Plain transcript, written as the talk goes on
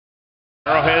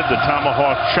Arrowhead, the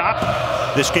tomahawk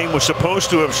chop. This game was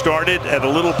supposed to have started at a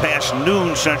little past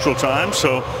noon Central Time,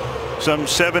 so some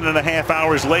 7.5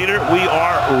 hours later, we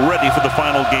are ready for the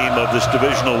final game of this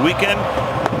divisional weekend.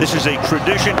 This is a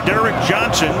tradition. Derek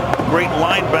Johnson, great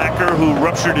linebacker who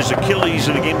ruptured his Achilles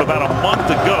in a game about a month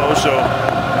ago, so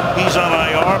he's on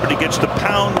IR, but he gets to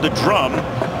pound the drum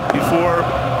before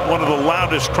one of the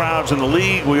loudest crowds in the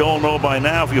league. We all know by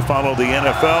now, if you follow the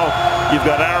NFL, you've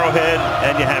got Arrowhead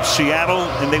and you have Seattle,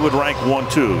 and they would rank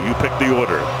 1-2. You pick the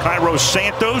order. Cairo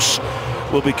Santos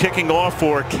will be kicking off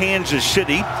for Kansas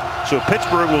City. So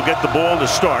Pittsburgh will get the ball to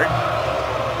start.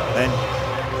 And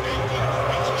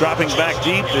dropping back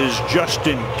deep is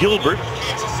Justin Gilbert.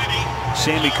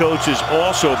 Sammy Coates is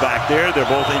also back there. They're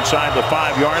both inside the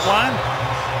 5-yard line.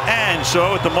 And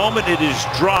so at the moment it is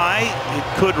dry. It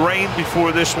could rain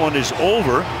before this one is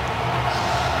over.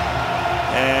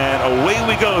 And away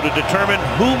we go to determine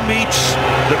who meets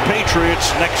the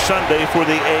Patriots next Sunday for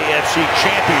the AFC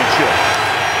Championship.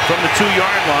 From the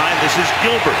 2-yard line, this is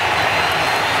Gilbert.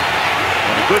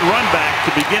 And a good run back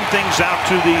to begin things out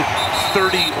to the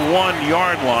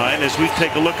 31-yard line as we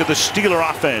take a look at the Steeler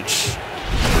offense.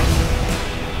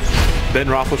 Ben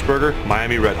Roethlisberger,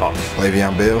 Miami Redhawks.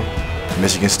 Le'Veon Bell,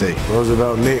 Michigan State.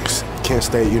 Roosevelt Nix, Kent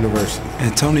State University.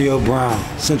 Antonio Brown,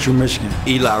 Central Michigan.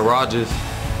 Eli Rogers,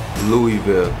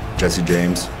 Louisville. Jesse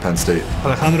James, Penn State.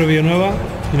 Alejandro Villanueva,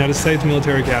 United States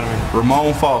Military Academy.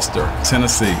 Ramon Foster,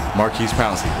 Tennessee. Marquise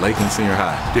Pouncey, Lakeland Senior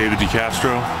High. David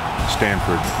DeCastro,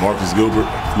 Stanford. Marcus Gilbert,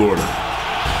 Florida.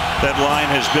 That line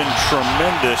has been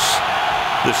tremendous.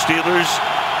 The Steelers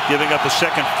giving up the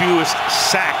second fewest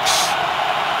sacks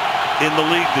in the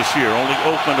league this year. Only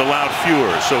Oakland allowed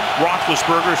fewer. So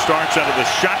Roethlisberger starts out of the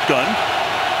shotgun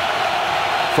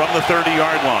from the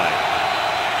 30-yard line.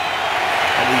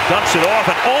 And he dumps it off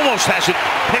and almost has it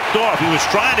picked off. He was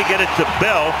trying to get it to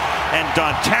Bell, and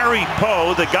Dontari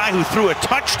Poe, the guy who threw a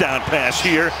touchdown pass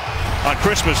here on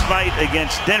Christmas night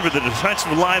against Denver, the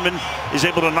defensive lineman, is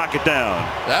able to knock it down.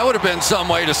 That would have been some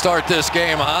way to start this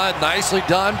game, huh? Nicely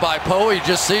done by Poe. He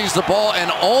just sees the ball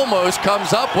and almost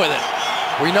comes up with it.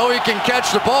 We know he can catch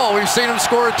the ball. We've seen him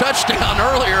score a touchdown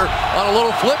earlier on a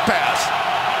little flip pass.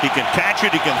 He can catch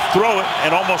it, he can throw it, and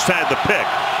almost had the pick.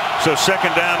 So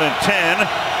second down and 10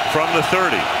 from the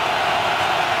 30.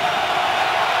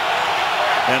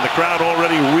 And the crowd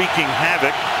already wreaking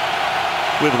havoc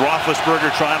with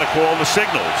Roethlisberger trying to call the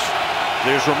signals.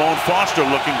 There's Ramon Foster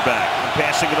looking back and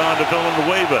passing it on to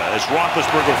Villanueva as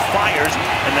Roethlisberger fires,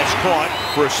 and that's caught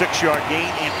for a 6-yard gain.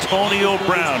 Antonio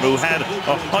Brown, who had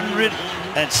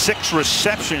 106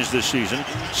 receptions this season,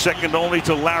 second only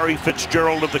to Larry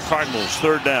Fitzgerald of the Cardinals.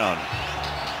 Third down.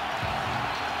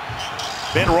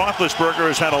 Ben Roethlisberger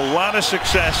has had a lot of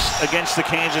success against the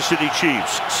Kansas City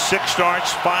Chiefs. 6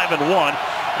 starts, 5-1,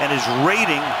 and his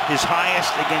rating his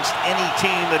highest against any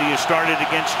team that he has started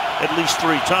against at least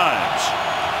 3 times.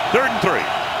 3rd and 3.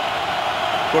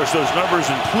 Of course, those numbers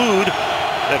include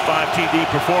that 5 TD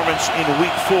performance in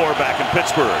Week 4 back in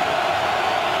Pittsburgh.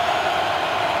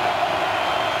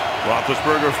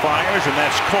 Roethlisberger fires, and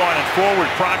that's caught, and forward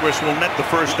progress will net the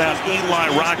first down. Eli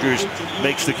Rogers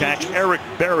makes the catch. Eric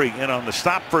Berry in on the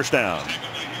stop, first down.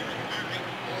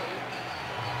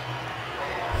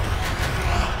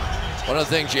 One of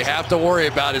the things you have to worry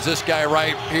about is this guy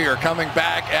right here coming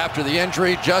back after the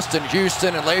injury. Justin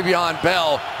Houston and Le'Veon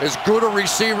Bell, as good a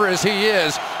receiver as he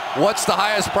is, what's the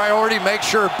highest priority? Make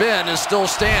sure Ben is still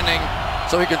standing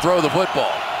so he can throw the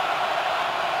football.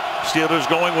 Steelers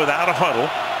going without a huddle.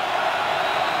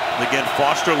 Again,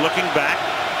 Foster looking back.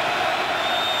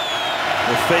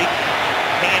 The fake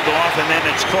handoff, and then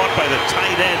it's caught by the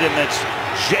tight end, and that's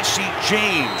Jesse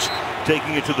James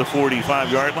taking it to the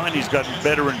 45-yard line. He's gotten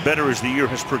better and better as the year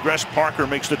has progressed. Parker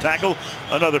makes the tackle.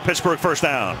 Another Pittsburgh first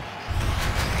down.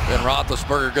 Ben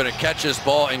Roethlisberger going to catch this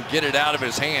ball and get it out of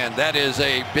his hand. That is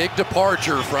a big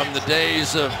departure from the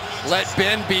days of let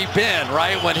Ben be Ben,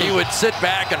 right? When he would sit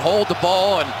back and hold the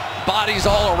ball and bodies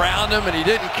all around him and he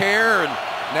didn't care. And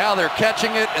now they're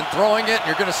catching it and throwing it. And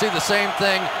you're going to see the same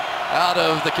thing out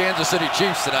of the Kansas City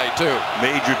Chiefs tonight, too.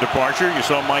 Major departure. You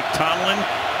saw Mike Tomlin,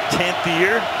 10th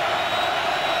year.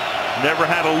 Never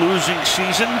had a losing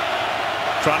season.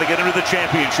 Trying to get into the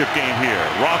championship game here.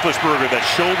 Roethlisberger, that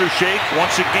shoulder shake,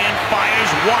 once again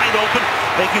fires wide open,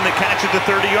 making the catch at the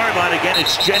 30-yard line. Again,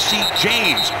 it's Jesse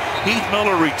James. Heath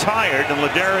Miller retired, and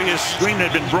Ladarius Green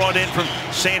had been brought in from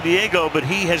San Diego, but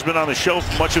he has been on the shelf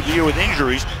much of the year with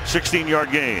injuries. 16-yard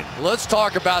gain. Let's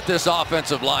talk about this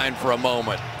offensive line for a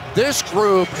moment. This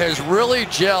group has really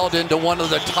gelled into one of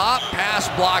the top pass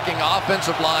blocking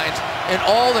offensive lines in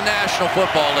all the National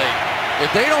Football League.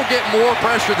 If they don't get more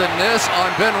pressure than this on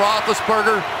Ben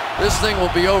Roethlisberger, this thing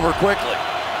will be over quickly.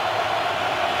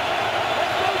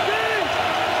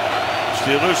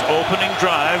 Steelers' opening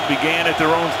drive began at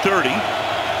their own 30,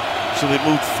 so they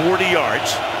moved 40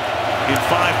 yards in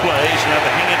 5 plays. Now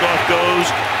the handoff goes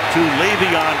to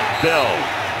Le'Veon Bell.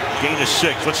 Gain of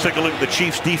 6. Let's take a look at the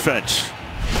Chiefs' defense.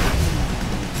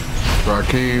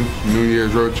 Raheem, New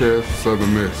Year's Roches,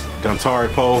 Southern Miss.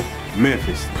 Dontari Poe,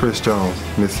 Memphis. Chris Jones,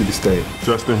 Mississippi State.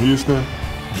 Justin Houston,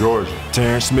 Georgia.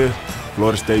 Terrence Smith,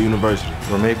 Florida State University.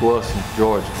 Ramake Wilson,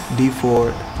 Georgia. D.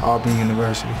 Ford, Auburn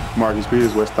University. Marcus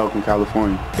Peters, West Oakland,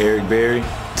 California. Eric Berry,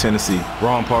 Tennessee.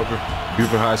 Ron Parker,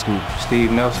 Buford High School.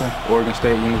 Steve Nelson, Oregon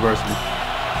State University.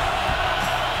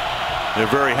 They're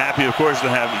very happy, of course, to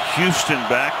have Houston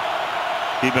back.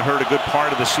 He'd been hurt a good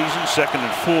part of the season. 2nd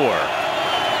and 4.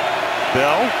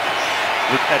 Bell,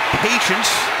 with that patience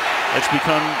that's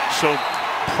become so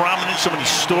prominent, so many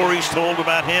stories told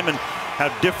about him and how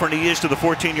different he is to the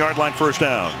 14-yard line first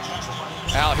down.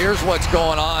 Now here's what's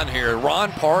going on here.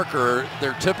 Ron Parker,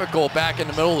 their typical back in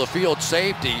the middle of the field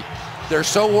safety, they're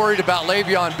so worried about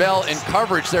Le'Veon Bell in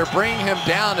coverage, they're bringing him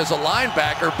down as a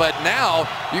linebacker, but now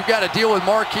you've got to deal with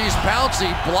Marquise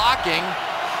Pouncey blocking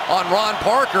on Ron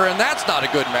Parker, and that's not a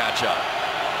good matchup.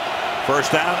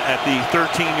 First down at the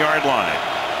 13-yard line.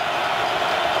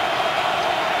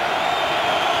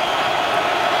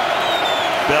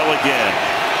 Bell again.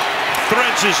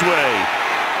 Threads his way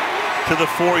to the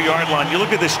 4-yard line. You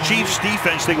look at this Chiefs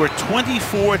defense, they were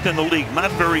 24th in the league. Not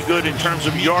very good in terms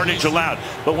of yardage allowed.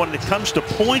 But when it comes to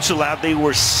points allowed, they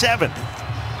were 7th,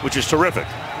 which is terrific.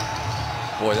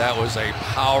 Boy, that was a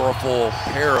powerful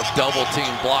pair of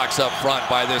double-team blocks up front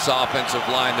by this offensive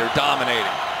line. They're dominating.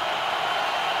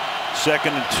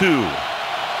 2nd and 2.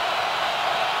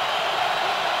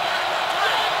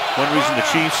 One reason the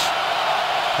Chiefs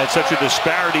had such a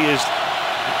disparity is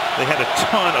they had a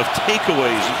ton of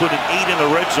takeaways, including 8 in the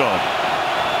red zone.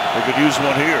 They could use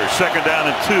one here. 2nd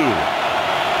down and 2.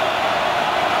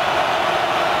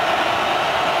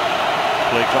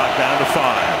 Play clock down to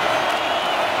 5.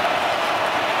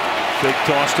 Big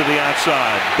toss to the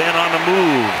outside. Ben on the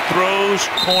move. Throws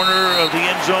corner of the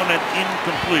end zone and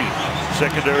incomplete.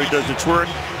 Secondary does its work.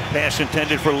 Pass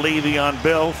intended for Le'Veon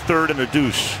Bell. 3rd and a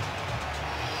deuce.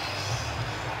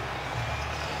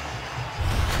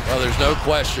 Well, there's no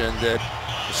question that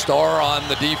the star on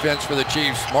the defense for the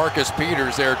Chiefs, Marcus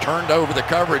Peters, there turned over the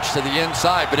coverage to the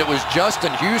inside, but it was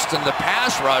Justin Houston, the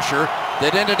pass rusher,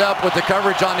 that ended up with the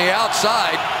coverage on the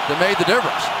outside that made the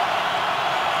difference.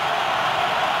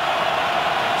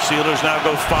 Steelers now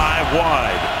go 5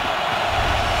 wide.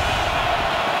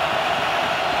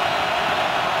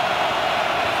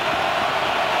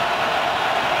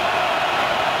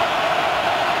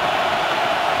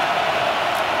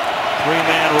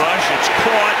 Three-man rush. It's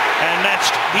caught, and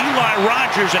that's Eli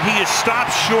Rogers, and he is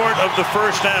stopped short of the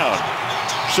first down.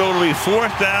 So it'll be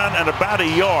 4th down and about a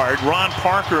yard. Ron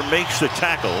Parker makes the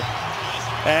tackle,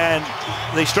 and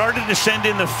they started to send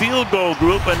in the field goal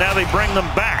group, and now they bring them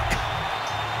back.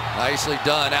 Nicely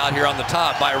done out here on the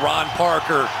top by Ron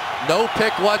Parker. No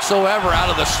pick whatsoever out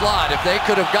of the slot. If they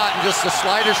could have gotten just the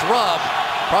slightest rub,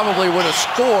 probably would have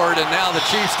scored, and now the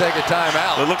Chiefs take a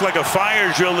timeout. It looked like a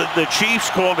fire drill that the Chiefs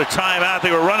called a timeout.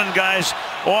 They were running guys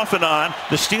off and on.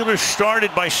 The Steelers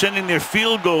started by sending their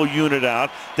field goal unit out.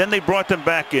 Then they brought them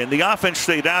back in. The offense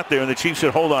stayed out there, and the Chiefs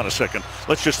said, hold on a second.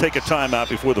 Let's just take a timeout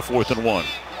before the 4th and 1.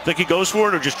 Think he goes for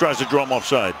it or just tries to draw him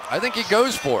offside? I think he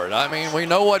goes for it. I mean, we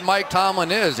know what Mike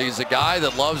Tomlin is. He's a guy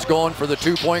that loves going for the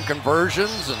 2-point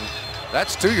conversions, and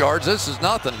that's 2 yards. This is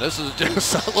nothing. This is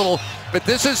just a little, but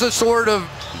this is a sort of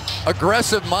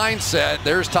aggressive mindset.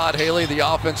 There's Todd Haley, the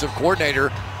offensive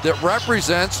coordinator, that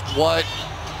represents what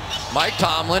Mike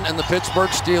Tomlin and the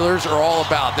Pittsburgh Steelers are all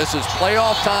about. This is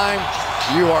playoff time.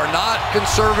 You are not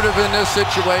conservative in this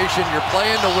situation. You're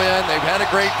playing to win. They've had a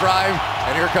great drive,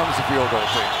 and here comes the field goal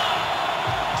team.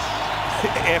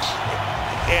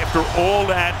 After all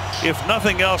that, if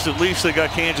nothing else, at least they got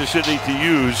Kansas City to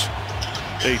use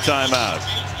a timeout.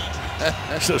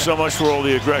 So much for all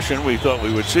the aggression we thought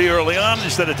we would see early on.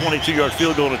 Instead of 22-yard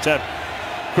field goal attempt,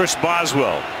 Chris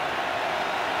Boswell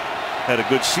had a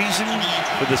good season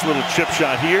with this little chip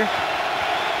shot here.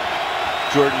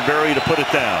 Jordan Berry to put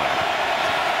it down.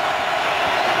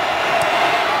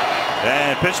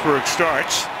 And Pittsburgh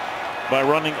starts by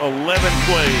running 11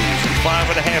 plays in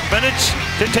 5.5 minutes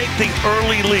to take the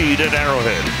early lead at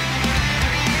Arrowhead.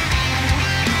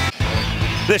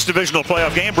 This divisional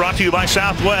playoff game brought to you by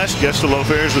Southwest. Gets the low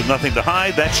fares with nothing to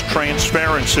hide. That's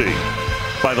transparency.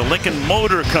 By the Lincoln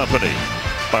Motor Company.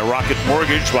 By Rocket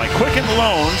Mortgage, by Quicken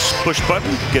Loans, push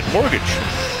button, get mortgage.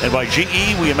 And by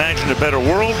GE, we imagine a better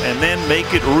world and then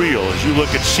make it real. As you look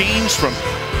at scenes from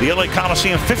the LA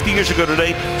Coliseum 50 years ago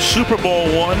today, Super Bowl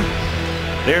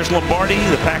I. There's Lombardi.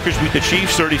 The Packers beat the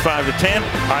Chiefs 35-10.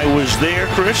 I was there,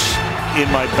 Chris, in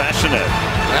my bassinet.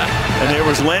 And there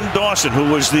was Len Dawson,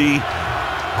 who was the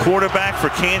quarterback for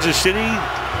Kansas City.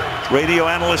 Radio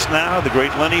analyst now, the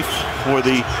great Lenny for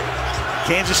the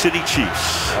Kansas City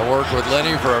Chiefs. I worked with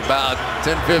Lenny for about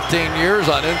 10-15 years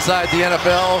on Inside the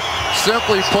NFL.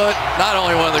 Simply put, not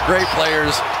only one of the great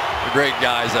players, the great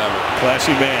guys ever.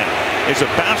 Classy man. It's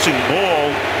a bouncing ball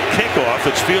kickoff.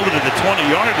 It's fielded at the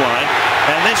 20-yard line.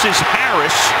 And this is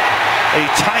Harris, a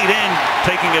tight end,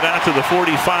 taking it out to the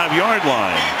 45-yard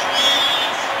line.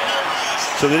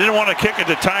 So they didn't want to kick it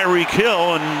to Tyreek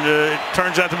Hill, and it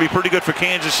turns out to be pretty good for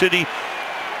Kansas City.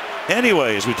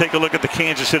 Anyways, we take a look at the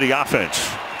Kansas City offense.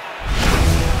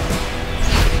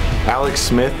 Alex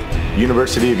Smith,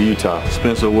 University of Utah.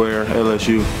 Spencer Ware,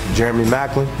 LSU. Jeremy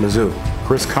Macklin, Mizzou.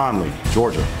 Chris Conley,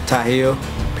 Georgia. Ty Hill,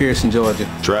 Pearson, Georgia.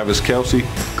 Travis Kelce,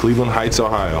 Cleveland Heights,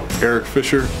 Ohio. Eric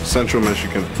Fisher, Central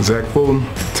Michigan. Zach Fulton,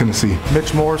 Tennessee.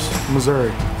 Mitch Morse,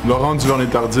 Missouri. Laurent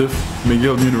Duvernay-Tardif,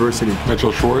 McGill University.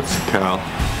 Mitchell Schwartz, Cal.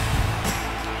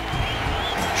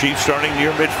 Chiefs starting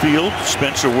near midfield.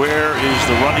 Spencer Ware is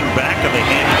the running back, and they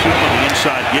hand it to him on the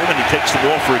inside give, and he takes the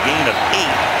ball for a gain of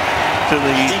 8 to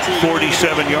the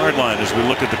 47-yard line. As we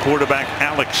look at the quarterback,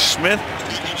 Alex Smith,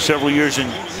 several years in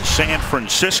San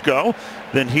Francisco,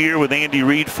 then here with Andy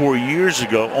Reid 4 years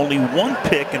ago. Only one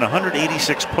pick in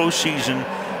 186 postseason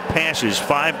passes,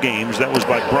 5 games. That was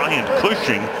by Brian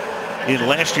Cushing in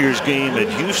last year's game at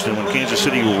Houston when Kansas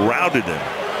City routed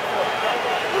them.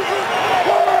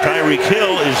 Tyreek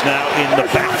Hill is now in the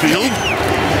backfield,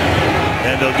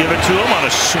 and they'll give it to him on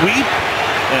a sweep,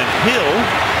 and Hill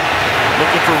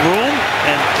looking for room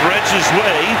and threads his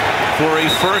way for a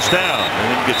first down, and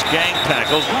then gets gang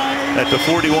tackled at the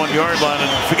 41-yard line.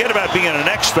 And forget about being an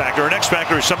X-Factor. An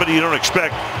X-Factor is somebody you don't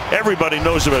expect. Everybody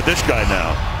knows about this guy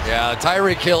now. Yeah,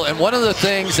 Tyreek Hill. And one of the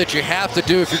things that you have to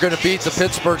do if you're going to beat the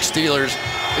Pittsburgh Steelers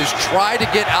is try to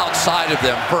get outside of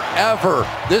them. Forever,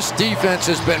 this defense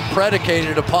has been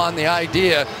predicated upon the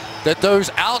idea that those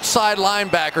outside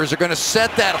linebackers are going to set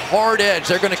that hard edge.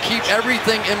 They're going to keep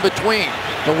everything in between.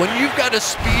 But when you've got a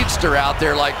speedster out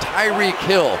there like Tyreek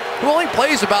Hill, who only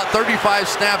plays about 35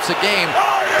 snaps a game,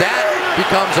 that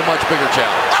becomes a much bigger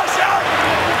challenge.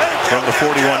 From the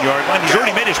 41-yard line, he's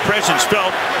already made his presence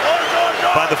felt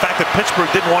by the fact that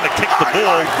Pittsburgh didn't want to kick the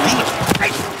ball deep.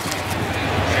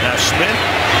 Now Smith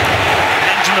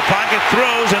hands in the pocket,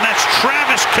 throws, and that's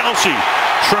Travis Kelce.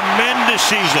 Tremendous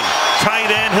season.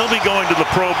 Tight end. He'll be going to the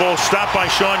Pro Bowl. Stopped by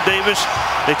Sean Davis.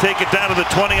 They take it down to the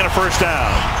 20 and a first down.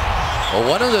 Well,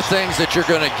 one of the things that you're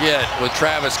going to get with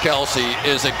Travis Kelce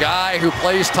is a guy who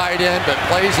plays tight end but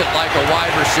plays it like a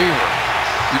wide receiver.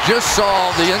 You just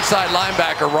saw the inside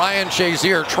linebacker, Ryan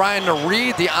Shazier, trying to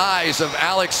read the eyes of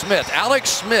Alex Smith. Alex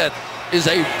Smith is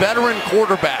a veteran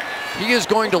quarterback. He is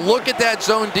going to look at that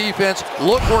zone defense,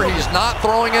 look where he's not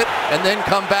throwing it, and then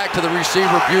come back to the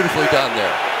receiver. Beautifully done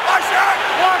there.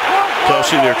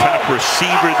 Kelce, their top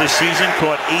receiver this season,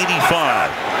 caught 85.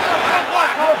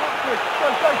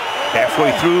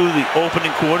 Halfway through the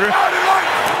opening quarter,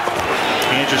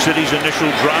 Kansas City's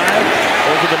initial drive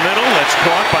over the middle. That's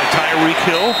caught by Tyreek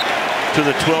Hill. To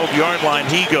the 12-yard line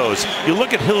he goes. You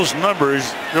look at Hill's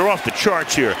numbers, they're off the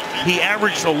charts here. He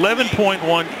averaged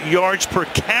 11.1 yards per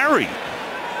carry.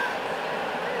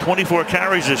 24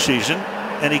 carries this season,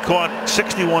 and he caught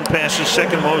 61 passes,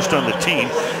 second most on the team.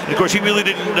 And of course, he really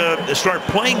didn't start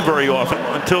playing very often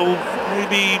until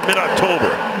maybe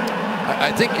mid-October.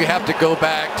 I think you have to go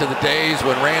back to the days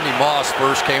when Randy Moss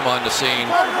first came on the scene.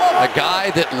 A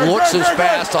guy that looks as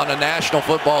fast on a National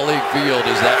Football League field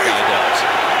as that guy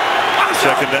does.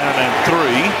 Second down and 3.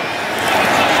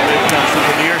 Smith comes to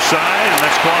the near side, and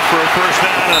that's caught for a first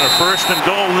down, and a first and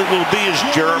goal. It will be as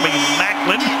Jeremy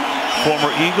Macklin,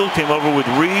 former Eagle, came over with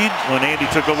Reid when Andy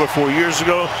took over 4 years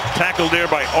ago. Tackled there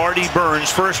by Artie Burns,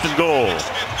 first and goal.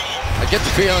 I get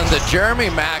the feeling that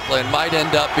Jeremy Macklin might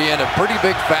end up being a pretty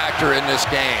big factor in this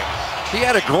game. He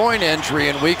had a groin injury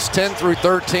in weeks 10 through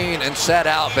 13 and sat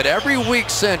out, but every week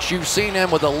since you've seen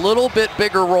him with a little bit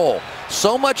bigger role.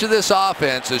 So much of this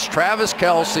offense is Travis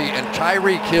Kelce and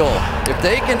Tyreek Hill. If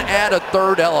they can add a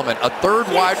third element, a third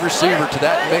wide receiver to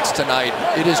that mix tonight,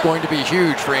 it is going to be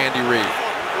huge for Andy Reid.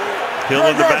 Hill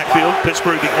in the backfield.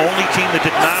 Pittsburgh, the only team that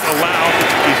did not allow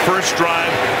a first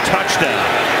drive touchdown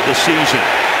this season.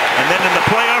 And then in the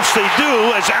playoffs they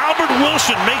do, as Albert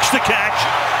Wilson makes the catch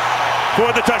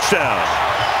for the touchdown.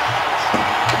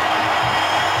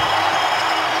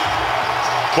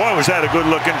 Boy, was that a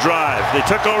good-looking drive. They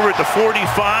took over at the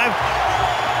 45.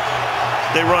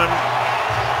 They run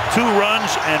 2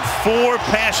 runs and 4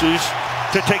 passes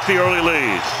to take the early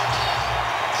lead.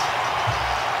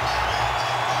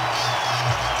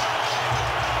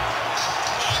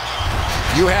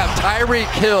 You have Tyreek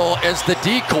Hill as the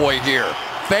decoy here.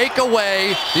 Fake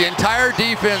away, the entire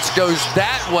defense goes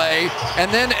that way,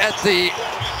 and then at the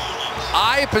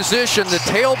eye position, the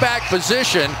tailback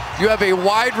position, you have a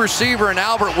wide receiver in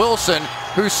Albert Wilson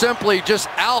who simply just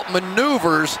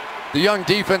outmaneuvers the young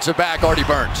defensive back, Artie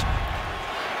Burns.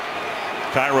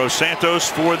 Cairo Santos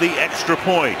for the extra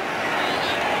point.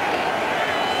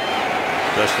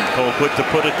 Dustin Cole quick to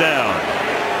put it down.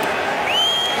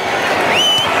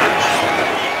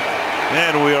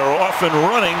 And we are off and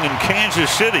running in Kansas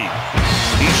City.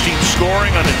 Each team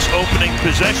scoring on its opening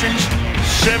possessions.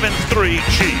 7-3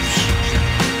 Chiefs.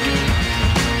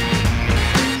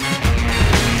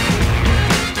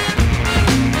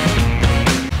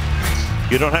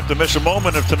 You don't have to miss a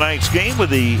moment of tonight's game with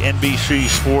the NBC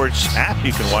Sports app.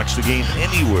 You can watch the game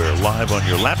anywhere, live on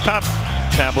your laptop,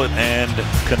 tablet, and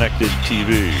connected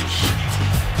TVs.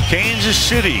 Kansas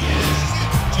City.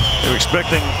 They're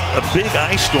expecting a big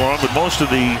ice storm, but most of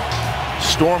the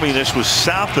storminess was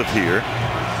south of here.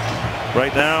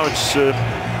 Right now, it's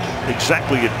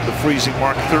exactly at the freezing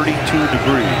mark, 32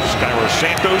 degrees. Cairo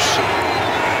Santos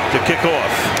to kick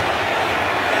off.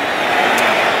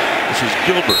 This is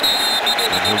Gilbert.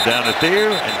 And he'll down it there,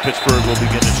 and Pittsburgh will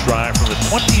begin its drive from the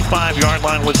 25-yard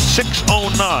line with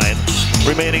 6:09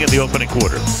 remaining in the opening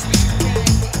quarter.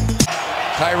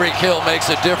 Tyreek Hill makes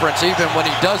a difference even when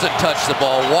he doesn't touch the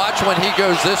ball. Watch when he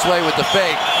goes this way with the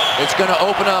fake. It's going to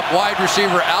open up wide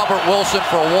receiver Albert Wilson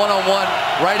for a one-on-one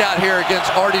right out here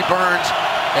against Artie Burns,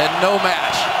 and no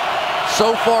match.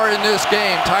 So far in this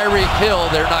game, Tyreek Hill,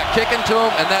 they're not kicking to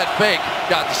him, and that fake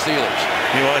got the Steelers.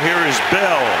 Well, here is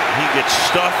Bell. He gets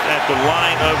stuffed at the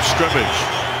line of scrimmage.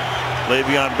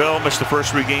 Le'Veon Bell missed the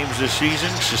first 3 games this season,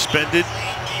 suspended,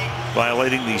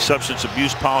 violating the substance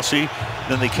abuse policy.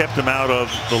 Then they kept him out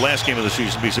of the last game of the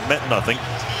season because it meant nothing.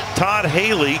 Todd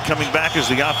Haley, coming back as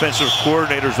the offensive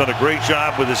coordinator, has done a great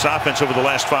job with this offense over the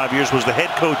last 5 years, was the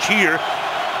head coach here,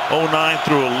 09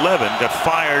 through 11, got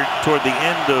fired toward the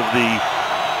end of the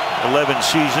 11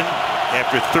 season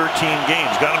after 13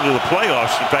 games, got him to the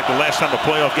playoffs. In fact, the last time a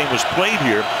playoff game was played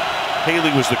here,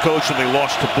 Haley was the coach and they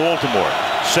lost to Baltimore.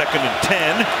 2nd and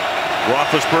 10.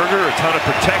 Roethlisberger, a ton of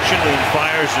protection, and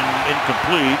fires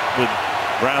incomplete with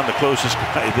Brown, the closest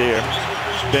guy there.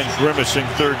 Ben grimacing,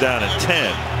 3rd down and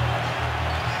 10.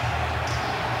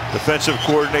 Defensive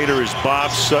coordinator is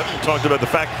Bob Sutton. Talked about the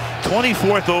fact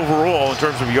 24th overall in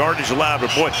terms of yardage allowed,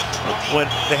 but boy, when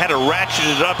they had to ratchet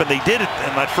it up, and they did it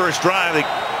in that first drive, they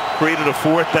created a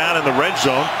 4th down in the red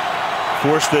zone,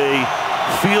 forced a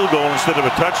field goal instead of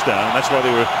a touchdown. That's why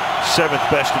they were 7th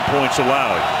best in points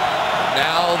allowed.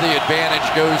 Now the advantage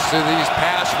goes to these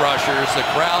pass rushers. The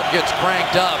crowd gets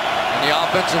cranked up, and the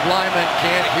offensive linemen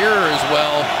can't hear as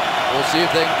well. We'll see if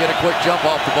they can get a quick jump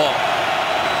off the ball.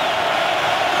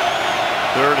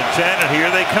 3rd and 10, and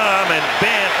here they come, and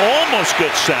Ben almost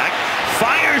gets sacked.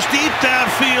 Fires deep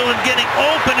downfield, and getting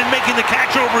open and making the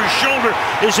catch over his shoulder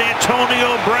is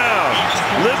Antonio Brown.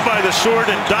 Live by the sword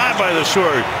and die by the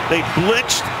sword. They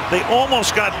blitzed. They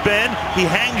almost got Ben. He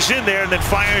hangs in there and then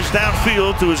fires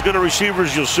downfield to as good a receiver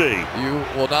as you'll see. You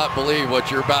will not believe what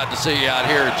you're about to see out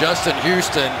here. Justin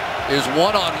Houston is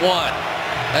one-on-one.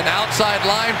 An outside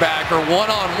linebacker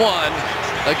one-on-one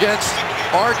against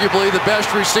arguably the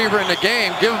best receiver in the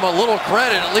game. Give him a little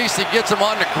credit. At least he gets him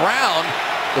on the ground.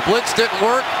 The blitz didn't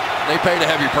work. They paid a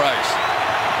heavy price.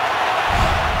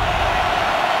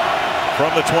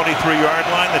 From the 23-yard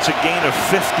line, that's a gain of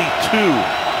 52.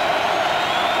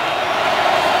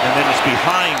 And then it's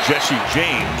behind Jesse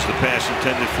James. The pass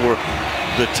intended for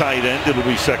the tight end. It'll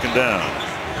be 2nd down.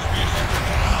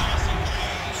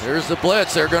 Here's the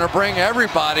blitz. They're going to bring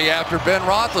everybody after Ben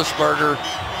Roethlisberger.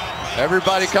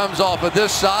 Everybody comes off of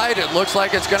this side. It looks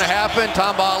like it's going to happen.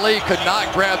 Tamba Ali could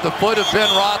not grab the foot of Ben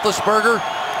Roethlisberger.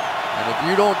 And if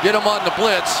you don't get him on the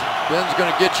blitz, Ben's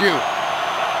going to get you.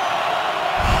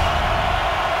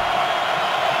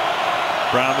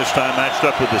 Brown this time matched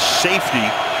up with the safety,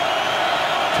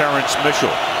 Terrence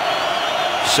Mitchell.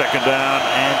 2nd down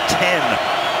and 10.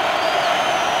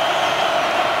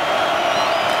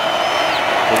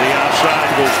 To the outside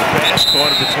goes the pass,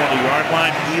 caught at the 20-yard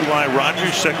line. Eli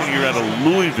Rogers, 2nd year out of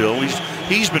Louisville.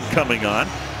 He's been coming on.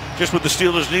 Just what the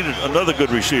Steelers needed, another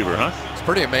good receiver, huh? It's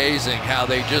pretty amazing how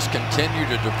they just continue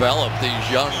to develop these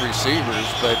young receivers,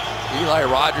 but Eli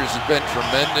Rogers has been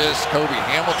tremendous. Kobe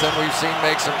Hamilton we've seen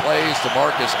make some plays.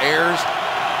 DeMarcus Ayers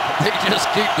They just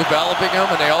keep developing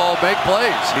them, and they all make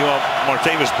plays. You know,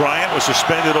 Martavis Bryant was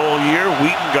suspended all year.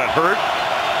 Wheaton got hurt.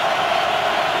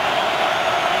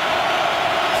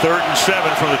 3rd and 7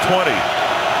 from the 20.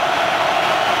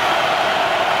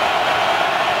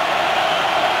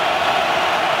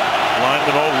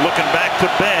 Lineman all looking back to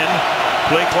Ben.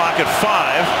 Play clock at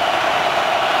 5.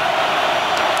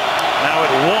 Now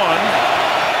at 1.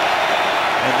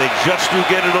 And they just do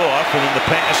get it off, and then the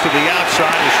pass to the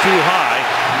outside is too high,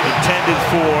 intended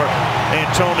for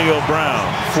Antonio Brown.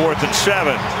 4th and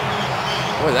 7.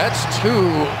 Boy, that's 2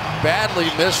 badly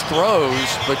missed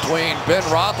throws between Ben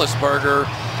Roethlisberger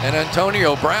and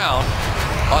Antonio Brown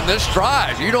on this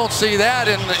drive. You don't see that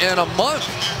in a month.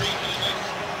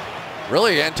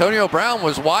 Really, Antonio Brown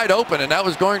was wide open, and that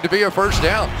was going to be a first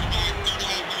down.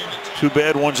 2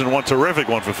 bad ones and 1 terrific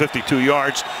one for 52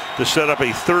 yards to set up a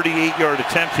 38-yard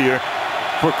attempt here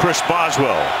for Chris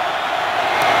Boswell.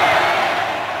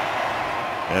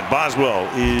 And Boswell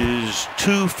is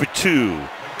 2 for 2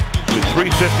 with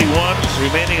 3:51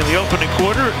 remaining in the opening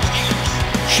quarter.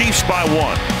 Chiefs by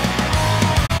 1.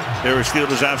 There is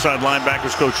Steelers outside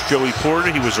linebackers coach Joey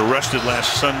Porter. He was arrested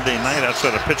last Sunday night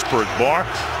outside a Pittsburgh bar.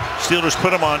 Steelers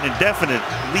put him on indefinite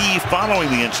leave following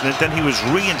the incident. Then he was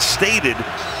reinstated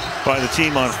by the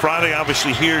team on Friday,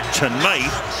 obviously here tonight.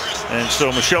 And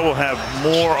so Michelle will have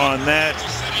more on that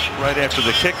right after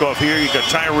the kickoff here. You got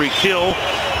Tyreek Hill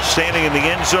standing in the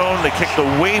end zone. They kicked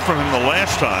away from him the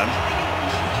last time.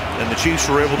 And the Chiefs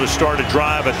were able to start a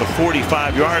drive at the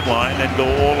 45-yard line and go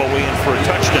all the way in for a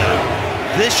touchdown.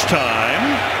 This time,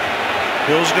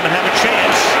 Hill's going to have a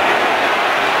chance.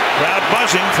 Crowd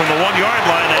buzzing from the 1-yard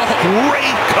line, and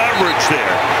great coverage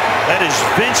there. That is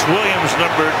Vince Williams,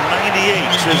 number 98.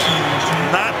 Says,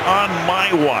 not on my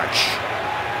watch.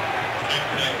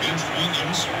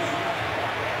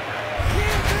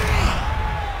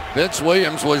 Vince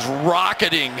Williams was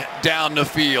rocketing down the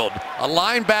field. A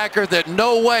linebacker that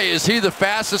no way is he the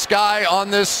fastest guy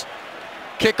on this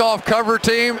kickoff cover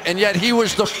team, and yet he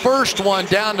was the first one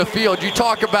down the field. You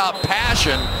talk about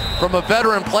passion from a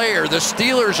veteran player. The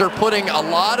Steelers are putting a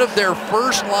lot of their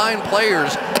first line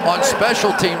players on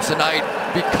special teams tonight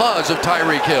because of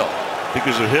Tyreek Hill.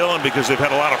 Because of Hill and because they've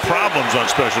had a lot of problems on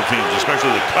special teams, especially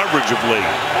the coverage of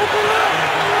late.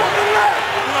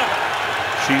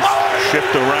 Chiefs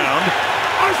shift around.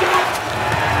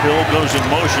 Hill goes in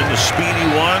motion, the speedy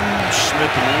one.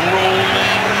 Smith rolling,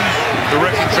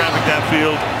 directing traffic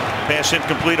downfield. Pass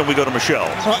incomplete, and we go to Michelle.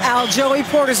 Well, Al, Joey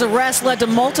Porter's arrest led to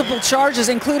multiple charges,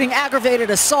 including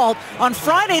aggravated assault. On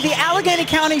Friday, the Allegheny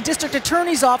County District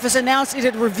Attorney's Office announced it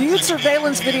had reviewed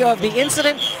surveillance video of the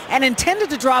incident and intended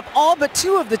to drop all but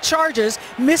 2 of the charges,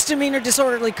 misdemeanor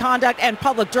disorderly conduct and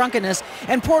public drunkenness.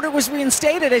 And Porter was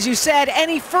reinstated, as you said.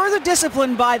 Any further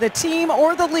discipline by the team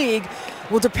or the league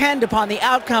will depend upon the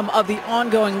outcome of the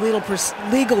ongoing legal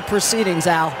proceedings,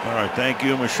 Al. All right, thank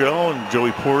you, Michelle. And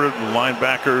Joey Porter, the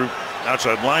linebacker,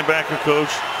 outside linebacker coach,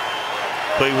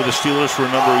 played with the Steelers for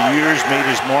a number of years, made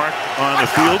his mark on the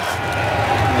field.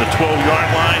 From the 12-yard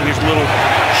line, here's a little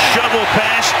shovel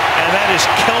pass, and that is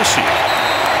Kelsey.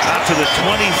 Out to the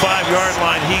 25-yard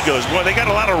line he goes. Boy, they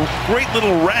got a lot of great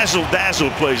little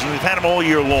razzle-dazzle plays, and they've had them all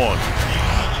year long.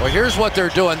 Well, here's what they're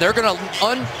doing. They're going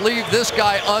to leave this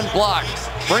guy unblocked,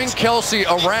 bring Kelsey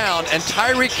around, and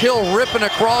Tyreek Hill ripping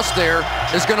across there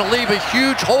is going to leave a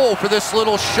huge hole for this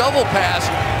little shovel pass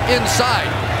inside.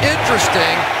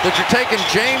 Interesting that you're taking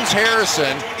James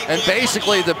Harrison, and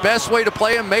basically the best way to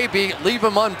play him may be leave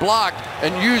him unblocked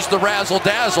and use the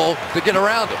razzle-dazzle to get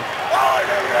around him.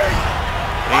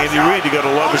 Andy Reid, you got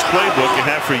to love his playbook. You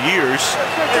have for years.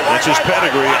 That's his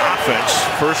pedigree offense.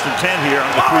 1st and 10 here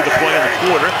through the play in the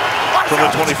quarter from the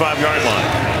 25-yard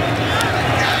line.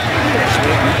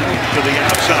 To the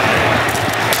outside.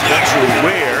 Spencer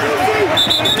Ware.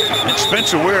 And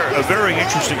Spencer Ware, a very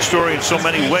interesting story in so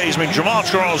many ways. I mean, Jamal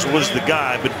Charles was the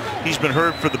guy, but he's been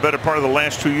hurt for the better part of the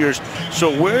last 2 years.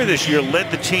 So Ware this year led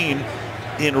the team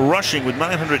in rushing with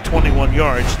 921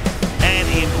 yards. And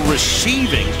in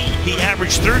receiving, he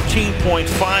averaged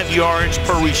 13.5 yards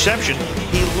per reception.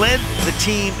 He led the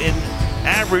team in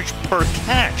average per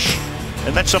catch.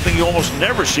 And that's something you almost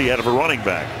never see out of a running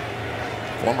back.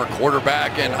 Former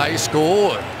quarterback in high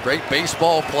school, a great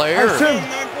baseball player.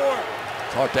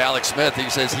 Talked to Alex Smith. He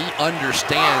says he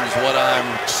understands what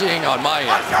I'm seeing on my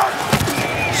end.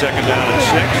 2nd down and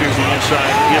 6. Here's the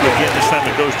inside give again. This time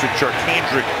it goes to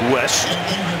Charkandrick West.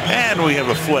 And we have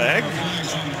a flag.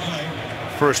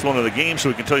 First one of the game, so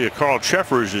we can tell you Carl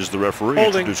Cheffers is the referee.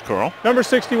 Holding. Introduce Carl. Number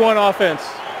 61 offense.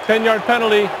 10-yard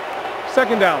penalty.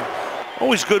 2nd down.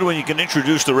 Always good when you can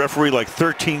introduce the referee like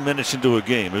 13 minutes into a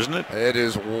game, isn't it? It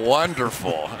is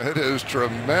wonderful. It is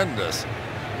tremendous.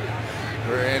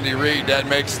 For Andy Reid, that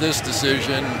makes this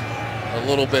decision a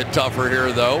little bit tougher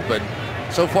here, though. But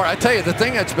so far, I tell you, the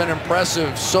thing that's been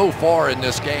impressive so far in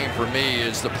this game for me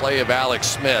is the play of Alex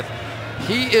Smith.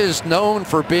 He is known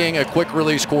for being a quick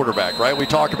release quarterback, right? We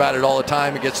talk about it all the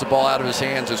time. He gets the ball out of his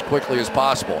hands as quickly as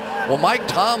possible. Well, Mike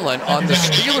Tomlin on the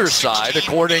Steelers side,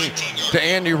 according to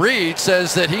Andy Reid,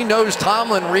 says that he knows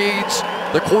Tomlin reads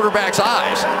the quarterback's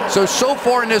eyes. So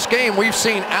far in this game, we've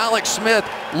seen Alex Smith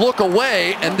look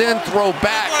away and then throw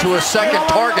back to a second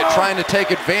target, trying to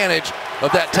take advantage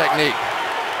of that technique.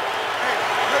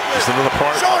 It's another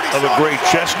part of a great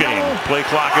chess game. Play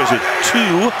clock is at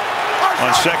 2. On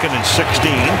 2nd and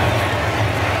 16.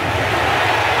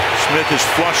 Smith is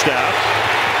flushed out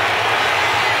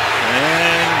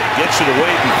and gets it away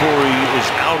before he is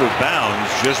out of bounds,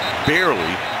 just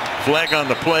barely. Flag on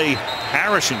the play.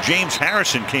 James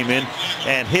Harrison came in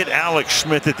and hit Alex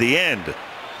Smith at the end.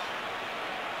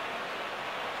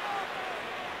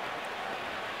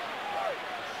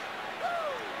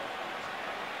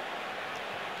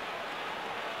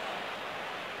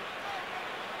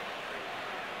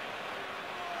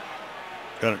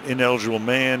 Got an ineligible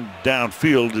man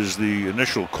downfield is the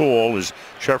initial call as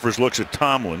Sheffers looks at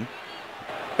Tomlin.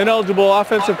 Ineligible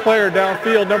offensive player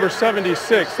downfield, number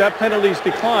 76. That penalty's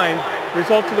declined.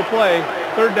 Result of the play,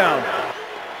 3rd down.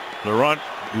 Laurent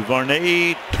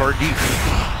Duvernay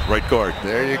Tardif, right guard.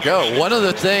 There you go. One of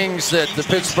the things that the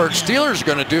Pittsburgh Steelers are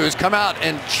going to do is come out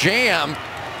and jam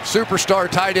superstar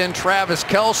tight end Travis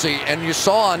Kelce. And you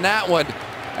saw on that one,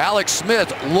 Alex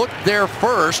Smith looked there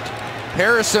first.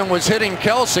 Harrison was hitting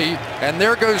Kelce, and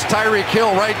there goes Tyreek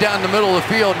Hill right down the middle of the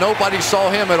field. Nobody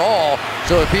saw him at all.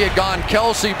 So if he had gone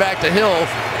Kelce back to Hill,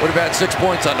 would have had 6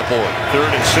 points on the board.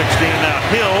 3rd and 16 now.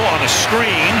 Hill on a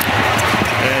screen,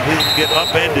 and he'll get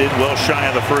upended well shy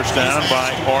of the first down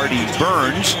by Artie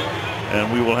Burns,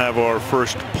 and we will have our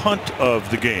first punt of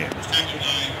the game.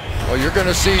 Well, you're going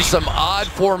to see some odd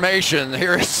formation.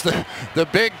 Here's the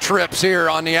big trips here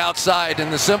on the outside,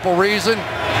 and the simple reason,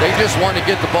 they just want to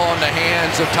get the ball in the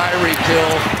hands of Tyreek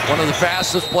Hill, one of the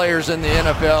fastest players in the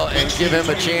NFL, and give him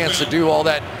a chance to do all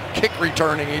that kick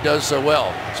returning he does so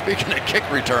well. Speaking of kick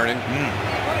returning.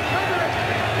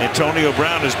 Antonio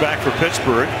Brown is back for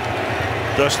Pittsburgh.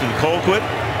 Dustin Colquitt,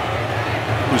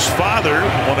 whose father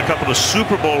won a couple of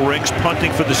Super Bowl rings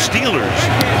punting for the Steelers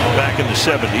back in the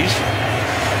 70s.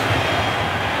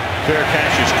 Fair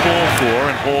catch is called for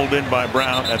and hauled in by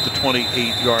Brown at the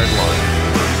 28-yard line.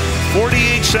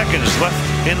 48 seconds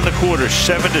left in the quarter,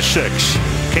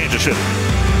 7-6, Kansas City.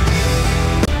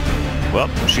 Well,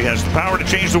 she has the power to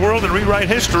change the world and rewrite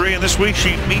history, and this week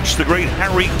she meets the great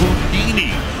Harry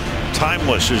Houdini.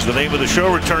 Timeless is the name of the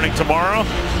show, returning tomorrow,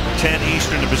 10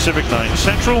 Eastern and Pacific, 9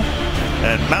 Central,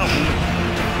 and Mountain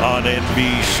on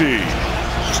NBC.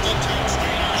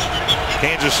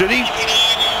 Kansas City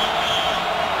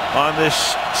on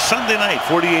this Sunday night,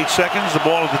 48 seconds, the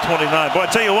ball at the 29. Boy, I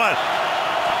tell you what,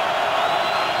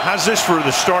 how's this for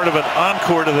the start of an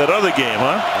encore to that other game,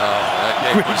 huh? Oh,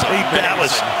 that game was amazing.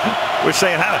 Dallas. We're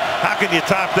saying, how can you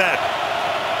top that?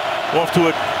 Off to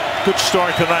a good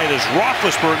start tonight as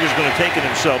Roethlisberger is going to take it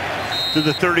himself to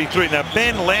the 33. Now,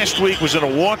 Ben last week was in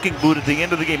a walking boot at the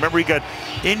end of the game. Remember, he got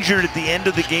injured at the end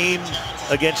of the game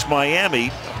against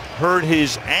Miami. Hurt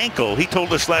his ankle. He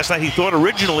told us last night he thought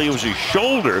originally it was his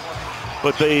shoulder,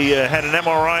 but they had an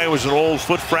MRI. It was an old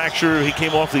foot fracture. He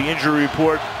came off the injury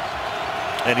report,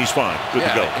 and he's fine. Good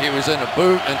to go. He was in a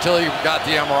boot until he got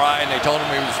the MRI, and they told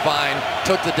him he was fine.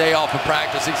 Took the day off of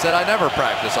practice. He said, I never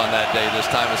practice on that day this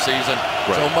time of season.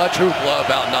 Right. So much hoopla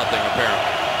about nothing, apparently.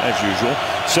 As usual.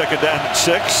 2nd down and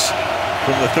 6.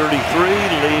 From the 33,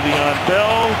 Le'Veon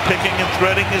Bell picking and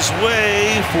threading his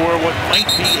way for what might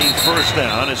be a first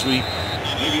down as we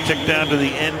tick down to the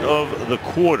end of the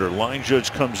quarter. Line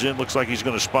judge comes in, looks like he's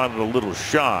going to spot it a little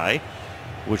shy,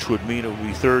 which would mean it would be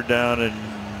 3rd down and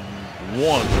 1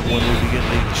 when we begin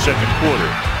the second quarter.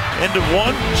 End of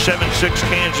 1, 7-6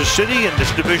 Kansas City, and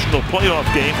this divisional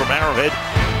playoff game from Arrowhead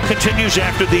continues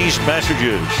after these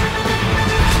messages.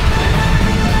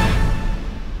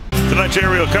 Tonight's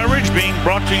aerial coverage being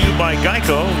brought to you by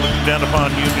Geico, looking down upon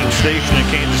Union Station in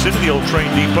Kansas City, the old train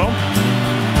depot.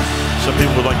 Some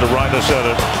people would like to ride us out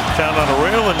of town on a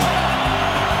rail, and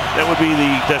that would be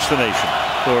the destination,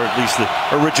 or at least the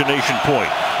origination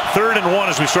point. 3rd and 1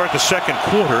 as we start the second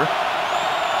quarter.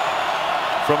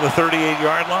 From the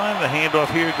 38-yard line, the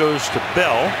handoff here goes to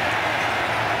Bell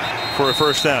for a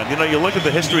first down. You know, you look at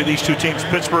the history of these two teams.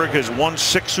 Pittsburgh has won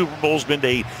 6 Super Bowls, been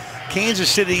to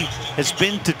Kansas City has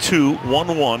been to 2,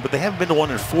 won 1, but they haven't been to 1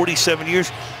 in 47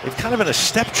 years. They've kind of been a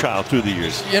stepchild through the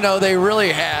years. You know, they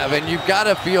really have, and you've got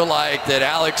to feel like that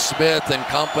Alex Smith and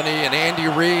company, and Andy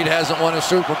Reid hasn't won a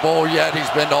Super Bowl yet. He's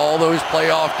been to all those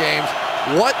playoff games.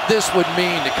 What this would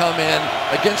mean to come in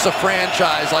against a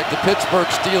franchise like the Pittsburgh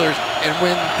Steelers and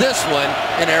win this one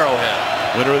in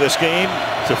Arrowhead. Winner of this game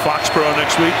to Foxborough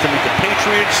next week to meet the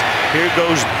Patriots. Here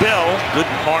goes Bell. Good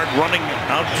hard running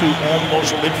out to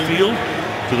almost midfield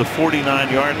to the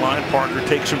 49-yard line. Parker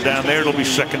takes him down there. It'll be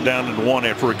 2nd down and 1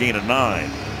 after a gain of 9.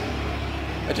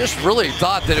 I just really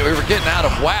thought that we were getting out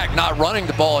of whack, not running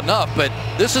the ball enough, but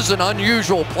this is an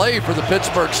unusual play for the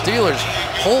Pittsburgh Steelers.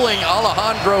 Pulling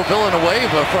Alejandro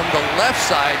Villanueva from the left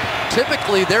side.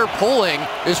 Typically their pulling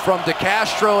is from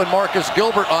DeCastro and Marcus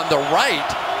Gilbert on the right.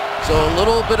 So a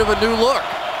little bit of a new look.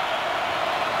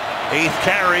 8th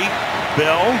carry,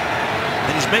 Bell.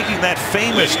 And he's making that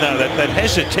famous now, that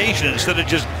hesitation instead of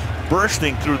just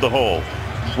bursting through the hole.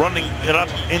 Running it up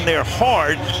in there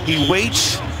hard. He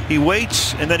waits,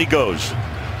 and then he goes.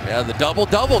 Yeah, the double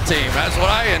team. That's what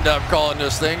I end up calling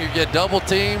this thing. You get double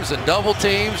teams, and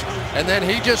then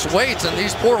he just waits, and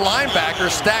these poor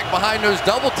linebackers stacked behind those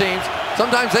double teams.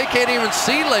 Sometimes they can't even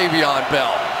see Le'Veon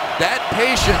Bell. That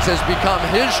patience has become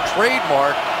his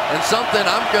trademark, and something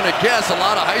I'm going to guess a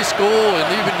lot of high school and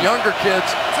even younger kids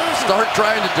start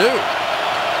trying to do.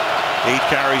 8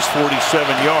 carries, 47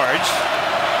 yards.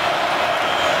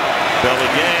 Bell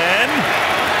again.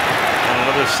 And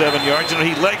another 7 yards. You know,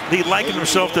 he likened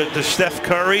himself to Steph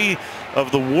Curry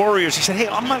of the Warriors. He said, hey,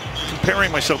 I'm not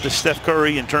comparing myself to Steph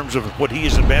Curry in terms of what he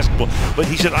is in basketball, but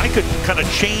he said I could kind of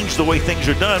change the way things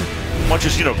are done, much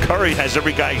as, you know, Curry has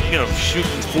every guy, you know, shooting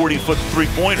 40-foot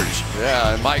three-pointers.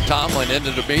 Yeah, and Mike Tomlin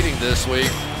ended the meeting this week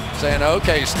saying,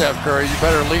 okay, Steph Curry, you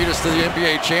better lead us to the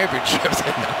NBA championship.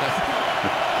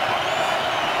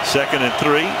 2nd and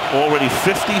 3, already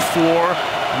 54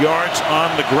 yards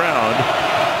on the ground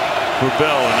for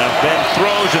Bell, and now Ben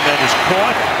throws, and that is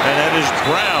caught, and that is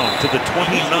Brown to the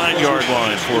 29-yard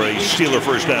line for a Steeler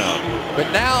 1st down.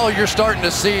 But now you're starting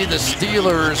to see the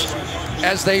Steelers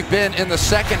as they've been in the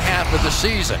 2nd half of the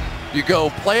season. You go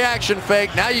play action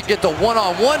fake, now you get the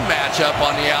one-on-one matchup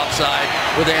on the outside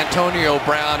with Antonio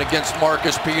Brown against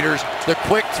Marcus Peters. The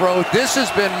quick throw, this has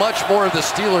been much more of the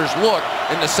Steelers' look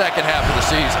in the 2nd half of the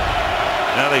season.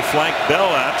 Now they flank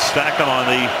Bell out, stack him on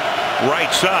the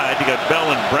right side. You got Bell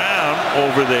and Brown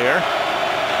over there.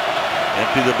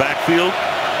 Empty the backfield.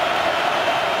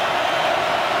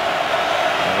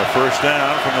 And a 1st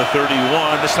down from the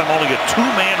 31. This time only a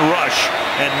 2-man rush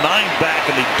and 9 back,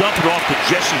 and they dump it off to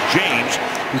Jesse James,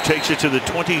 who takes it to the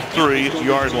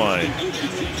 23-yard line.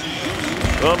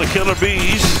 Well, the Killer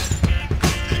Bees,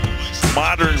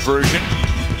 modern version.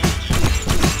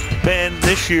 Ben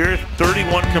this year,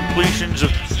 31 completions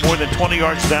of more than 20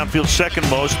 yards downfield, 2nd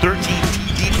most, 13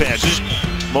 TD passes,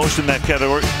 most in that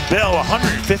category. Bell,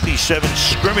 157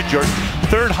 scrimmage yards,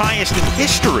 3rd highest in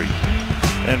history.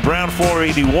 And Brown,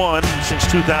 481 since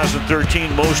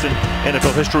 2013, most in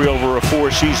NFL history over a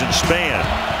 4-season span.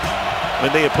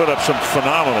 And they have put up some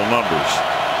phenomenal numbers.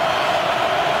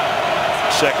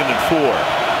 2nd and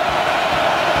 4.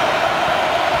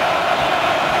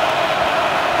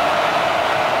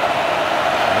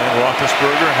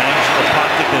 Roethlisberger hangs in the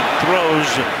pocket and throws,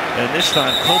 and this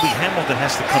time Kobe Hamilton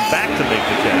has to come back to make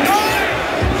the catch.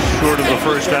 Short of the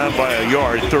 1st down by a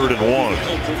yard, 3rd and 1.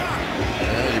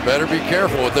 Yeah, you better be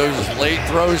careful with those late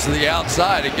throws to the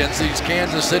outside against these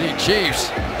Kansas City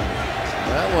Chiefs.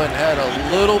 That one had a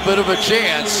little bit of a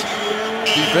chance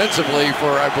defensively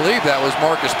for, I believe that was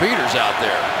Marcus Peters out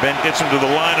there. Ben gets him to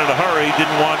the line in a hurry,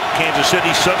 didn't want Kansas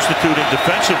City substituting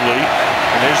defensively,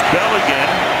 and there's Bell again.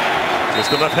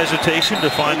 Just enough hesitation to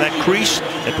find that crease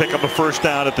and pick up a 1st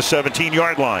down at the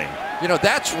 17-yard line. You know,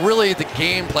 that's really the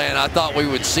game plan I thought we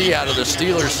would see out of the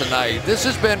Steelers tonight. This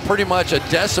has been pretty much a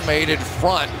decimated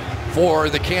front for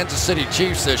the Kansas City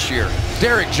Chiefs this year.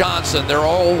 Derek Johnson, their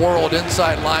all-world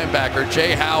inside linebacker,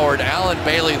 Jay Howard, Alan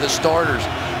Bailey, the starters.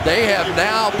 They have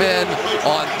now been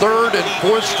on 3rd and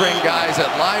 4th string guys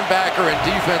at linebacker and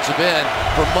defensive end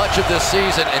for much of this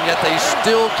season, and yet they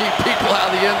still keep people out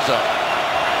of the end zone.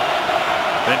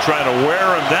 Then trying to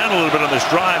wear him down a little bit on this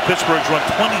drive. Pittsburgh's run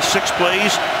 26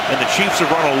 plays, and the Chiefs have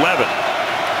run 11.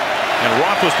 And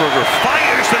Roethlisberger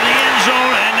fires to the end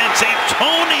zone, and it's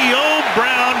Antonio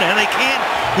Brown, and he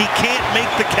can't make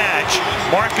the catch.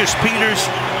 Marcus Peters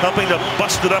helping to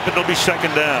bust it up, and it'll be 2nd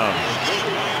down.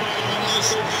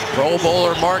 Pro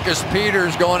Bowler Marcus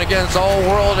Peters going against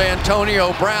all-world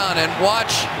Antonio Brown, and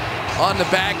watch on the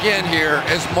back end here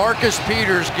as Marcus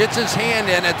Peters gets his hand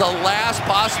in at the last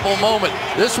possible moment.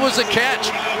 This was a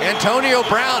catch. Antonio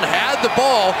Brown had the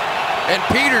ball, and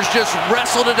Peters just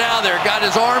wrestled it out there, got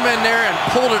his arm in there and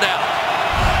pulled it out.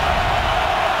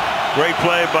 Great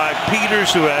play by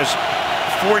Peters, who has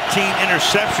 14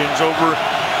 interceptions over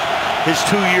his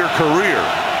 2-year career.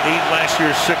 8 last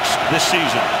year, 6 this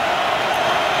season.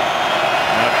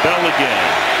 Now Bell again.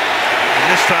 And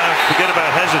this time, forget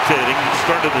about hesitating. He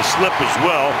started to slip as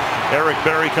well. Eric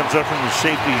Berry comes up from the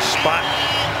safety spot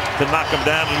to knock him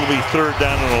down. It'll be 3rd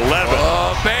down and 11.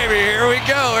 Oh, baby, here we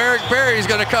go. Eric Berry's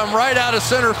going to come right out of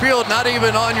center field, not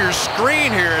even on your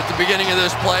screen here at the beginning of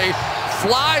this play.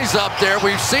 Flies up there.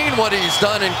 We've seen what he's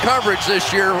done in coverage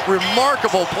this year.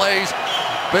 Remarkable plays.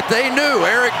 But they knew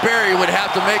Eric Berry would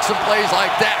have to make some plays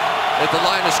like that at the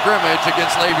line of scrimmage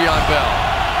against Le'Veon Bell.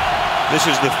 This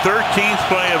is the 13th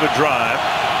play of a drive.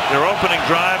 Their opening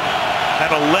drive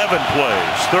had 11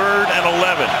 plays. 3rd and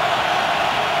 11.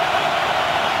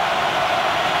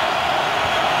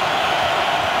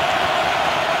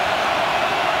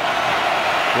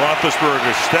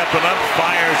 Roethlisberger stepping up,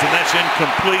 fires, and that's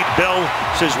incomplete. Bell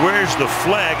says, where's the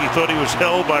flag? He thought he was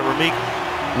held by Ramik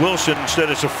Wilson. Instead,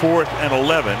 it's a 4th and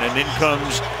 11, and in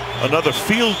comes another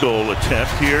field goal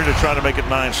attempt here to try to make it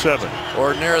 9-7.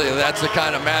 Ordinarily, that's the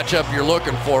kind of matchup you're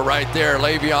looking for right there.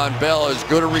 Le'Veon Bell, as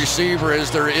good a receiver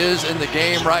as there is in the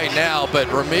game right now, but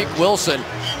Ramik Wilson,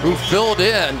 who filled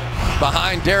in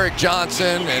behind Derek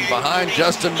Johnson and behind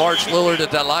Justin March Lillard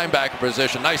at that linebacker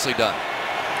position. Nicely done.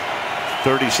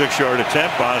 36-yard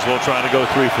attempt. Boswell trying to go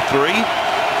 3 for 3.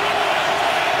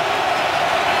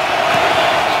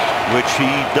 Which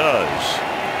he does.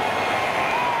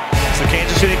 It's the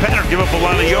Kansas City pattern. Give up a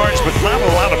lot of yards, but not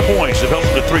a lot of points. They've held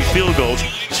them to 3 field goals.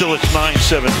 Still it's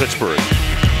 9-7 Pittsburgh.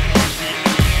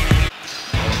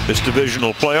 This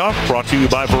divisional playoff brought to you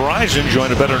by Verizon.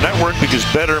 Join a better network because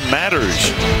better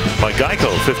matters. By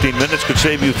Geico, 15 minutes could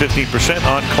save you 15%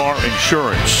 on car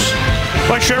insurance.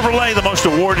 By Chevrolet, the most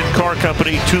awarded car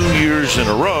company 2 years in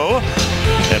a row.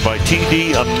 And by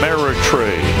TD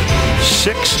Ameritrade.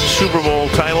 6 Super Bowl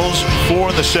titles,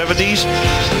 4 in the 70s,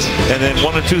 and then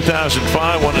 1 in 2005,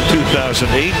 1 in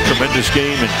 2008. Tremendous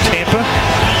game in Tampa.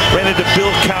 Ran into Bill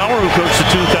Cowher, who coached the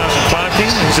 2005 team.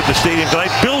 He's at the stadium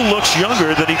tonight. Bill looks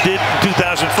younger than he did in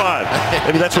 2005.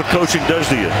 Maybe that's what coaching does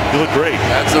to you. You look great.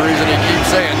 That's the reason he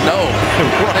keeps saying no.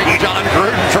 I think John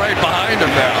Gruden's right behind him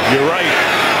now. You're right.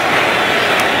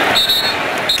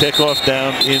 Kickoff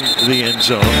down in the end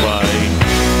zone by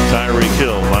Tyreek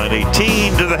Hill.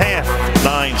 9:18 to the half.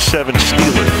 9-7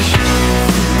 Steelers.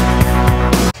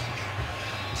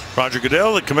 Roger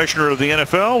Goodell, the commissioner of the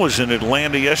NFL, was in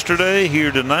Atlanta yesterday.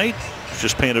 Here tonight.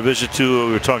 Just paying a visit to,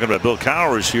 we were talking about Bill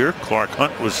Cowher is here. Clark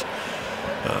Hunt was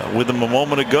with him a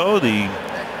moment ago. The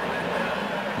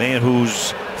man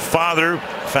whose father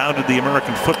founded the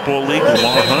American Football League,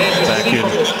 Lamar Hunt, back in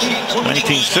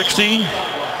 1960.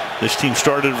 This team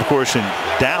started, of course, in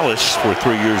Dallas for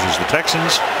 3 years as the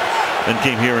Texans, and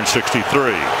came here in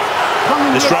 '63.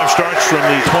 This drive starts from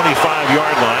the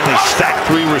 25-yard line. They stack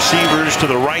 3 receivers to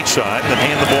the right side, then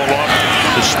hand the ball off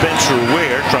to Spencer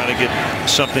Ware, trying to get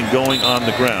something going on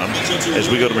the ground as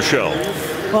we go to Michelle.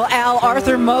 Well, Al,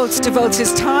 Arthur Moats devotes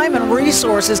his time and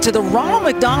resources to the Ronald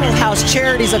McDonald House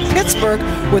Charities of Pittsburgh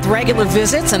with regular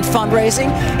visits and fundraising,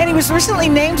 and he was recently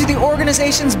named to the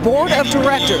organization's board of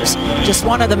directors. Just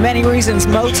one of the many reasons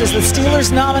Moats is the Steelers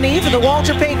nominee for the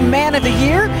Walter Payton Man of the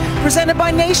Year, presented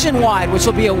by Nationwide, which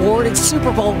will be awarded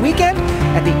Super Bowl weekend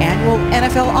at the annual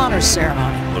NFL Honors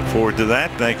Ceremony. Look forward to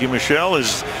that. Thank you, Michelle.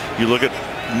 As you look at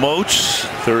Moats'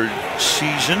 3rd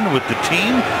season with the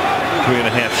team,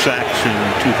 3.5 sacks in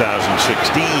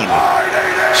 2016.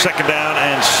 2nd down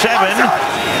and 7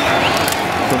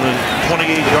 from the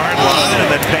 28-yard line,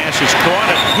 and that pass is caught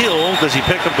at Hill. Does he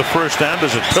pick up the 1st down?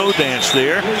 There's a toe dance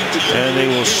there, and they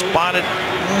will spot it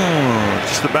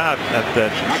just about at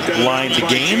that line to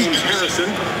gain.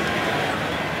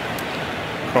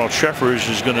 Carl Sheffers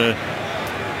is going to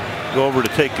go over to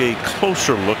take a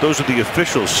closer look. Those are the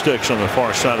official sticks on the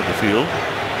far side of the field,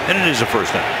 and it is a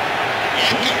 1st down.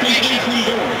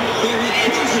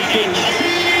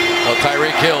 Well,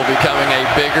 Tyreek Hill becoming a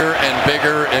bigger and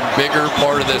bigger and bigger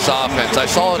part of this offense. I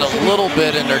saw it a little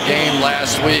bit in their game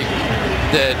last week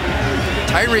that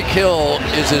Tyreek Hill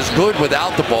is as good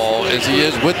without the ball as he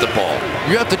is with the ball.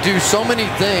 You have to do so many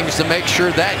things to make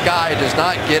sure that guy does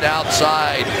not get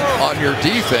outside on your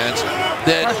defense,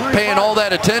 that paying all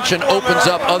that attention opens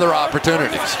up other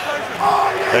opportunities.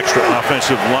 Extra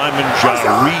offensive lineman Ja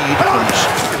Reed comes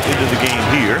into the game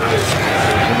here.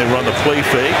 And they run the play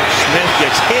fake. Smith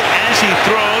gets hit as he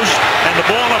throws, and the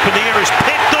ball up in the air is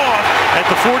picked off at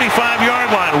the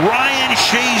 45-yard line. Ryan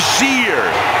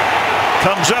Shazier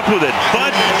comes up with it.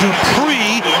 Bud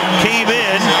Dupree came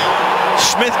in.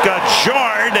 Smith got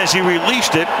jarred as he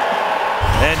released it,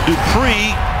 and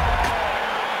Dupree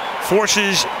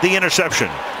forces the interception.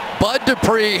 Bud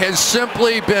Dupree has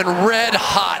simply been red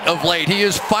hot of late. He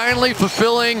is finally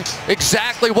fulfilling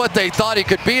exactly what they thought he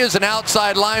could be as an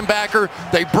outside linebacker.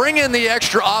 They bring in the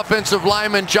extra offensive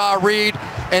lineman, Ja Reed,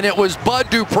 and it was Bud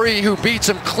Dupree who beats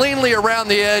him cleanly around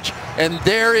the edge, and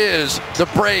there is the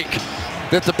break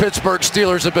that the Pittsburgh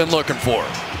Steelers have been looking for.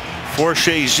 For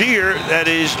Shazier, that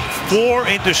is 4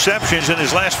 interceptions in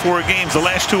his last 4 games. The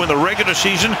last 2 in the regular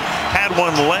season. Had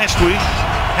one last week,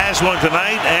 has one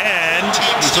tonight, and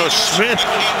you saw Smith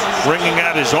wringing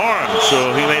out his arm,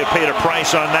 so he may have paid a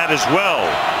price on that as well.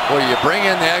 Well, you bring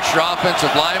in the extra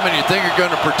offensive lineman, you think you're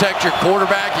going to protect your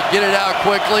quarterback, you get it out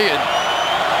quickly, and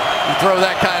you throw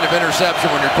that kind of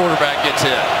interception when your quarterback gets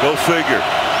hit. Go figure.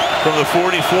 From the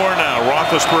 44 now,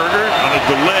 Roethlisberger on a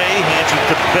delay, hands it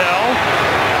to Bell.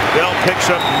 Bell picks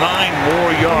up 9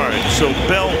 more yards. So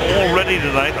Bell already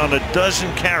tonight on a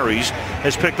dozen carries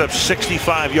has picked up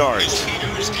 65 yards.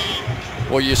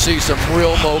 Well, you see some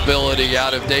real mobility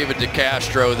out of David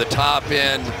DeCastro, the top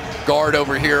end guard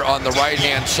over here on the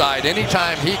right-hand side.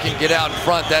 Anytime he can get out in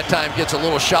front, that time gets a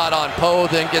little shot on Poe,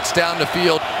 then gets down the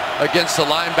field against the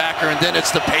linebacker, and then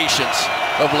it's the patience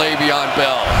of Le'Veon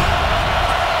Bell.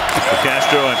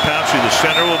 DeCastro and Pouncey, the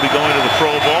center, will be going to the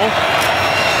Pro Bowl.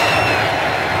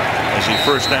 As the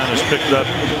first down is picked up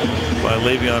by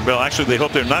Le'Veon Bell. Actually, they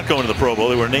hope they're not going to the Pro Bowl.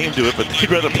 They were named to it, but they'd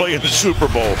rather play in the Super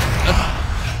Bowl.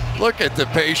 Look at the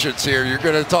patience here. You're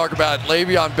going to talk about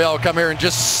Le'Veon Bell come here and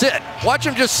just sit. Watch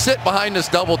him just sit behind this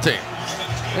double team.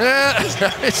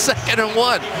 It's 2nd and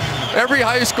 1. Every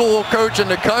high school coach in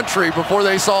the country before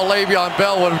they saw Le'Veon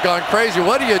Bell would have gone crazy.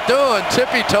 What are you doing?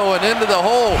 Tippy-toeing into the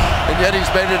hole. And yet he's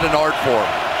made it an art form.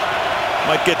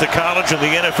 Might get to college and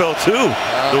the NFL too,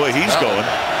 the way he's going.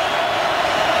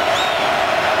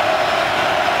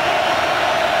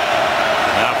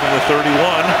 Now from the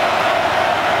 31.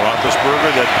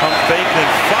 Roethlisberger, that pump fake, then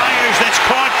fires. That's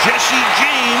caught. Jesse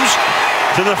James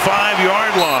to the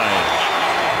 5-yard line.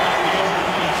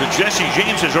 So Jesse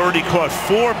James has already caught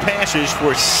 4 passes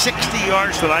for 60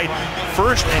 yards tonight.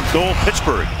 1st and goal,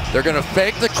 Pittsburgh. They're going to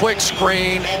fake the quick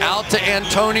screen out to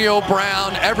Antonio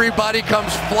Brown. Everybody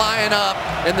comes flying up,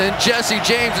 and then Jesse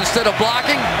James, instead of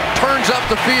blocking, turns up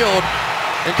the field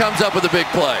and comes up with a big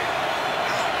play.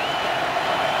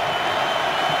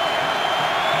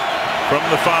 From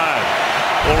the 5,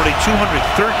 already 213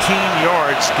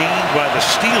 yards gained by the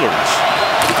Steelers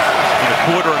in a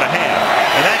quarter and a half.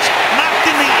 And that's knocked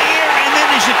in the air, and then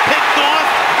is it picked off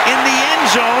in the end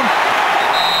zone?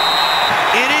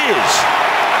 It is.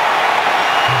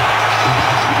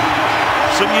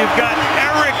 So you've got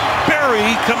Eric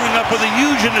Berry coming up with a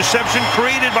huge interception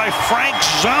created by Frank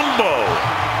Zombo.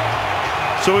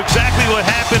 So exactly what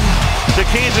happened to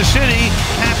Kansas City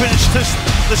happens to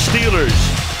the Steelers.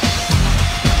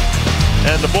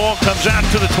 And the ball comes out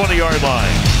to the 20-yard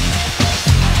line.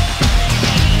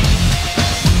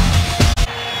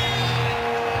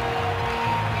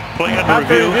 Play under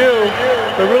After review,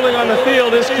 the ruling on the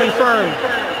field is confirmed.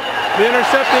 The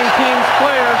intercepting team's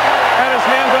player had his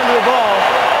hands under the ball,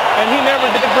 and he never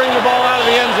did bring the ball out of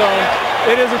the end zone.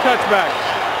 It is a touchback.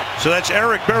 So that's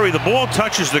Eric Berry. The ball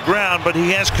touches the ground, but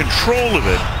he has control of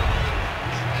it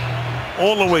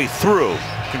all the way through.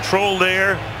 Control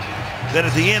there. Then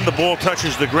at the end, the ball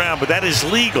touches the ground, but that is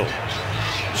legal.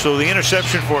 So the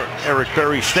interception for Eric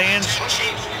Berry stands,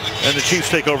 and the Chiefs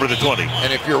take over the 20.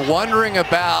 And if you're wondering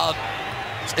about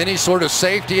any sort of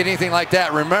safety, anything like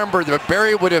that, remember that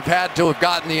Berry would have had to have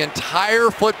gotten the entire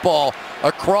football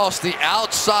across the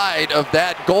outside of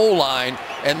that goal line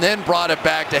and then brought it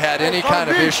back to had any kind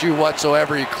of issue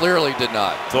whatsoever. He clearly did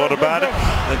not. Thought about it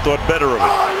and thought better of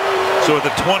it. So at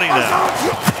the 20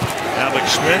 now.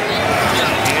 Alex Smith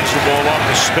hands the ball off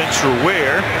to Spencer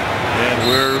Ware, and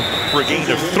we're for a gain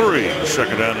of 3.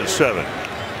 2nd down and 7.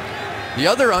 The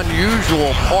other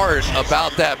unusual part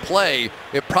about that play,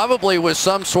 it probably was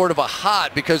some sort of a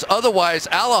hot, because otherwise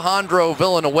Alejandro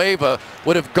Villanueva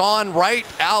would have gone right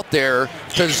out there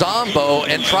to Zombo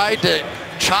and tried to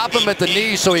chop him at the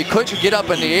knee so he couldn't get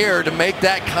up in the air to make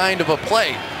that kind of a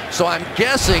play. So I'm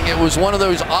guessing it was one of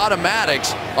those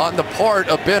automatics on the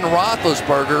part of Ben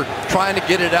Roethlisberger trying to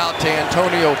get it out to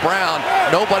Antonio Brown.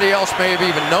 Nobody else may have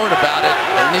even known about it,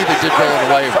 and neither did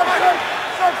Villanueva.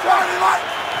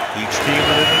 Each team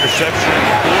with an interception in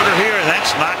the quarter here, and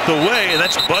that's knocked away, and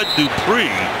that's Bud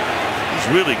Dupree.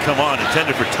 He's really come on,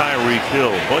 intended for Tyreek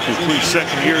Hill. Bud Dupree's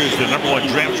second year is the #1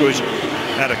 draft choice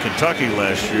out of Kentucky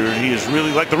last year, and he is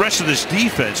really, like the rest of this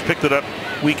defense, picked it up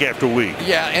week after week.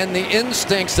 Yeah, and the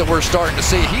instincts that we're starting to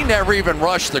see, he never even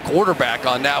rushed the quarterback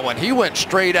on that one. He went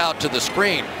straight out to the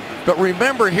screen. But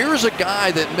remember, here's a guy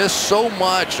that missed so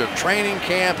much of training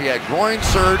camp. He had groin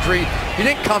surgery. He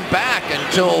didn't come back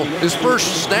until his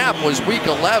first snap was week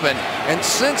 11. And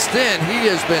since then, he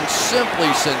has been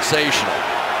simply sensational.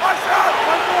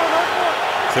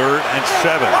 3rd and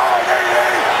 7.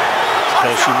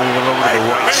 Kelsey moving over to the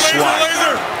right slot.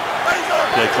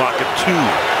 Play clock at 2.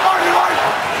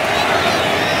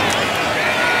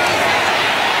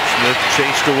 Smith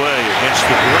chased away against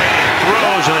the grain,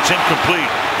 throws, and it's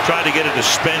incomplete. Tried to get it to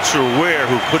Spencer Ware,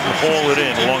 who couldn't haul it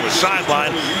in along the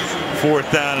sideline. 4th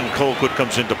down, and Colquitt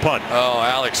comes in to punt. Oh,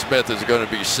 Alex Smith is going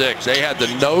to be sick. They had the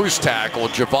nose tackle,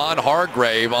 Javon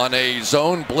Hargrave, on a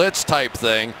zone blitz type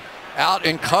thing, out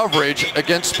in coverage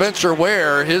against Spencer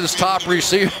Ware, his top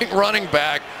receiving running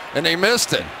back, and they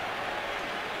missed it.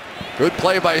 Good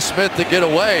play by Smith to get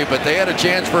away, but they had a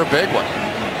chance for a big one.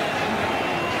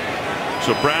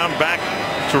 So Brown back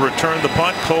to return the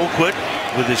punt. Colquitt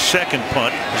with his second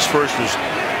punt. His first was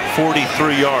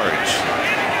 43 yards.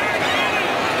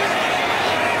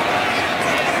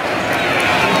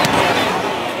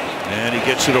 And he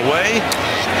gets it away.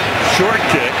 Short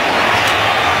kick.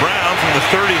 Brown from the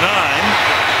 39.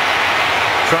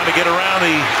 Trying to get around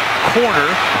the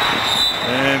corner.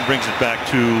 And brings it back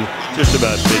to just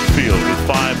about midfield with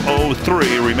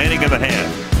 5:03 remaining in the half.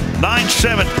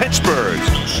 9-7 Pittsburgh.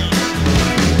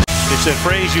 It's that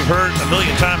phrase you've heard a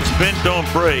million times, bend, don't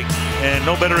break, and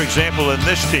no better example than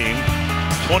this team.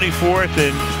 24th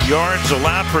in yards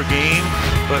allowed per game,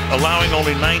 but allowing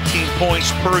only 19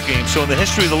 points per game. So in the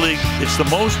history of the league, it's the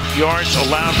most yards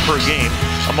allowed per game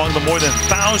among the more than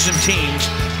 1,000 teams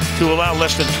to allow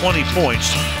less than 20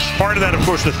 points. Part of that, of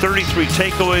course, the 33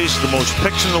 takeaways, the most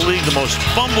picks in the league, the most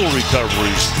fumble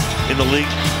recoveries in the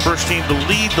league. First team to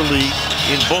lead the league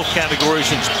in both categories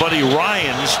since Buddy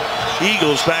Ryan's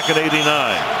Eagles back in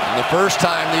 '89. The first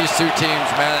time these two teams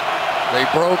met, they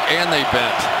broke and they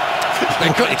bent.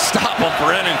 They couldn't stop them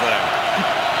for anything.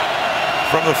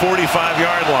 From the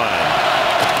 45-yard line,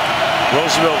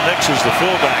 Roosevelt Nix is the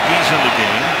fullback. He's in the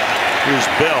game. Here's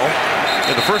Bell.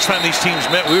 And the first time these teams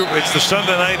met, it's the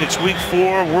Sunday night. It's week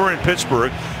 4. We're in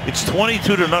Pittsburgh. It's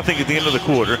 22-0 at the end of the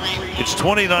quarter. It's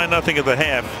 29-0 at the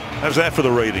half. How's that for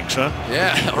the ratings, huh?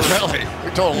 Yeah, really.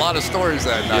 We told a lot of stories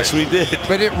that night. Yes, we did.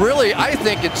 But it really, I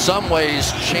think, in some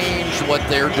ways, changed what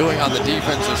they're doing on the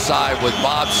defensive side with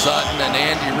Bob Sutton and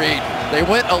Andy Reid. They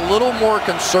went a little more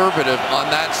conservative on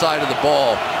that side of the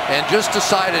ball and just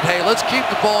decided, hey, let's keep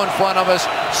the ball in front of us,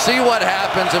 see what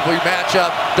happens if we match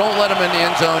up. Don't let them in the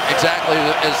end zone, exactly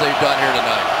as they've done here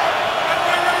tonight.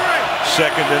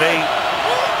 2nd and 8.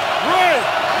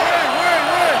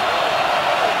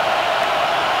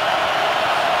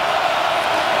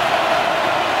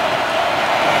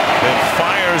 Then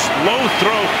fires, low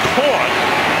throw caught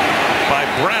by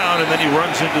Brown, and then he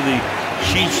runs into the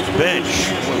Chiefs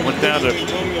bench. Went down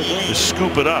to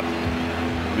scoop it up.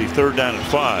 It'll be 3rd down and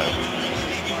 5.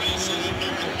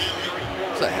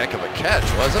 It's a heck of a catch,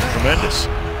 wasn't it? Tremendous.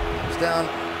 It's down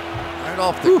right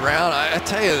off the ground. I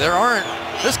tell you,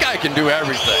 this guy can do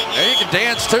everything. He can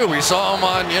dance too. We saw him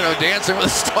on, Dancing with the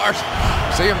Stars.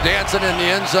 See him dancing in the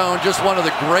end zone. Just one of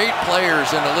the great players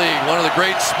in the league. One of the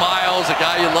great smiles, a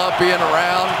guy you love being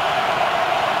around.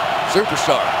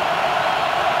 Superstar.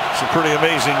 Some pretty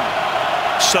amazing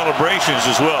celebrations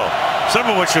as well. Some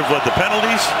of which have led to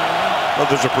penalties.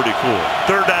 Others are pretty cool.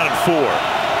 3rd down and 4.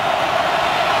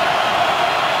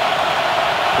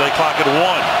 Play clock at 1.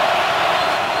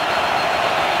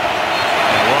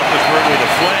 And Roethlisberger with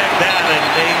a flag down, and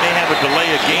they may have a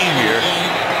delay of game here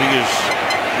because,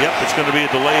 yep, it's going to be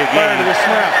a delay of game. Prior to the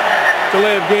snap,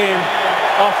 delay of game,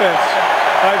 offense,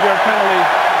 5-yard penalty,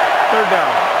 3rd down.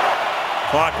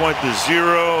 Clock went to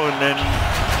 0, and then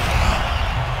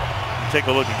take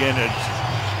a look again.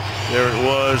 There it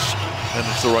was, and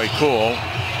it's the right call.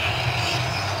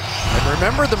 And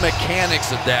remember the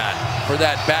mechanics of that for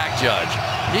that back judge.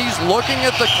 He's looking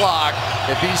at the clock.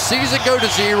 If he sees it go to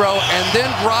 0 and then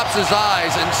drops his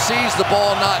eyes and sees the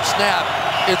ball not snap,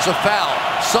 it's a foul.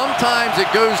 Sometimes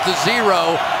it goes to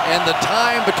 0, and the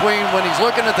time between when he's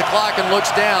looking at the clock and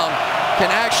looks down can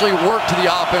actually work to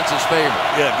the offense's favor.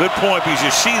 Yeah, good point, because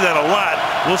you see that a lot.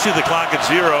 We'll see the clock at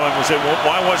 0, and we'll say, well,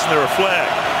 why wasn't there a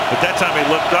flag? But that time he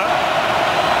looked up,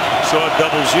 saw a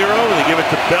 0-0. They give it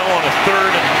to Bell on a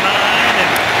 3rd and 9, and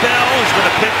Bell is going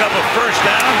to pick up a first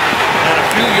down and a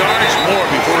few yards more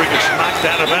before he gets knocked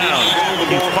out of bounds.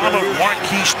 He followed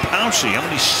Marquise Pouncey. How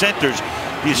many centers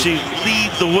do you see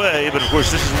lead the way? But of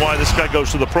course, this is why this guy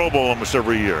goes to the Pro Bowl almost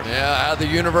every year. Yeah, out of the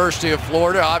University of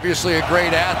Florida, obviously a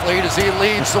great athlete as he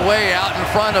leads the way out in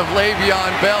front of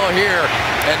Le'Veon Bell here.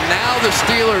 And now the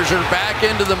Steelers are back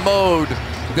into the mode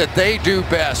that they do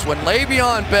best. When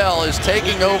Le'Veon Bell is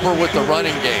taking over with the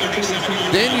running game,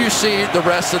 then you see the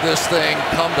rest of this thing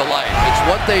come to life. It's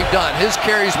what they've done. His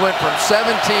carries went from 17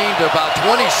 to about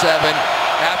 27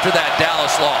 after that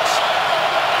Dallas loss.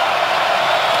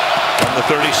 On the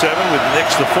 37 with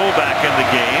Nix, the fullback, in the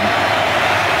game.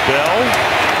 Bell,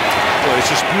 boy,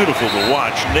 it's just beautiful to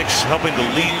watch. Nix helping to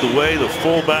lead the way, the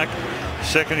fullback.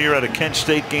 Second year out of Kent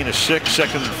State, gain of 6,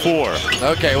 second and 4.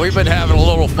 Okay, we've been having a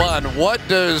little fun. What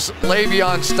does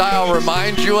Le'Veon's style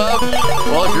remind you of?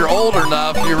 Well, if you're old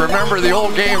enough, you remember the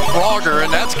old game Frogger,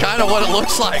 and that's kind of what it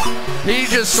looks like. He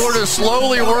just sort of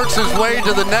slowly works his way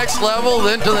to the next level,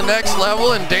 then to the next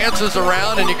level, and dances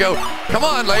around, and you go, come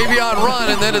on, Le'Veon, run,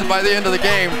 and then by the end of the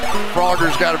game,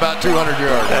 Frogger's got about 200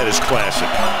 yards. That is classic.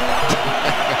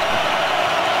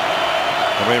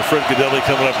 I mean, Fred Godelli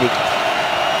coming up with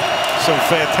some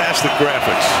fantastic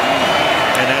graphics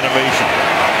and animation.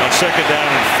 On second down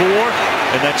and 4,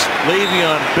 and that's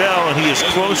Le'Veon Bell, and he is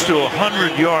close to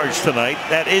 100 yards tonight.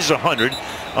 That is 100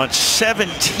 on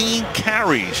 17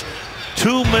 carries.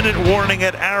 2-minute warning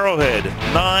at Arrowhead.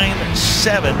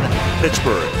 9-7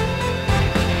 Pittsburgh.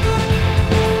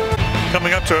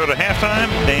 Coming up to the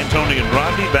halftime, Dan, Tony, and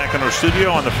Rodney back in our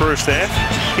studio on the first half.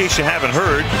 In case you haven't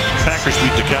heard, Packers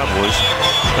beat the Cowboys.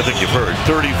 I think you've heard.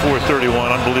 34-31,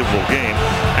 unbelievable game.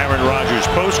 Aaron Rodgers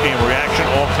post-game reaction,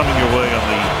 all coming your way on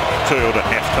the Toyota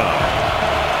halftime.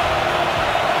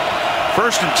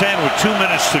 First and 10 with 2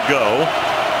 minutes to go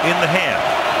in the half.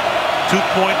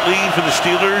 2-point lead for the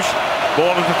Steelers.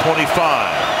 Ball at the 25.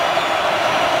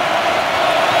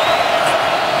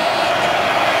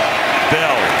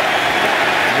 Bell.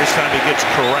 This time he gets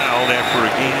corralled after a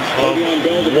gain of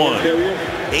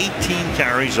 1. 18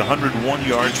 carries, 101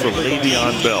 yards for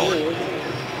Le'Veon Bell.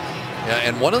 Yeah,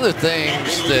 and one of the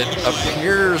things that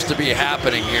appears to be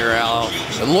happening here, Al,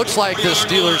 it looks like the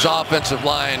Steelers' offensive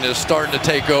line is starting to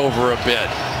take over a bit.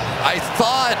 I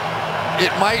thought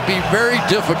it might be very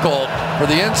difficult for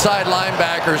the inside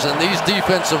linebackers and these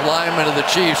defensive linemen of the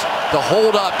Chiefs to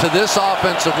hold up to this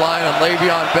offensive line and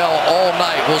Le'Veon Bell all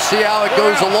night. We'll see how it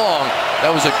goes along. That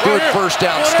was a good first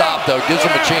down stop, though. Gives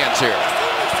them a chance here.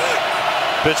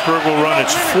 Pittsburgh will run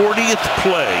its 40th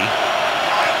play.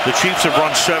 The Chiefs have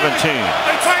run 17.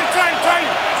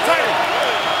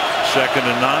 Second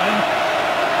and 9.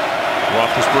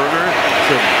 Roethlisberger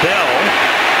to Bell.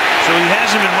 So he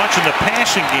hasn't been much in the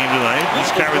passing game tonight.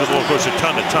 He's carried the ball, of course, a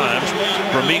ton of times.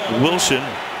 Ramik Wilson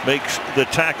makes the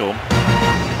tackle.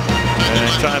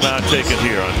 And timeout taken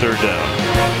here on third down.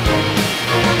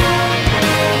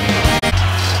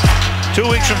 2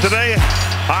 weeks from today,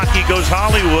 hockey goes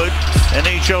Hollywood.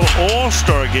 NHL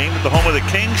All-Star Game at the home of the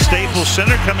Kings, Staples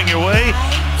Center, coming your way.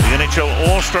 The NHL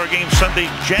All-Star Game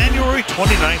Sunday, January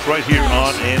 29th, right here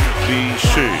on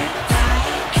NBC.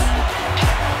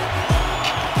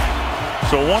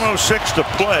 So 1:06 to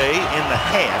play in the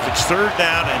half. It's third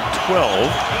down and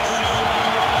 12.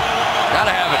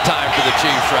 Gotta have a time for the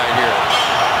Chiefs right here.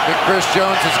 Big Chris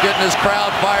Jones is getting his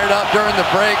crowd fired up during the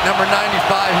break. Number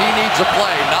 95, he needs a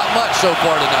play. Not much so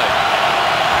far tonight.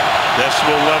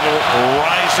 Decibel level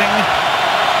rising.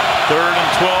 Third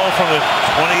and 12 from the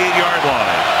 28-yard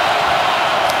line.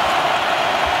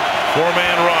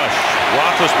 4-man rush.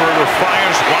 Roethlisberger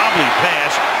fires, wobbly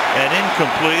pass, and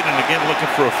incomplete. And again, looking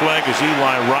for a flag is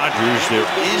Eli Rogers. There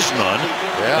is none.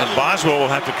 Yeah. And Boswell will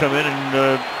have to come in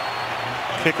and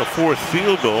kick a 4th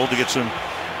field goal to get some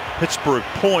Pittsburgh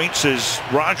points as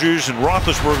Rogers and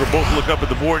Roethlisberger both look up at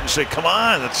the board and say, come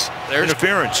on, that's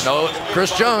interference. No,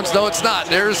 Chris Jones, no, it's not.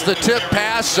 There's the tip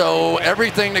pass, so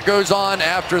everything that goes on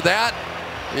after that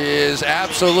is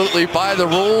absolutely by the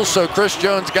rules. So Chris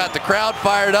Jones got the crowd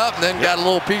fired up and then got a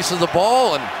little piece of the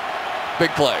ball, and big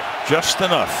play. Just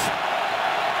enough.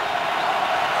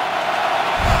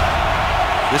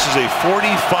 This is a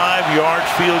 45-yard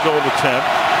field goal attempt.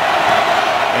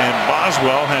 And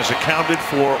Boswell has accounted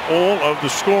for all of the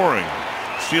scoring.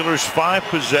 Steelers 5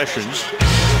 possessions,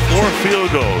 4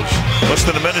 field goals. Less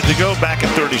than a minute to go, back in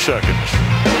 30 seconds.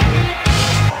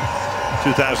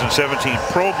 2017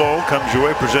 Pro Bowl comes your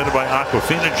way, presented by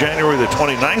Aquafina, January the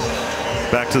 29th.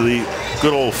 Back to the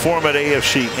good old format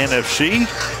AFC NFC.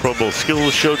 Pro Bowl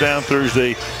Skills Showdown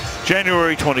Thursday,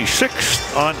 January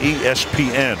 26th on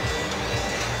ESPN.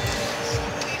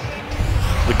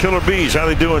 The Killer Bees, how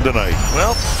they doing tonight?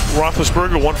 Well,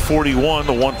 Roethlisberger 141,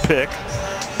 the 1 pick.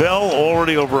 Bell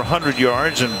already over 100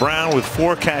 yards, and Brown with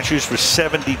 4 catches for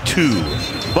 72.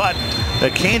 But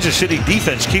that Kansas City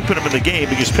defense keeping them in the game,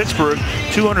 because Pittsburgh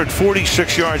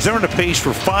 246 yards. They're on the pace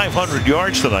for 500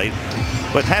 yards tonight,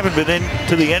 but haven't been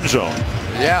into the end zone.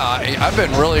 Yeah, I've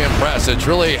been really impressed. It's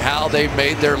really how they've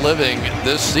made their living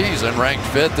this season, ranked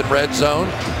 5th in red zone,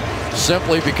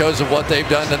 simply because of what they've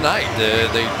done tonight.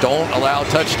 They don't allow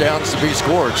touchdowns to be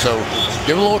scored. So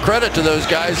give a little credit to those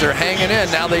guys. They're hanging in.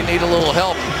 Now they need a little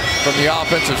help from the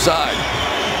offensive side.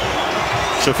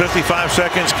 So 55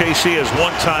 seconds. KC has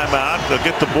 1 timeout. They'll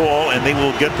get the ball, and they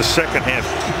will get the second half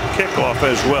kickoff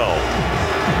as well.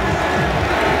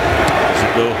 Does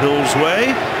it go Hill's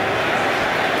way?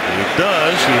 It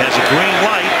does. He has a green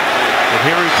light, and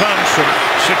here he comes from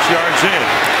 6 yards in.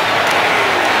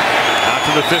 Out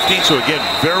to the 15. So again,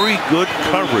 very good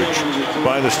coverage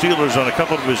by the Steelers on a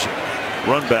couple of his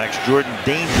run backs. Jordan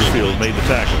Dangerfield made the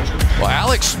tackle. Well,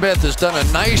 Alex Smith has done a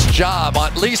nice job,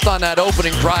 at least on that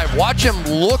opening drive. Watch him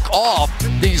look off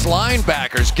these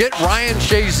linebackers, get Ryan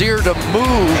Shazier to move,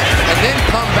 and then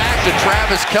come back to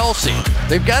Travis Kelce.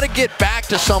 They've got to get back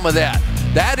to some of that.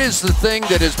 That is the thing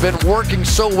that has been working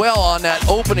so well on that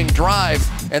opening drive,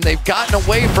 and they've gotten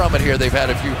away from it here. They've had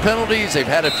a few penalties. They've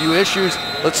had a few issues.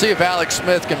 Let's see if Alex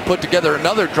Smith can put together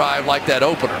another drive like that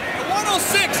opener.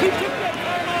 106.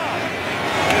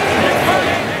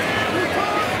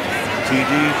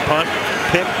 TD, punt,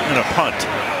 pick, and a punt.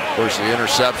 Of course, the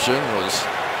interception was,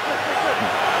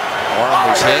 arm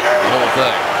was hit, the whole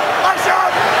thing.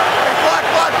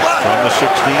 From the 16.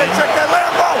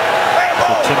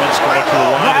 So Timmons going to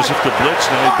the line as if to blitz.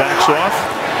 Now he backs off.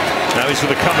 Now he's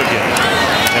going to come again.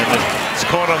 And it's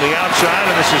caught on the outside,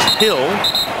 and this is Hill.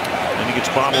 And he gets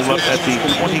bottled up at the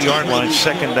 20-yard line,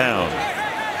 2nd down.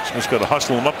 Smith's got to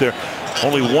hustle him up there.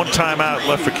 Only 1 timeout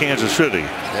left for Kansas City.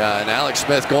 Yeah, and Alex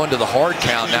Smith going to the hard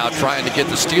count now, trying to get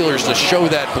the Steelers to show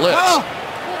that blitz.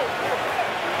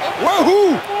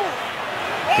 Woohoo!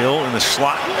 Hill in the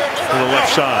slot to the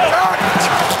left side.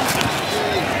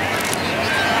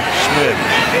 Smith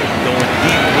going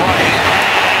deep right,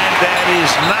 and that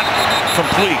is not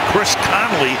complete. Chris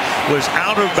Conley was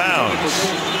out of bounds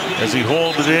as he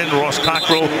hauled it in. Ross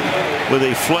Cockrell, with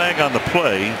a flag on the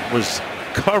play, was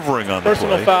covering on the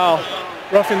Personal play. foul,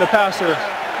 roughing the passer.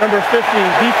 Number 50,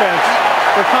 defense,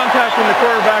 for contacting the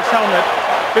quarterback's helmet.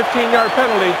 15-yard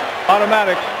penalty,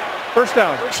 automatic. 1st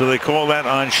down. So they call that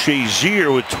on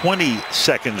Shazier with 20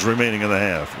 seconds remaining in the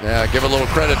half. Yeah, give a little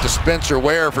credit to Spencer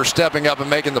Ware for stepping up and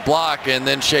making the block, and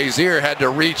then Shazier had to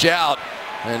reach out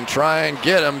and try and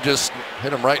get him, just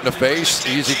hit him right in the face.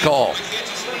 Easy call.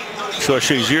 So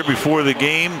Shazier before the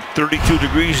game, 32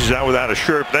 degrees, he's out without a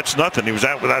shirt. That's nothing. He was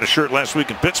out without a shirt last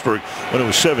week in Pittsburgh when it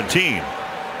was 17.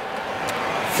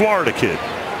 Florida kid.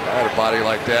 I had a body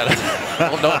like that. I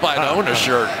don't know if I'd own a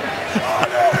shirt.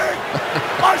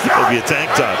 It'll be a tank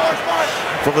top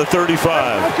from the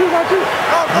 35.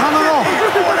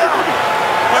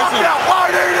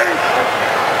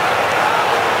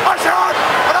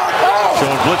 So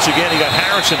in blitz again, he got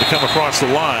Harrison to come across the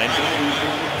line,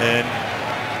 and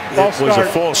it was a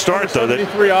false start though that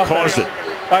caused it.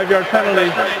 5-yard penalty,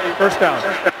 1st down.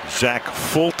 Zach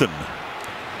Fulton.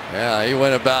 Yeah, he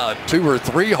went about 2 or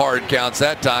 3 hard counts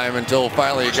that time until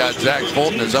finally he got Zach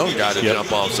Fulton, his own guy, to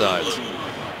jump off sides.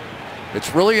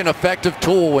 It's really an effective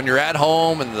tool when you're at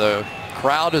home and the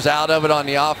crowd is out of it on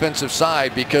the offensive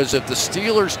side, because if the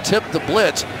Steelers tip the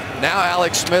blitz, now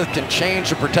Alex Smith can change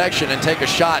the protection and take a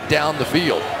shot down the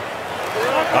field.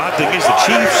 Odd thing is the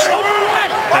Chiefs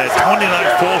had 29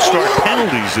 false start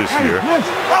penalties this year,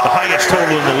 the highest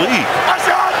total in the league,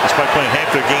 despite playing half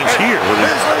their games here where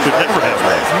they should never have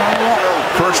one.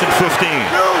 1st and 15.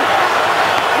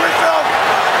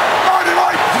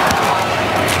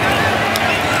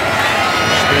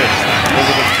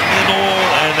 Over the middle,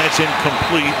 and that's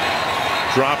incomplete.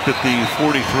 Dropped at the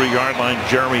 43-yard line.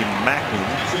 Jeremy Macklin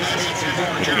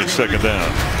gets 2nd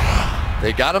down.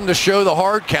 They got him to show the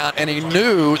hard count, and he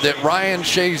knew that Ryan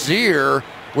Shazier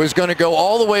was going to go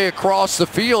all the way across the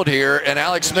field here, and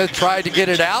Alex Smith tried to get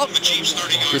it out.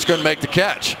 Just couldn't make the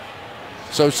catch.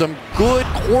 So some good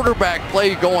quarterback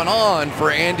play going on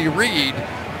for Andy Reid,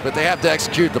 but they have to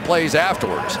execute the plays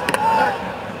afterwards.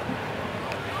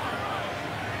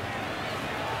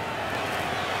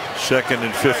 Second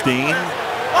and 15.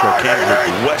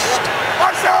 Charcandrick West.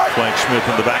 Flank Smith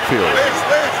in the backfield.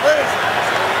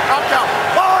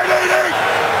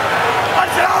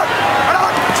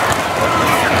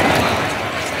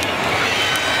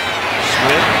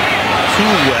 Smith to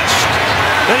West.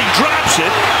 Then he drops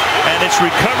it, and And it's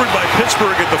recovered by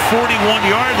Pittsburgh at the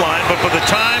 41-yard line, but by the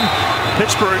time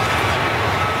Pittsburgh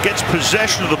gets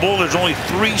possession of the ball, there's only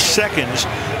 3 seconds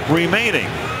remaining.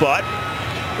 But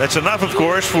that's enough, of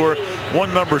course, for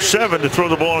number 7 to throw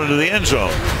the ball into the end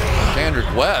zone.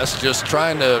 Kendrick West just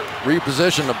trying to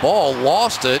reposition the ball,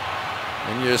 lost it,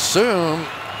 and you assume,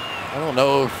 I don't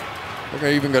know if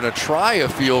they're even going to try a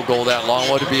field goal that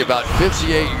long. Would it be about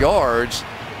 58 yards?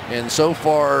 And so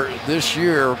far this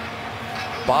year,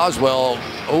 Boswell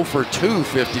 0 for 2,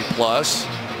 50-plus.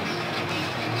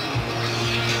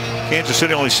 Kansas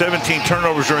City only 17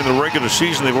 turnovers during the regular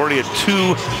season. They've already had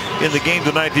 2 in the game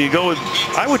tonight. Do you go with,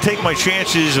 I would take my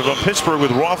chances of Pittsburgh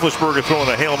with Roethlisberger throwing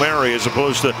a Hail Mary as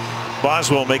opposed to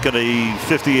Boswell making a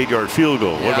 58-yard field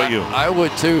goal. What about you? I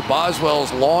would too.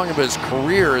 Boswell's long of his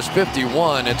career is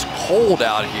 51. It's cold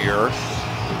out here,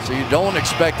 so you don't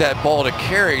expect that ball to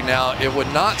carry. Now, it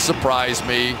would not surprise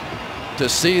me to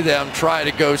see them try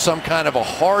to go some kind of a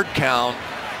hard count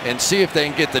and see if they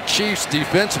can get the Chiefs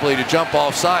defensively to jump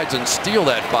off sides and steal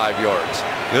that 5 yards.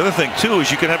 The other thing, too,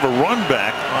 is you can have a run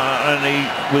back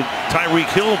with Tyreek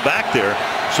Hill back there.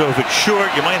 So if it's short,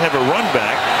 you might have a run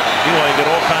back. You get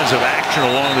all kinds of action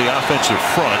along the offensive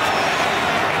front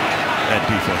and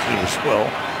defensively as well.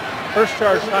 First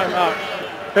charge timeout,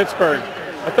 Pittsburgh.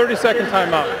 A 30-second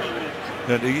timeout.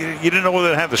 You didn't know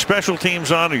whether to have the special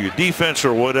teams on or your defense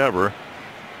or whatever.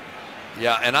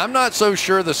 Yeah, and I'm not so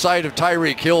sure the sight of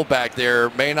Tyreek Hill back there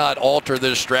may not alter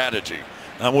this strategy.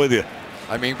 I'm with you.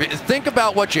 I mean, think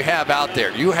about what you have out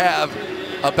there. You have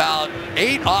about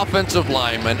 8 offensive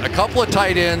linemen, a couple of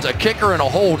tight ends, a kicker, and a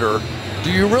holder.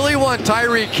 Do you really want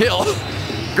Tyreek Hill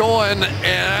going?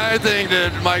 And I think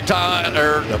that Mike Tomlin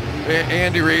or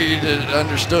Andy Reid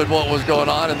understood what was going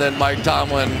on, and then Mike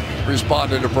Tomlin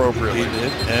responded appropriately. He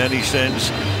did, and he sends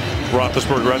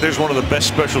Roethlisberger out. There's one of the best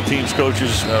special teams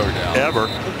coaches ever,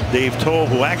 Dave Toll,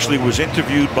 who actually was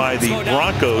interviewed by the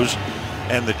Broncos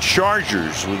and the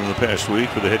Chargers within the past week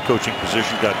for the head coaching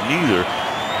position. Got neither,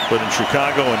 but in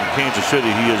Chicago and Kansas City,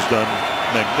 he has done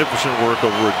magnificent work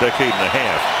over a decade and a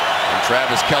half. And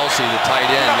Travis Kelce, the tight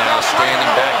end, now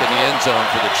standing back in the end zone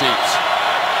for the Chiefs.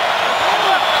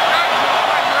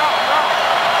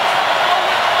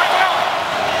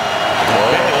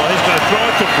 Well, he's going to throw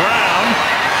it to Brown.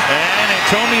 And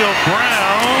Antonio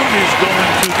Brown is going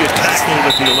to get tackled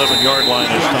at the 11-yard line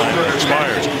as time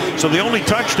expires. So the only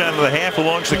touchdown of the half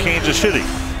belongs to Kansas City,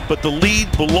 but the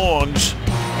lead belongs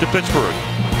to Pittsburgh.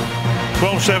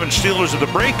 12-7 Steelers at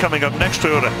the break. Coming up next,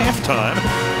 Toyota halftime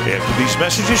after these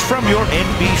messages from your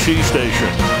NBC station.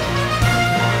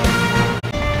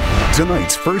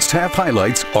 Tonight's first half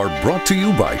highlights are brought to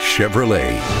you by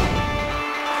Chevrolet.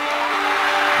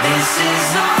 This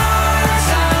is our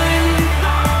time,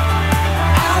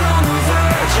 out on the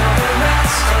verge of the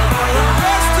rest of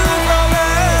our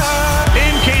lives.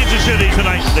 In Kansas City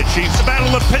tonight, the Chiefs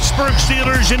battle the Pittsburgh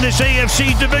Steelers in this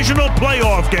AFC Divisional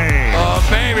Playoff game. Oh,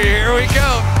 baby, here we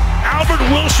go. Albert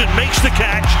Wilson makes the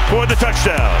catch for the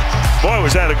touchdown. Boy,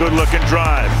 was that a good-looking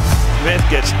drive. Smith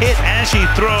gets hit as he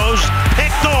throws,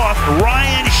 picked off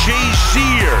Ryan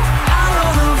Shazier. Out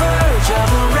on the verge of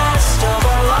the rest of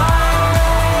our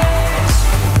lives.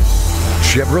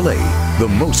 Chevrolet, the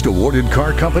most awarded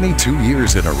car company 2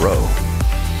 years in a row.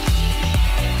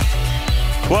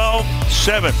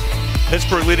 12-7.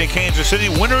 Pittsburgh leading Kansas City.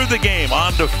 Winner of the game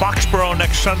on to Foxborough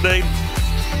next Sunday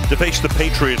to face the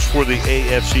Patriots for the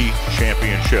AFC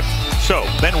Championship. So,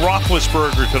 Ben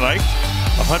Roethlisberger tonight,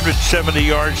 170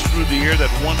 yards through the air. That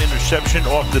one interception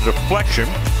off the deflection,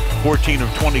 14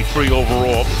 of 23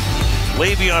 overall.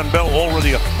 Le'Veon Bell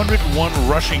already 101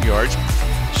 rushing yards,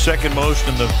 second most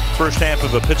in the first half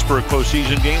of a Pittsburgh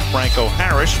postseason game. Franco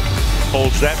Harris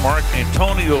holds that mark.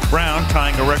 Antonio Brown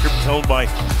tying a record held by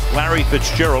Larry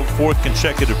Fitzgerald, fourth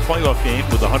consecutive playoff game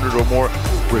with 100 or more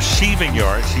receiving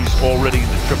yards. He's already in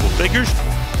the triple figures.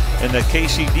 And that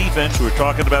KC defense, we're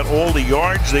talking about all the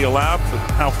yards they allowed,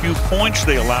 how few points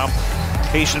they allow.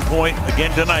 Case in point,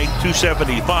 again tonight,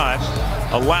 275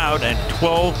 allowed and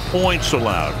 12 points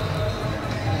allowed.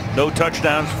 No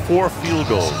touchdowns, 4 field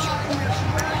goals.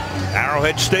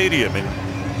 Arrowhead Stadium in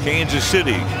Kansas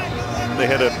City. They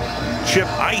had to chip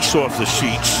ice off the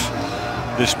seats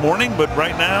this morning, but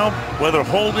right now, weather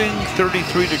holding,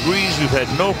 33 degrees. We've had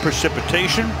no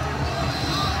precipitation.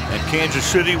 And Kansas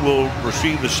City will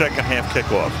receive the second half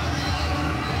kickoff.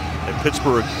 And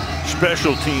Pittsburgh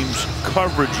special teams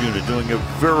coverage unit doing a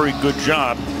very good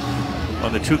job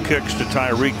on the 2 kicks to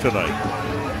Tyreek tonight.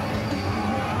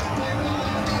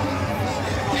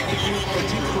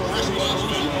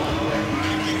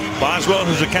 Boswell,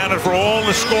 who's accounted for all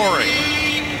the scoring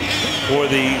for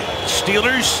the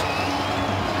Steelers.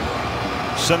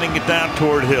 sending it down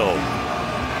toward Hill.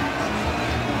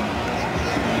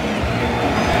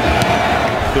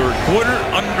 Third quarter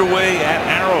underway at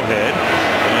Arrowhead,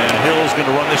 and Hill's going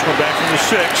to run this one back from the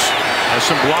 6. Has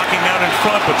some blocking out in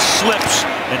front, but slips,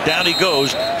 and down he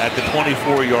goes at the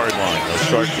 24-yard line. They'll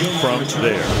start from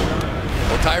there.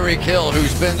 Well, Tyreek Hill,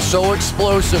 who's been so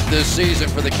explosive this season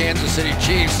for the Kansas City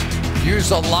Chiefs,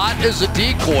 used a lot as a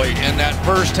decoy in that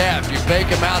first half. You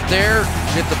fake him out there,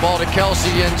 get the ball to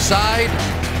Kelsey inside,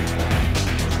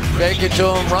 fake it to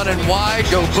him running wide,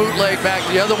 go bootleg back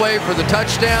the other way for the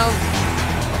touchdown.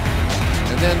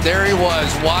 And then there he was,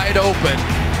 wide open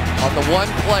on the one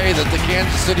play that the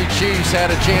Kansas City Chiefs had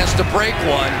a chance to break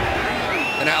one,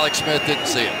 and Alex Smith didn't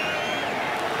see it.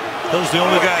 Hill's the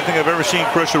only guy I think I've ever seen,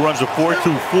 Chris, who runs a 4.24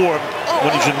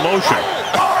 when he's in motion.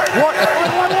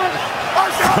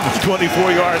 From the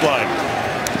 24-yard line.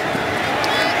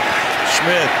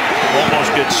 Smith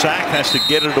almost gets sacked, has to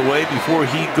get it away before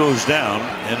he goes down,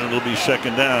 and it'll be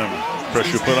second down.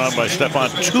 Pressure put on by Stephon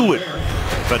Tuitt,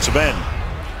 defensive end.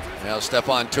 Now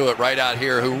Stephon Tuitt right out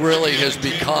here, who really has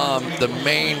become the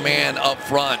main man up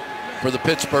front for the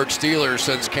Pittsburgh Steelers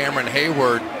since Cameron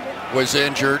Hayward was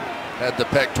injured, had the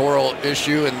pectoral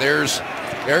issue. And there's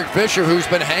Eric Fisher, who's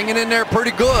been hanging in there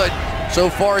pretty good so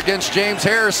far against James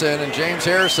Harrison. And James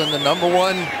Harrison, the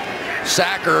 #1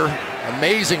 sacker,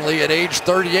 amazingly at age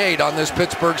 38 on this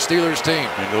Pittsburgh Steelers team.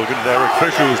 And looking at Eric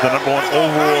Fisher, who's the #1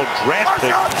 overall draft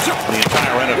pick in the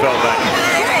entire NFL back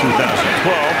in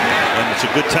 2012. And it's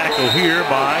a good tackle here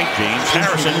by James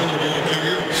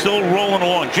Harrison. Still rolling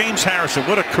along. James Harrison,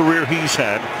 what a career he's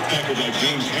had.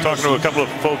 Talking to a couple of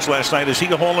folks last night, is he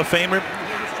a Hall of Famer?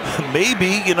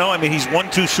 Maybe, you know, I mean, he's won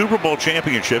 2 Super Bowl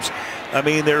championships. I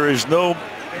mean, there is no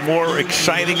more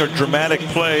exciting or dramatic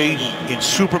play in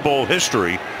Super Bowl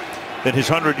history than his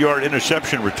 100-yard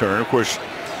interception return. Of course,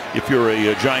 if you're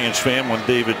a Giants fan, when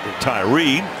David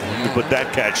Tyree put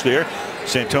that catch there.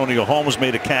 Santonio Holmes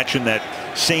made a catch in that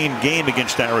same game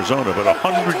against Arizona, but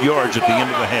 100 yards at the end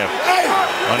of the half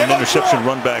on an interception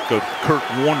run back of Kurt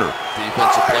Warner.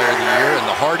 Defensive player of the year, and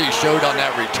the heart he showed on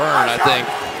that return, I think,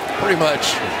 pretty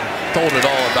much told it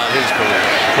all about his career.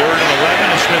 3rd and 11,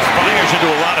 and Smith fires into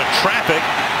a lot of traffic,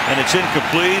 and it's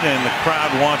incomplete, and the crowd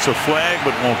wants a flag,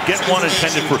 but won't get one,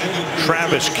 intended for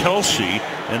Travis Kelce,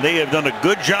 and they have done a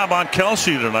good job on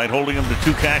Kelce tonight, holding him to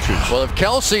 2 catches. Well, if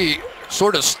Kelce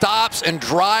sort of stops and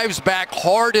drives back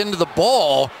hard into the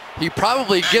ball, he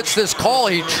probably gets this call.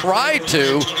 He tried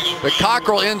to, but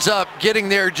Cockrell ends up getting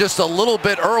there just a little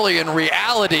bit early. In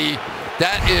reality,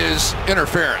 that is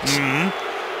interference.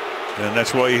 And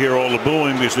that's why you hear all the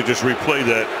booing, because they just replay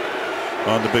that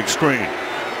on the big screen.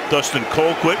 Dustin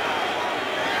Colquitt,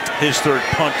 his 3rd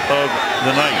punt of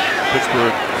the night.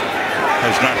 Pittsburgh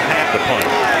has not had the punt.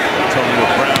 Antonio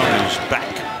Brown is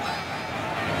back.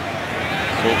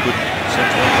 Colquitt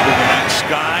sends one to the night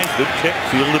sky. Good kick,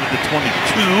 fielded at the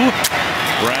 22.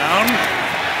 Brown,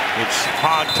 it's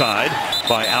hogtied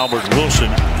by Albert Wilson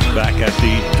back at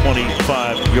the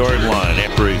 25-yard line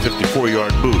after a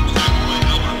 54-yard boot.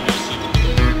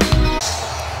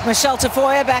 Michelle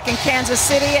Tafoya back in Kansas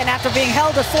City, and after being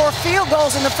held to 4 field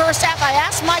goals in the first half, I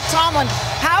asked Mike Tomlin,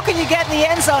 how can you get in the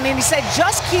end zone? And he said,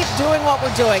 just keep doing what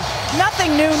we're doing.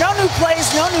 Nothing new, no new plays,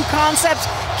 no new concepts.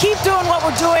 Keep doing what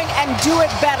we're doing and do it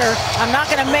better. I'm not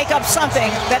going to make up something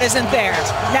that isn't there.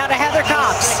 Now to Heather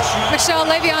Cox. Michelle,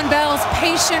 Le'Veon Bell's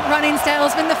patient running style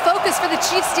has been the focus for the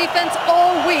Chiefs defense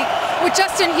all week, with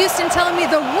Justin Houston telling me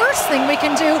the worst thing we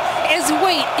can do is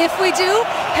wait. If we do,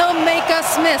 he'll make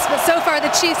us miss. But so far, the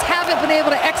Chiefs haven't been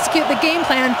able to execute the game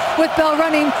plan, with Bell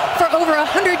running for over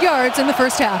 100 yards in the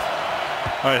first half.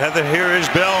 All right, Heather, here is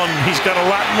Bell, and he's got a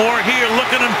lot more here.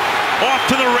 Look at him off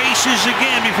to the races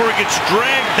again before he gets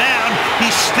dragged down.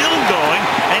 He's still going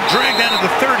and dragged down to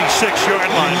the 36-yard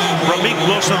line. Ramik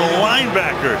Wilson, the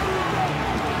linebacker,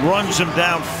 runs him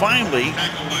down finally,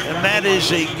 and that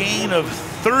is a gain of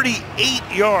 38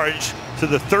 yards to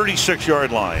the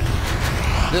 36-yard line.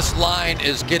 This line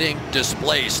is getting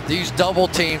displaced. These double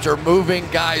teams are moving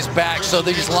guys back, so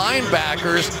these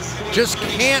linebackers just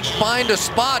can't find a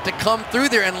spot to come through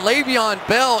there, and Le'Veon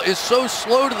Bell is so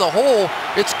slow to the hole,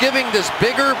 it's giving this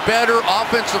bigger, better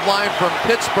offensive line from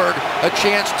Pittsburgh a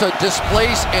chance to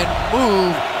displace and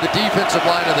move the defensive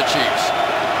line of the Chiefs.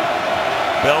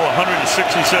 Bell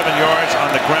 167 yards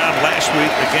on the ground last week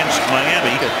against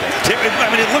Miami. I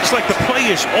mean, it looks like the play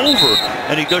is over,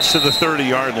 and he goes to the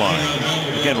 30-yard line.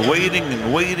 Again, waiting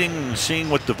and waiting and seeing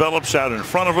what develops out in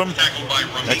front of him.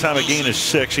 That time a gain is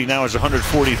 6. He now has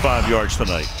 145 yards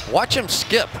tonight. Watch him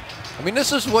skip. I mean,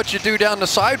 this is what you do down the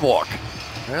sidewalk.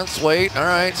 Let's wait. All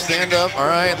right, stand up. All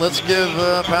right, let's give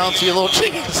Pouncey a little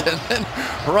chance and then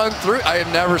run through. I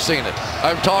have never seen it.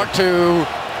 I've talked to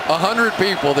 100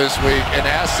 people this week and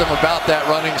asked them about that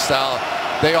running style.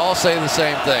 They all say the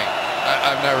same thing.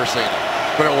 I've never seen it,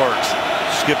 but it works.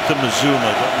 Skip to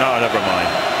Mazuma. No, never mind.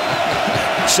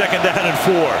 2nd down and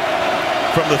 4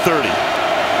 from the 30.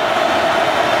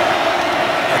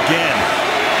 Again,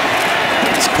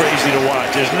 it's crazy to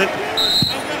watch, isn't it?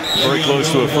 Very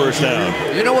close to a first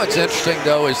down. You know what's interesting,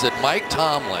 though, is that Mike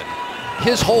Tomlin,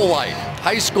 his whole life,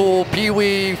 high school,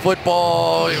 pee-wee,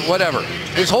 football, whatever,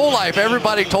 his whole life,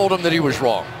 everybody told him that he was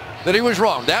wrong. That he was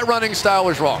wrong. That running style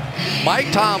was wrong.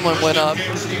 Mike Tomlin went up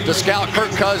to scout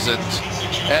Kirk Cousins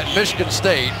at Michigan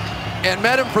State and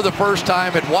met him for the first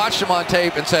time and watched him on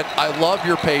tape and said, I love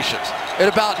your patience. It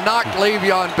about knocked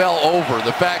Le'Veon Bell over.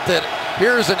 The fact that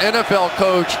here's an NFL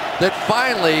coach that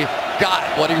finally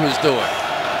got what he was doing.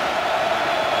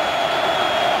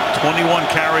 21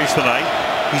 carries tonight.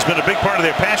 He's been a big part of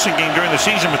their passing game during the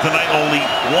season, but tonight only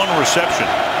 1 reception.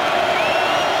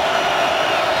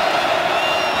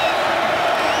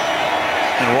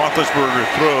 And Roethlisberger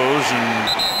throws, and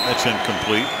that's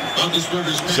incomplete.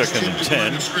 2nd and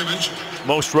 10.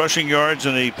 Most rushing yards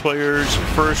in a player's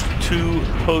first 2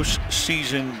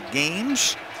 postseason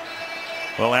games.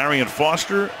 Well, Arian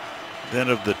Foster, then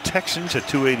of the Texans at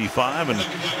 285, and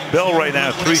Bell right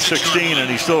now 316, and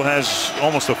he still has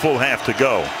almost a full half to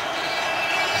go.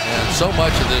 And so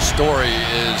much of this story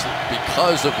is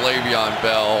because of Le'Veon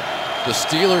Bell. The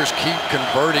Steelers keep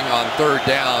converting on 3rd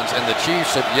downs, and the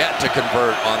Chiefs have yet to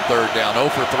convert on 3rd down. 0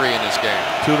 for 3 in this game.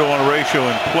 2-to-1 ratio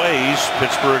in plays.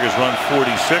 Pittsburgh has run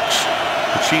 46.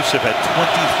 The Chiefs have had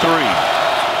 23.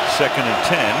 2nd and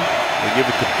 10. They give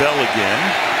it to Bell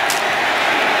again.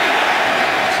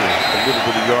 A little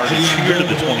bit of yardage here to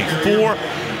the 24.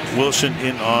 Wilson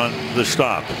in on the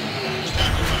stop.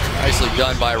 Nicely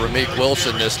done by Ramik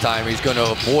Wilson this time. He's going to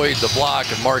avoid the block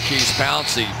of Marquise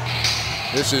Pouncey.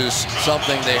 This is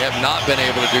something they have not been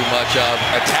able to do much of.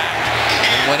 Attacked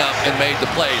and went up and made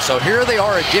the play. So here they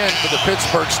are again for the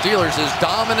Pittsburgh Steelers. As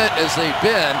dominant as they've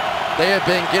been, they have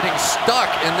been getting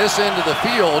stuck in this end of the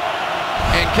field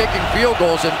and kicking field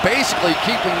goals and basically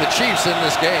keeping the Chiefs in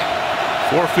this game.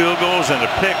 4 field goals and a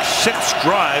pick. 6th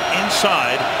drive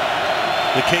inside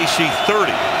the KC 30.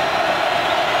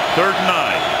 3rd and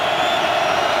 9.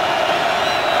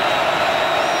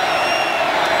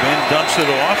 Ben dumps it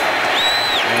off,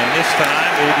 and this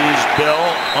time it is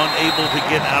Bell unable to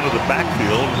get out of the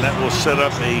backfield, and that will set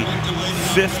up a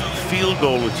 5th field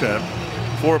goal attempt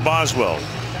for Boswell.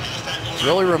 It's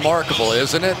really remarkable,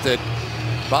 isn't it, that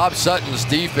Bob Sutton's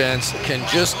defense can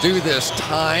just do this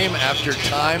time after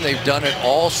time. They've done it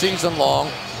all season long,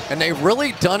 and they've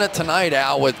really done it tonight,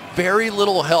 Al, with very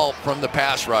little help from the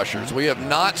pass rushers. We have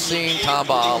not seen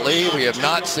Tamba Ali. We have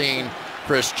not seen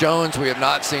Chris Jones. We have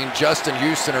not seen Justin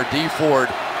Houston or Dee Ford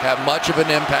have much of an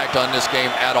impact on this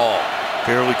game at all.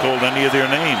 Barely called any of their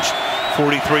names.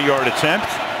 43-yard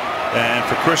attempt. And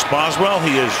for Chris Boswell,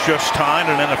 he has just tied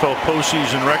an NFL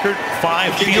postseason record.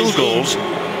 5 field goals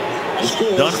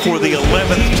done for the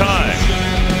 11th time.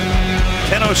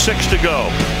 10:06 to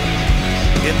go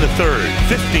in the 3rd.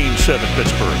 15-7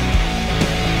 Pittsburgh.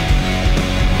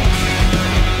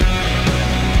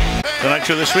 Tonight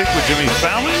show this week with Jimmy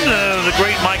Fallon. The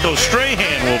great Michael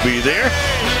Strahan will be there.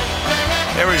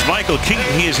 There is Michael Keaton.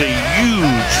 He is a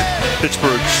huge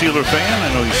Pittsburgh Steeler fan. I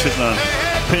know he's sitting on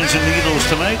pins and needles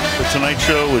tonight. The Tonight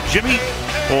Show with Jimmy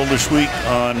all this week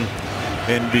on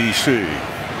NBC.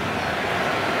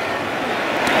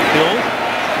 Hill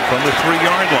from the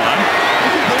 3-yard line.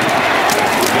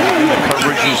 And the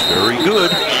coverage is very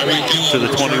good to the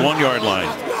 21-yard line.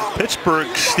 Pittsburgh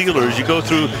Steelers, you go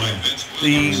through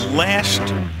the last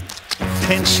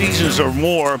 10 seasons or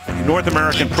more, North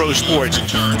American pro sports,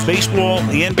 baseball,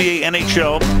 the NBA,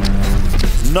 NHL,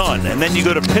 none. And then you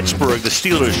go to Pittsburgh, the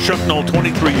Steelers, Chuck Noll,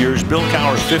 23 years, Bill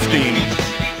Cowher,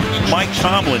 15, Mike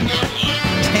Tomlin,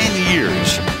 10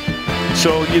 years.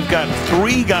 So you've got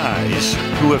 3 guys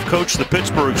who have coached the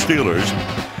Pittsburgh Steelers,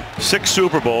 6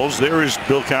 Super Bowls. There is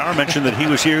Bill Cowher. Mentioned that he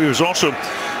was here. He was also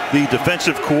the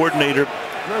defensive coordinator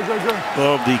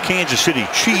of the Kansas City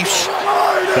Chiefs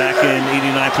back in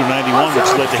 '89 through '91,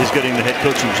 which led to his getting the head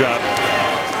coaching job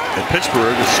at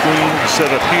Pittsburgh. The screen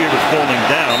set up here to falling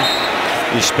down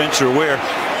is Spencer Ware.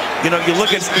 You know, you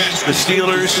look at the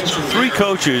Steelers, 3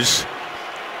 coaches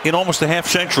in almost a half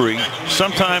century,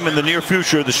 sometime in the near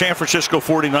future, the San Francisco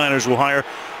 49ers will hire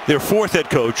their 4th head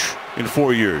coach in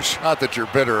 4 years. Not that you're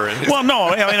bitter. Well, no,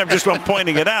 I mean, I'm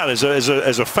pointing it out as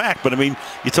a fact. But I mean,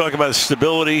 you talk about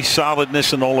stability,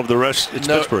 solidness, and all of the rest. It's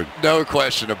Pittsburgh. No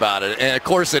question about it. And of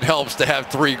course, it helps to have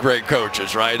 3 great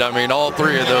coaches, right? I mean, all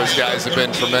 3 of those guys have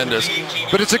been tremendous.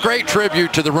 But it's a great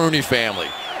tribute to the Rooney family.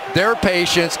 Their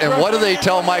patience, and what do they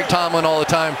tell Mike Tomlin all the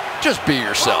time? Just be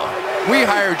yourself. We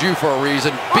hired you for a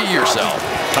reason. Be yourself.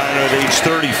 Tyler at age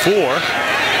 34.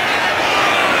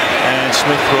 And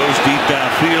Smith throws deep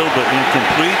downfield, but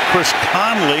incomplete. Chris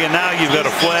Conley, and now you've got a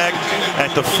flag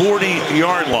at the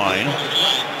 40-yard line.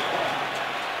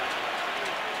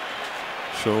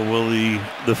 So will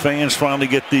the fans finally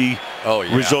get the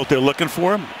result they're looking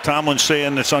for? Tomlin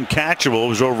saying it's uncatchable. It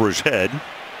was over his head.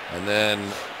 And then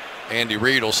Andy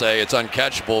Reid will say it's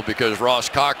uncatchable because Ross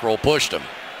Cockrell pushed him.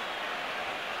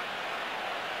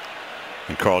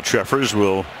 And Carl Cheffers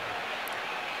will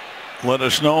let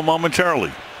us know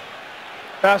momentarily.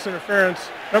 Pass interference.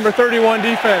 Number 31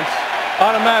 defense.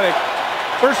 Automatic.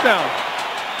 First down.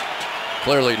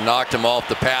 Clearly knocked him off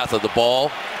the path of the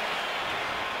ball.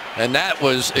 And that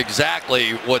was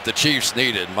exactly what the Chiefs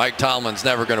needed. Mike Tomlin's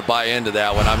never going to buy into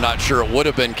that one. I'm not sure it would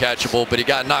have been catchable, but he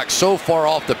got knocked so far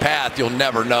off the path, you'll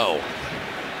never know.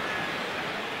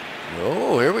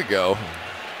 Oh, here we go.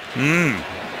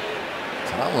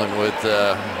 Tomlin with,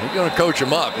 he's going to coach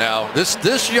him up. Now,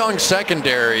 this young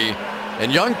secondary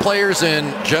and young players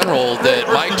in general that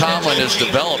Mike Tomlin has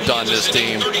developed on this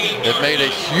team have made a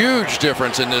huge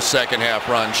difference in this second half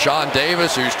run. Sean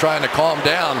Davis, who's trying to calm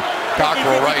down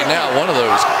Cockrell right now, one of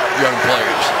those young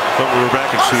players. But we were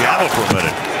back in Seattle for a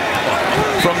minute.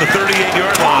 From the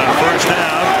 38-yard line, first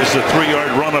down is a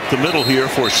 3-yard run up the middle here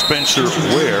for Spencer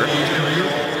Ware.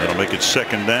 That'll make it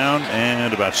second down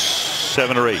and about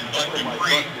 7 or 8.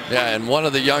 Yeah, and one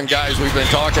of the young guys we've been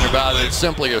talking about that's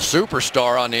simply a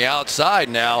superstar on the outside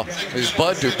now is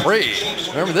Bud Dupree.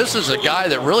 Remember, this is a guy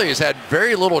that really has had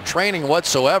very little training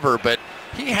whatsoever, but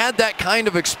he had that kind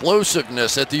of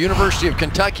explosiveness at the University of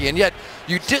Kentucky, and yet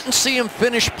you didn't see him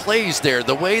finish plays there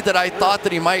the way that I thought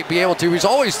that he might be able to. He's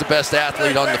always the best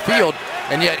athlete on the field,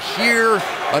 and yet here,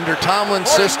 under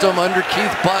Tomlin's system, under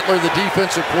Keith Butler, the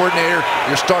defensive coordinator,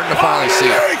 you're starting to finally see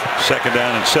it. Second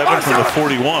down and 7 from the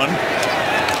 41.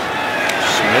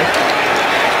 Smith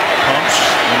pumps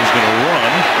and he's going to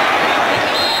run.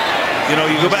 You know,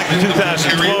 you go back to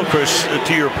 2012, Chris,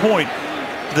 to your point,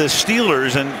 the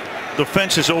Steelers, and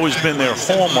defense has always been their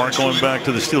hallmark going back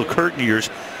to the Steel Curtain years.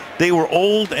 They were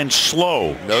old and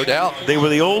slow. No doubt. They were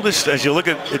the oldest. As you look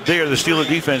at it there, the Steelers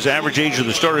defense, average age of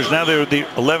the starters, now they're the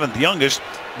 11th youngest,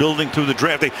 building through the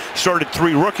draft. They started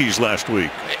 3 rookies last week.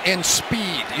 And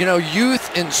speed, you know, youth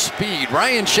and speed.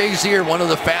 Ryan Shazier, one of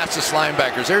the fastest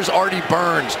linebackers. There's Artie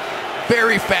Burns,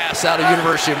 very fast out of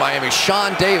University of Miami.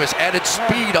 Sean Davis added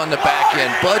speed on the back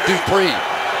end. Bud Dupree.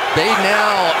 They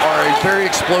now are a very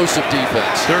explosive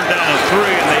defense. Third down and 3,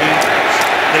 and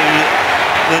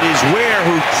it is Ware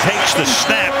who takes the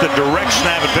snap, the direct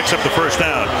snap, and picks up the first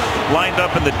down. Lined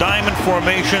up in the diamond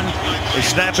formation, they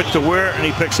snap it to Ware, and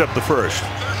he picks up the first.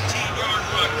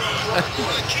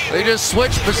 They just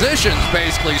switched positions,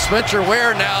 basically. Spencer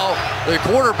Ware now the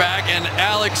quarterback, and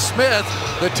Alex Smith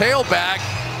the tailback.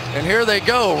 And here they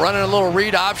go, running a little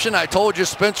read option. I told you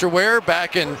Spencer Ware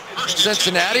back in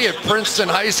Cincinnati at Princeton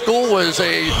High School was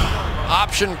a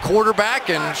option quarterback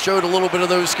and showed a little bit of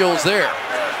those skills there.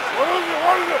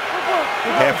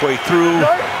 Halfway through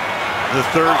the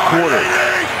third quarter.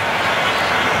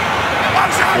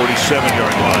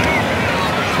 47-yard line.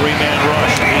 3-man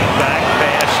rush, 8-back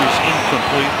pass is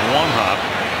incomplete. 1 hop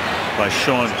by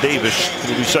Sean Davis.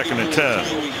 It'll be second and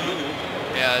 10.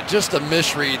 Yeah, just a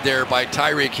misread there by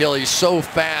Tyreek Hill. He's so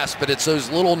fast, but it's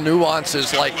those little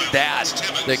nuances like that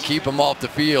that keep him off the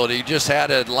field. He just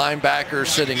had a linebacker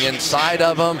sitting inside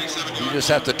of him. You just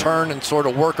have to turn and sort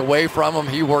of work away from him.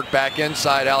 He worked back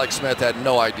inside. Alex Smith had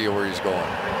no idea where he's going.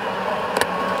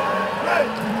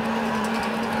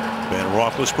 Ben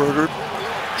Roethlisberger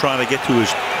trying to get to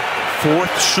his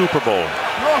 4th Super Bowl.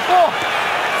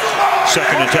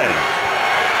 Second and 10.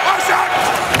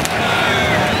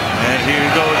 And here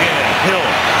you go again. Hill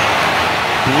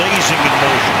blazing in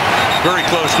motion. Very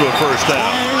close to a first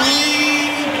down.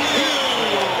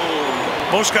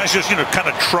 Most guys just, kind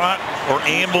of trot or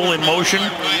amble in motion.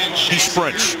 He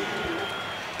sprints.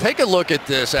 Take a look at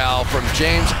this, Al, from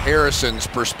James Harrison's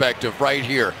perspective right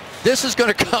here. This is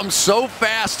going to come so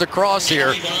fast across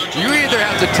here. You either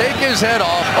have to take his head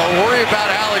off or worry about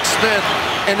Alex Smith,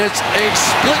 and it's a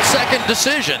split-second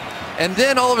decision. And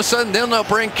then all of a sudden, then they'll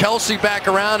bring Kelsey back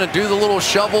around and do the little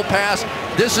shovel pass.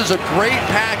 This is a great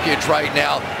package right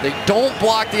now. They don't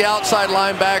block the outside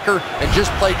linebacker and just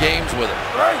play games with it.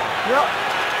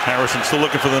 Harrison still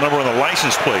looking for the number on the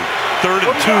license plate. 3rd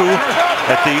and 2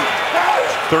 at the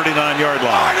 39-yard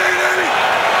line.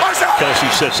 Kelsey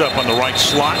sets up on the right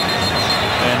slot.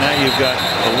 And now you've got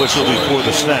a whistle before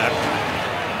the snap.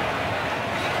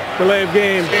 Delay of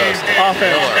game.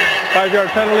 Offense. 5-yard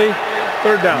penalty.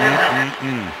 3rd down.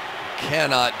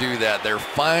 Cannot do that. They're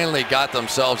finally got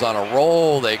themselves on a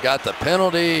roll. They got the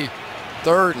penalty.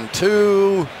 3rd and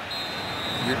 2.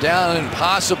 You're down in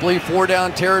possibly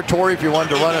 4-down territory if you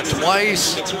wanted to run it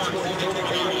twice.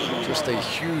 Just a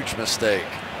huge mistake.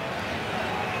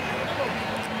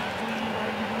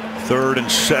 3rd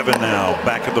and 7 now,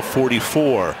 back at the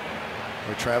 44.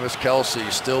 With Travis Kelsey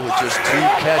still with just 2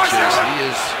 catches. He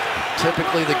is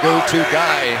typically the go-to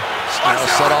guy. Now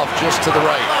set off just to the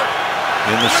right.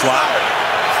 In the slot,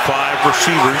 5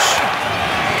 receivers.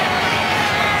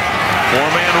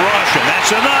 4-man rush, and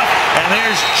that's enough. And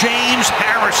there's James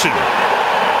Harrison.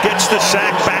 Gets the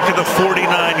sack back at the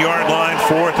 49-yard line,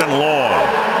 4th and long.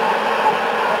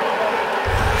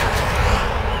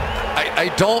 I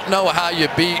don't know how you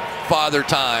beat Father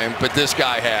Time, but this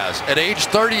guy has. At age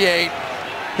 38,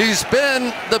 he's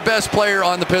been the best player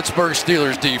on the Pittsburgh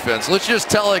Steelers defense. Let's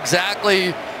just tell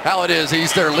exactly how it is.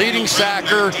 He's their leading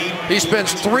sacker. He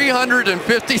spends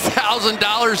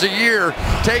 $350,000 a year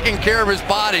taking care of his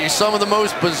body. Some of the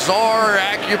most bizarre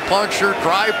acupuncture,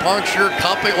 dry puncture,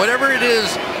 cupping, whatever it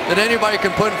is that anybody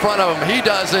can put in front of him, he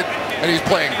does it, and he's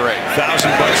playing great. $1,000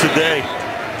 a day.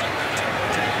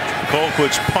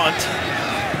 Colquitt's punt.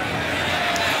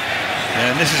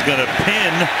 And this is going to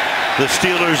pin the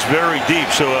Steelers very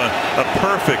deep. So a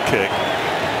perfect kick.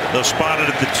 They'll spot it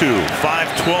at the 2.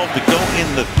 5:12 to go in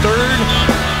the 3rd.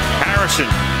 Harrison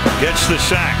gets the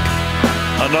sack.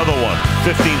 Another one.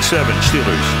 15-7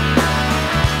 Steelers.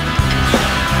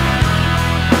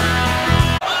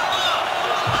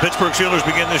 Pittsburgh Steelers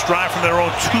begin this drive from their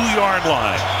own 2-yard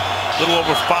line. A little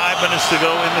over 5 minutes to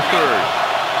go in the 3rd.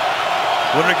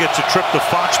 Winner gets a trip to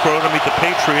Foxborough to meet the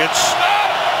Patriots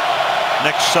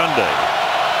next Sunday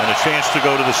and a chance to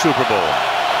go to the Super Bowl.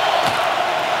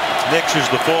 Nix is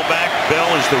the fullback, Bell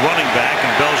is the running back, and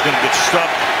Bell's going to get stuck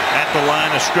at the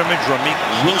line of scrimmage. Rameek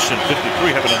Wilson,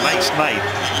 53, having a nice night,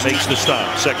 makes the stop.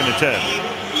 2nd and 10.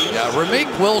 Yeah, Rameek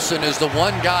Wilson is the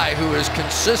one guy who has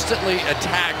consistently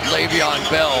attacked Le'Veon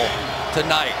Bell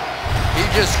tonight. He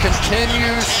just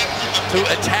continues to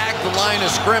attack the line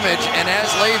of scrimmage, and as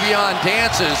Le'Veon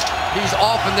dances, he's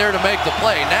often there to make the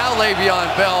play. Now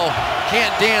Le'Veon Bell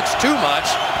can't dance too much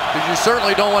because you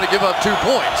certainly don't want to give up 2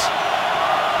 points.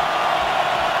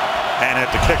 And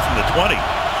at the kick from the 20.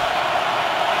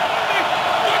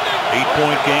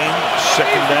 8-point game,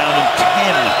 2nd down and 10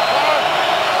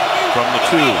 from the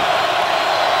 2.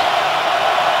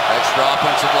 Extra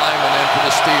offensive lineman in for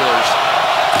the Steelers.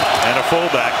 And a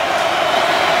fullback.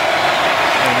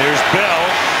 And there's Bell.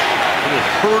 Little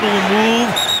hurdle move.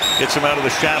 Gets him out of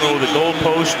the shadow of the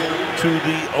goalpost to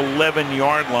the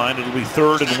 11-yard line. It'll be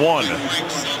 3rd and 1.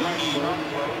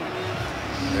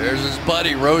 There's his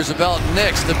buddy Roosevelt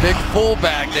Nix, the big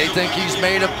fullback. They think he's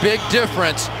made a big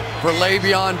difference for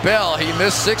Le'Veon Bell. He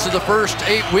missed 6 of the first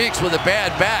 8 weeks with a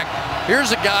bad back.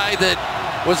 Here's a guy that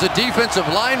was a defensive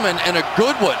lineman and a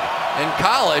good one in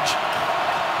college.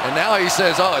 And now he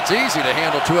says, oh, it's easy to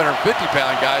handle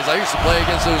 250-pound guys. I used to play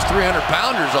against those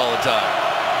 300-pounders all the time.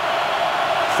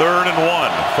 3rd and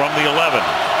 1 from the 11.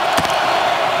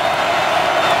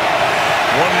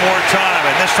 One more time,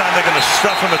 and this time they're going to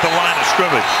stuff him at the line of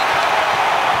scrimmage.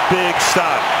 Big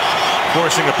stop,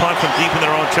 forcing a punt from deep in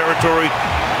their own territory.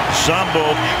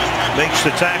 Zombo makes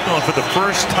the tackle, and for the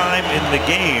first time in the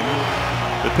game,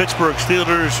 the Pittsburgh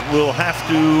Steelers will have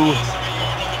to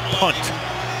punt.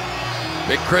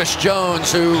 Big Chris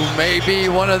Jones, who may be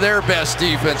one of their best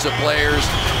defensive players,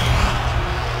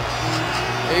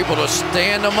 able to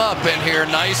stand them up in here.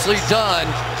 Nicely done.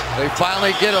 They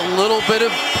finally get a little bit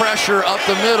of pressure up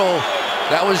the middle.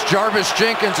 That was Jarvis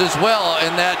Jenkins as well,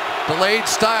 and that delayed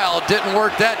style didn't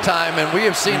work that time, and we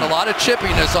have seen a lot of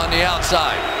chippiness on the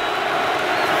outside.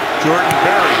 Jordan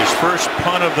Berry, his first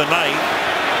punt of the night,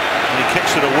 and he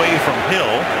kicks it away from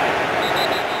Hill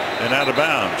and out of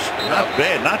bounds. Not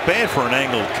bad for an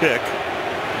angled kick,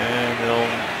 and they'll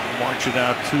march it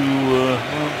out to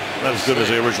not as good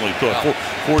as they originally thought.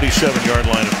 47-yard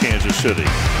line of Kansas City.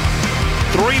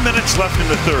 3 minutes left in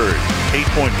the 3rd.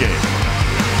 8-point game.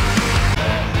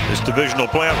 This divisional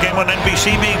playoff game on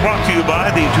NBC being brought to you by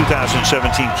the 2017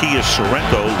 Kia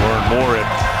Sorento. Learn more at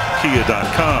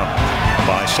Kia.com.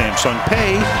 By Samsung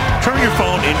Pay, turn your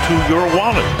phone into your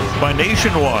wallet. By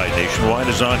Nationwide, Nationwide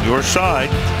is on your side.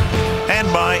 And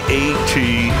by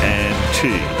AT&T.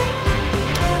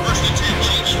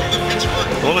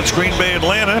 Well, it's Green Bay,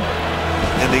 Atlanta.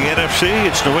 In the NFC,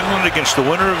 it's New England against the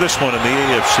winner of this one in the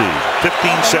AFC.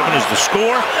 15-7 is the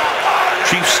score.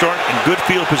 Chiefs start in good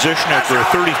field position after a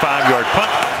 35-yard punt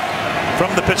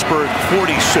from the Pittsburgh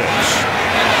 46.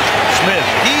 Smith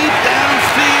deep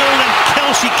downfield, and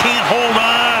Kelsey can't hold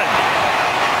on.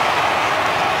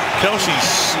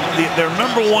 Kelsey's their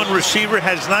 #1 receiver,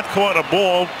 has not caught a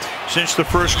ball since the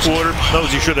first quarter.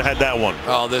 Knows he should have had that one.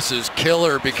 Oh, this is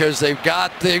killer because they've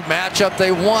got the matchup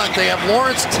they want. They have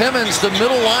Lawrence Timmons, the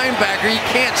middle linebacker. He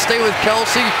can't stay with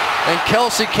Kelsey, and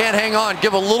Kelsey can't hang on.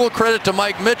 Give a little credit to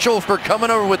Mike Mitchell for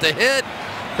coming over with the hit,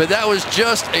 but that was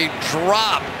just a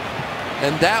drop.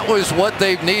 And that was what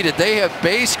they've needed. They have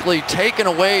basically taken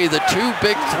away the two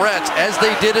big threats as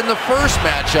they did in the first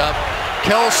matchup.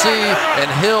 Kelsey and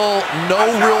Hill, no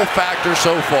real factor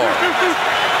so far.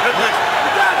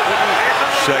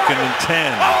 2nd and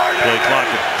 10. Play clock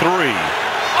at 3.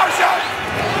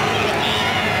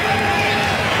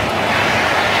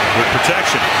 Good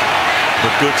protection,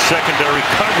 but good secondary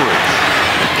coverage.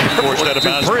 Forced out of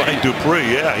bounds by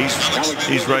Dupree. Yeah,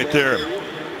 he's right there.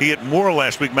 He hit Moore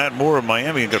last week, Matt Moore of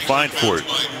Miami, and got fined for it.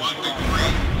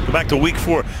 Go back to week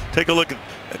 4. Take a look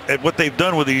at what they've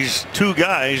done with these two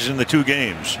guys in the 2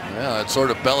 games. Yeah, it's sort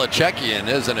of Belichickian,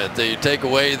 isn't it? They take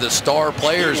away the star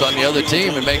players on the other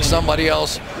team and make somebody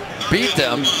else beat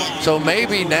them. So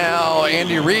maybe now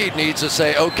Andy Reid needs to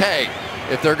say, okay,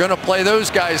 if they're going to play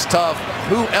those guys tough,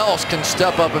 who else can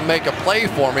step up and make a play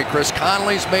for me? Chris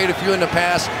Conley's made a few in the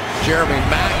past. Jeremy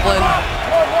Maclin.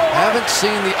 Haven't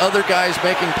seen the other guys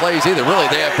making plays either. Really,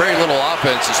 they have very little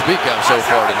offense to speak of so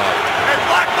far tonight.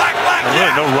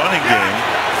 Really, no running game.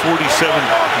 47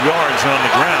 yards on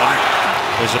the ground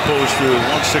as opposed to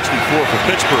 164 for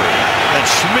Pittsburgh. And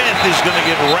Smith is going to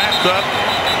get wrapped up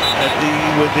at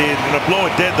going to blow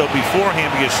it dead though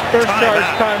beforehand because first charge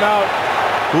timeout.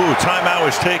 Ooh, timeout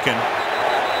was taken.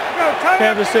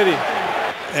 Kansas City.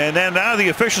 And then now the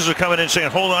officials are coming in saying,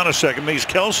 hold on a second, because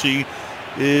Kelsey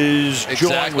is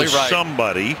joined with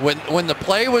somebody. When the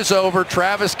play was over,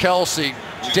 Travis Kelsey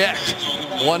decked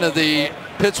one of the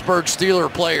Pittsburgh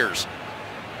Steelers players.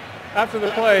 After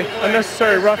the play,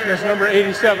 unnecessary roughness, number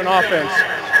 87 offense.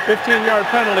 15-yard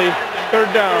penalty,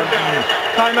 3rd down.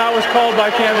 Timeout was called by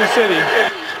Kansas City.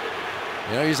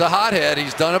 You know, he's a hothead.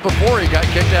 He's done it before. He got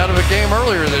kicked out of a game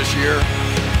earlier this year.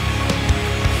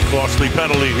 Costly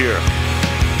penalty here.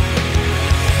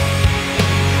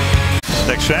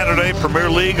 Next Saturday, Premier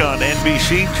League on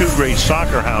NBC. 2 great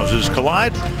soccer houses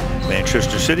collide.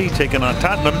 Manchester City taking on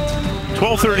Tottenham.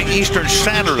 12:30 Eastern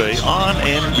Saturday on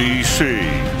NBC.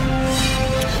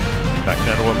 Back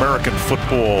now to American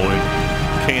football in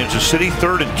Kansas City.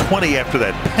 3rd and 20 after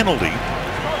that penalty.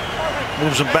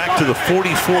 Moves them back to the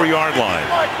 44-yard line.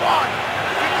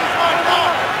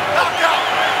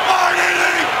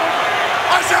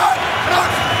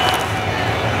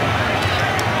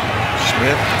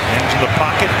 Smith hangs in the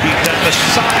pocket, beat down the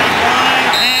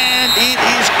sideline, and it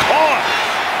is caught.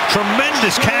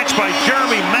 Tremendous catch by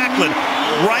Jeremy Maclin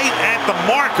right at the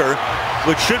marker,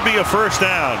 which should be a 1st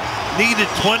down. Needed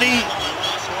 20,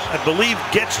 I believe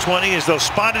gets 20 as they'll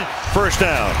spot it. 1st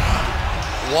down.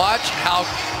 Watch how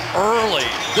early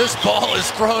this ball is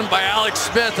thrown by Alex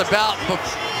Smith, about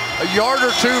a yard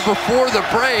or 2 before the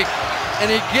break,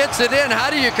 and he gets it in. How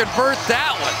do you convert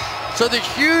that one? So the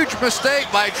huge mistake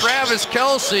by Travis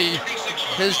Kelsey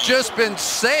has just been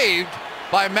saved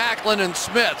by Maclin and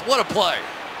Smith. What a play.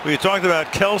 We talked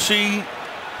about Kelsey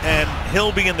and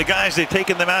Hill being the guys, they've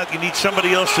taken them out. You need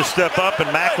somebody else to step up, and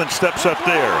Maclin steps up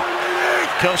there.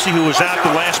 Kelsey, who was out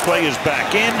the last play, is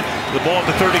back in. The ball at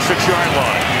the 36-yard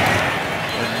line.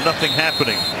 And nothing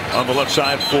happening on the left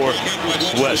side for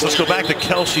West. Let's go back to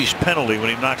Kelsey's penalty when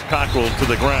he knocked Cockrell to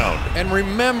the ground. And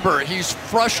remember, he's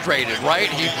frustrated, right?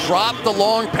 He dropped the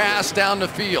long pass down the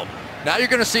field. Now you're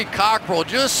going to see Cockrell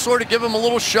just sort of give him a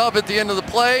little shove at the end of the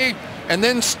play and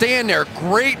then stand there.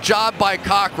 Great job by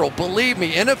Cockrell. Believe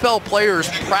me, NFL players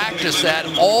practice that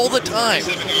all the time.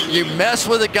 You mess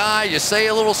with a guy, you say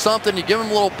a little something, you give him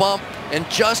a little bump, and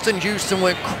Justin Houston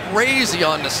went crazy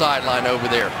on the sideline over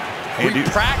there. We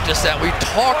practice that. We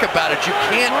talk about it. You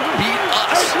can't beat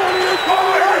us.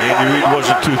 Andy Reid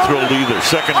wasn't too thrilled either.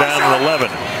 2nd down and 11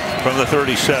 from the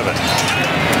 37.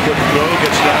 Good throw,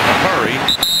 gets down in a hurry.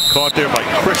 Caught there by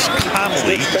Chris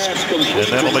Conley.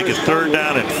 And that'll make it 3rd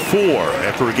down and 4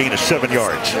 after a gain of 7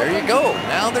 yards. There you go.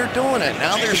 Now they're doing it.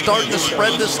 Now they're starting to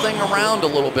spread this thing around a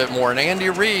little bit more. And Andy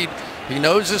Reid, He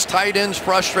knows his tight end's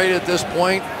frustrated at this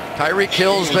point. Tyreek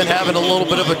Hill's been having a little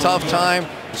bit of a tough time.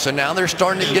 So now they're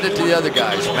starting to get it to the other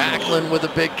guys. Macklin with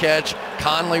a big catch.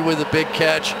 Conley with a big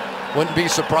catch. Wouldn't be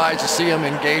surprised to see him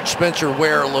engage Spencer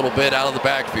Ware a little bit out of the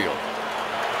backfield.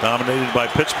 Dominated by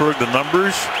Pittsburgh, the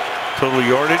numbers, total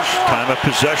yardage, time of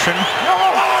possession,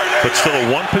 but still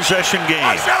a one-possession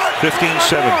game.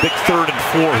 15-7, big 3rd and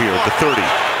 4 here at the 30.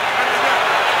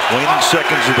 Waning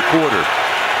seconds of the quarter.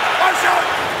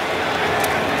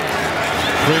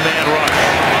 3-man rush,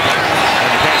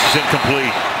 and the pass is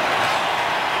incomplete.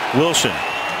 Wilson,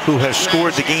 who has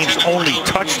scored the game's only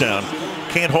touchdown,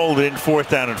 can't hold it in 4th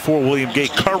down and 4. William Gay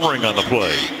covering on the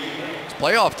play. It's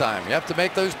playoff time. You have to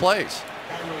make those plays.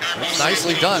 It's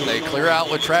nicely done. They clear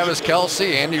out with Travis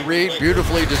Kelce. Andy Reid,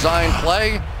 beautifully designed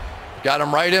play. Got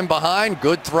him right in behind.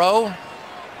 Good throw.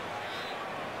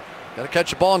 Got to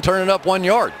catch the ball and turn it up 1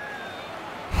 yard.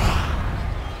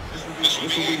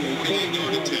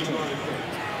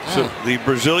 So the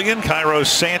Brazilian, Cairo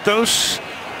Santos,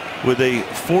 with a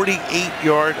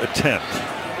 48-yard attempt.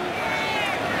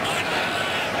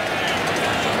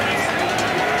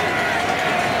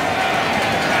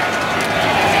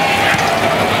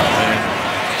 And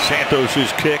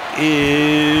Santos's kick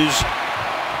is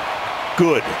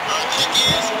good.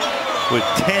 With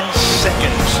 10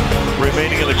 seconds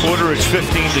remaining in the quarter, it's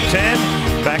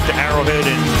 15-10. Back to Arrowhead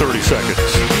in 30 seconds.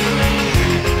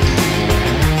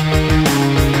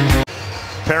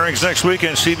 Pairings next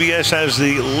weekend. CBS has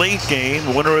the late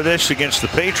game. Winner of this against the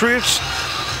Patriots.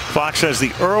 Fox has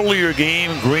the earlier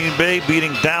game. Green Bay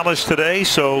beating Dallas today.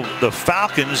 So the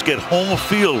Falcons get home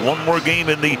field. One more game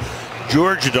in the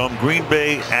Georgia Dome. Green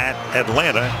Bay at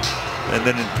Atlanta. And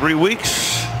then in 3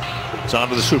 weeks, it's on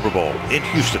to the Super Bowl in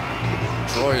Houston.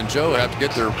 Troy and Joe have to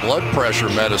get their blood pressure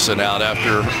medicine out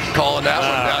after calling that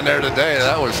one down there today.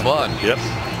 That was fun. Yep.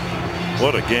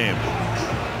 What a game.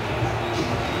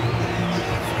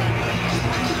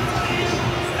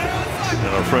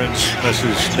 And our friends,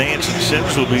 Mrs. Nance and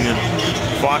Sims, will be in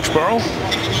Foxborough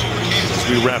as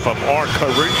we wrap up our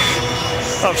coverage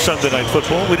of Sunday Night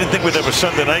Football. We didn't think we'd have a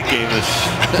Sunday night game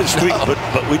this week, but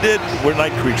we did. We're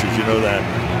night creatures, you know that.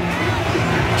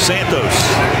 Santos.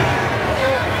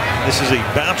 This is a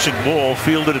bouncing ball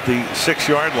fielded at the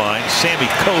 6-yard line. Sammy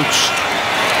Coates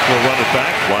will run it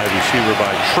back. Wide receiver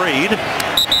by trade.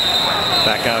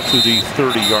 Back out to the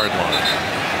 30-yard line.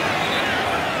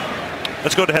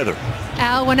 Let's go to Heather.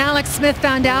 Al, when Alex Smith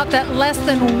found out that less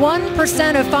than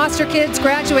 1% of foster kids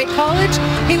graduate college,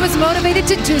 he was motivated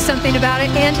to do something about it,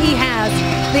 and he has.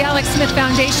 The Alex Smith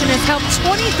Foundation has helped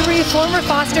 23 former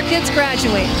foster kids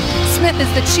graduate. Smith is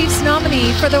the Chiefs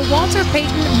nominee for the Walter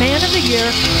Payton Man of the Year,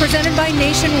 presented by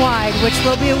Nationwide, which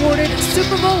will be awarded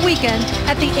Super Bowl weekend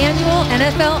at the annual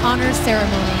NFL Honors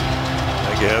Ceremony.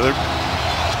 Thank you, Heather.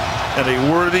 And a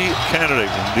worthy candidate.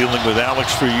 Been dealing with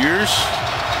Alex for years.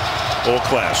 All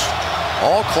class.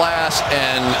 All class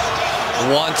and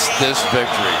wants this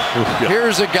victory.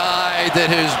 Here's a guy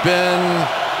that has been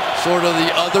sort of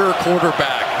the other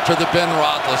quarterback to the Ben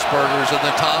Roethlisbergers and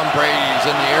the Tom Brady's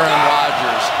and the Aaron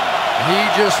Rodgers. He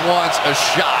just wants a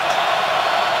shot.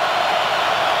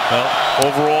 Well,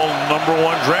 overall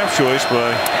 #1 draft choice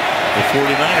by the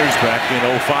 49ers back in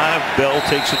 05. Bell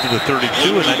takes it to the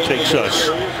 32, and that takes us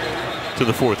to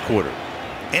the 4th quarter.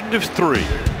 End of 3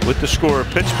 with the score: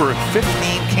 Pittsburgh 15,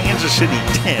 Kansas City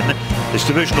 10. This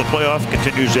divisional playoff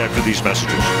continues after these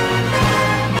messages.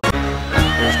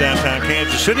 Here's downtown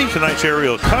Kansas City. Tonight's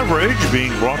aerial coverage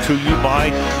being brought to you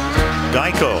by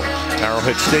Geico.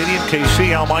 Arrowhead Stadium,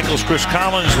 KC, Al Michaels, Chris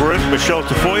Collinsworth, Michelle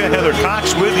Tafoya, Heather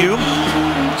Cox with you.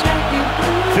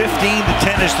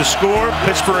 15-10 is the score.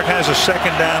 Pittsburgh has a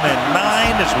 2nd down and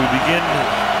 9 as we begin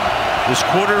this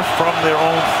quarter from their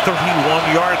own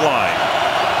 31-yard line.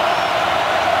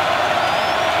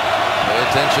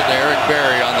 Attention to Eric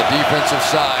Berry on the defensive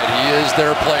side. He is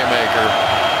their playmaker.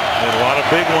 And a lot of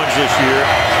big ones this year.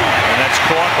 And that's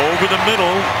caught over the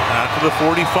middle. Out to the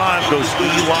 45 goes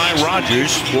Eli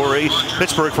Rogers for a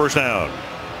Pittsburgh 1st down.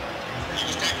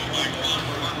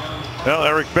 Well,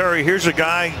 Eric Berry, here's a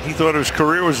guy, he thought his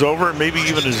career was over, maybe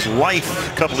even his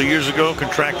life. A couple of years ago,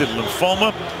 contracted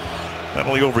lymphoma. Not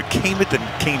only overcame it, then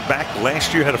came back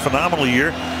last year, had a phenomenal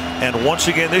year. And once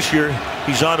again this year,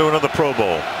 he's on to another Pro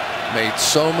Bowl. Made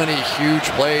so many huge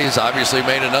plays. Obviously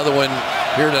made another one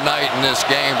here tonight in this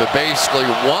game, but basically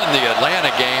won the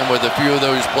Atlanta game with a few of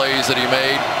those plays that he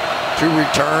made. 2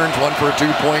 returns, 1 for a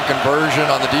 2-point conversion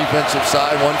on the defensive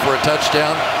side, 1 for a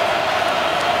touchdown.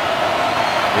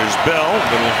 Here's Bell,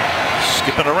 little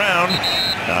skipping around.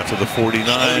 Out to the 49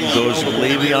 goes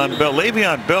Le'Veon Bell.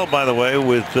 Le'Veon Bell, by the way,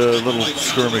 with a little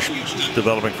skirmish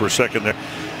developing for a second there.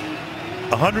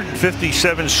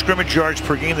 157 scrimmage yards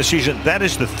per game this season. That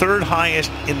is the 3rd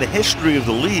highest in the history of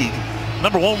the league.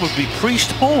 Number 1 would be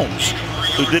Priest Holmes,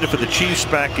 who did it for the Chiefs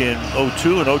back in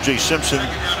 '02, and O.J. Simpson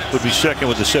would be second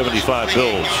with the 75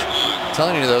 Bills. I'm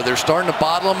telling you, though, they're starting to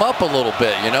bottle him up a little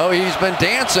bit. You know, he's been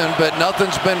dancing, but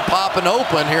nothing's been popping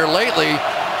open here lately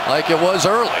like it was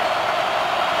early.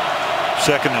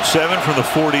 2nd and 7 from the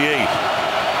 48.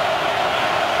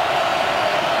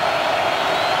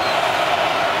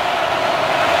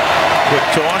 Quick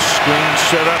toss, screen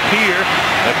set up here.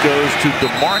 That goes to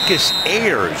DeMarcus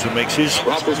Ayers, who makes his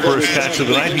first catch of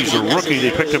the night. He's a rookie.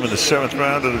 They picked him in the 7th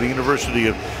round out of the University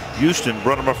of Houston.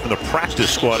 Brought him up from the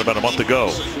practice squad about a month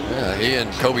ago. Yeah, he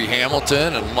and Kobe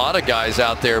Hamilton and a lot of guys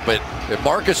out there. But if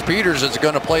Marcus Peters is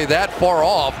going to play that far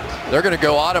off, they're going to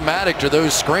go automatic to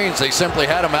those screens. They simply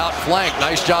had him outflanked.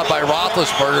 Nice job by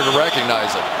Roethlisberger to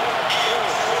recognize it.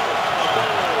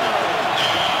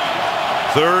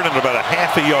 3rd and about a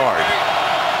half a yard.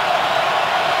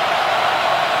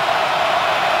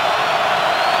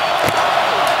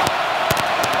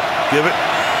 Give it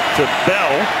to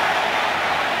Bell.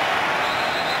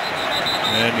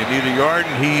 And you need a yard,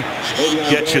 and he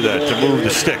gets you that to move the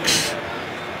sticks.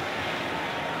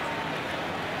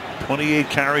 28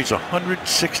 carries,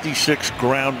 166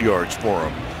 ground yards for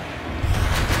him.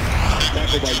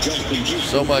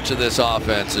 So much of this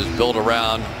offense is built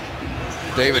around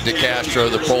David DeCastro,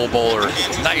 the Pro Bowler.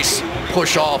 Nice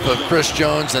push off of Chris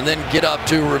Jones and then get up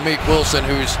to Ramik Wilson,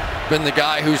 who's been the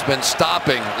guy who's been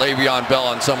stopping Le'Veon Bell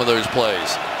on some of those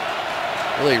plays.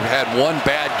 Really had one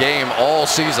bad game all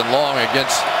season long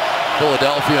against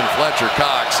Philadelphia and Fletcher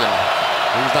Cox, and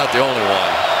he's not the only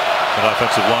one. An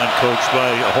offensive line coached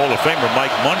by a Hall of Famer,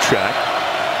 Mike Munchak.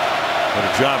 What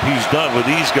a job he's done with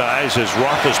these guys as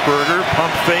Roethlisberger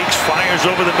pump fakes, fires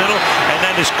over the middle, and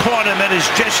that is caught, and that is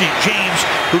Jesse James,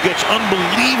 who gets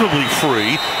unbelievably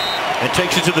free and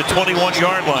takes it to the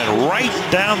 21-yard line. Right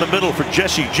down the middle for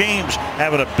Jesse James,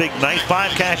 having a big night.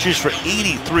 5 catches for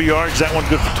 83 yards. That one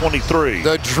good for 23.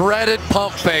 The dreaded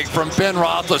pump fake from Ben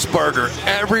Roethlisberger.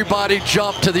 Everybody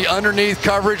jumped to the underneath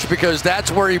coverage because that's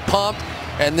where he pumped.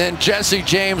 And then Jesse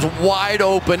James wide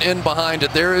open in behind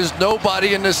it. There is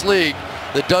nobody in this league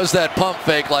that does that pump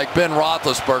fake like Ben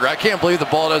Roethlisberger. I can't believe the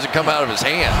ball doesn't come out of his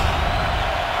hand.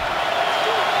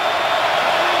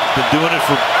 Been doing it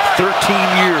for 13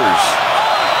 years.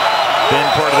 Been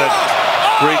part of that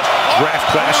great draft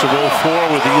class of '04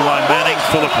 with Eli Manning,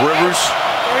 Phillip Rivers.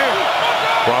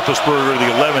 Roethlisberger, the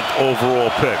 11th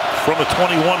overall pick. From the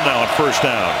 21 now on 1st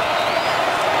down.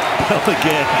 Well,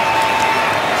 again,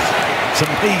 it's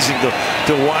amazing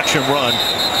to watch him run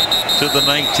to the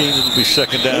 19. It'll be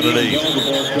 2nd down and 8.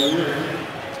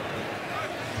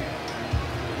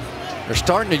 They're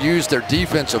starting to use their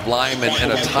defensive linemen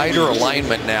in a tighter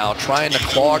alignment now, trying to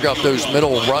clog up those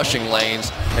middle rushing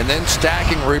lanes, and then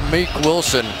stacking Ramik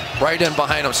Wilson right in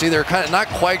behind them. See, they're kind of not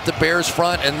quite the Bears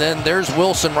front, and then there's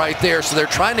Wilson right there, so they're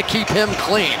trying to keep him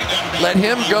clean. Let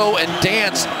him go and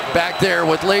dance back there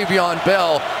with Le'Veon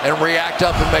Bell and react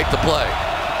up and make the play.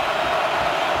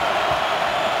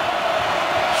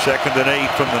 2nd and 8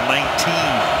 from the 19.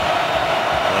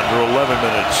 Under 11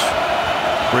 minutes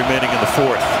remaining in the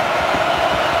 4th.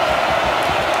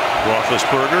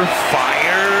 Roethlisberger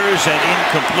fires and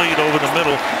incomplete over the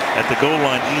middle at the goal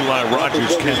line. Eli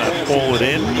Rogers cannot pull it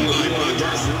in.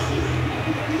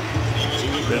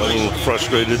 Been a little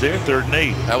frustrated there. 3rd and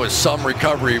 8. That was some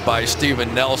recovery by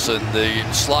Steven Nelson, the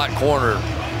slot corner.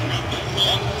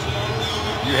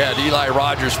 You had Eli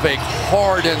Rogers fake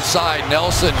hard inside.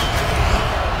 Nelson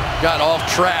got off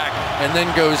track and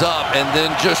then goes up and then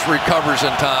just recovers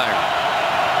in time.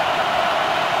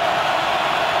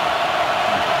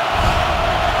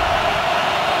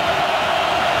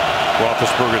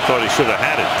 Roethlisberger thought he should have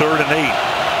had it. 3rd and 8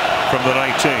 from the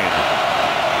 19.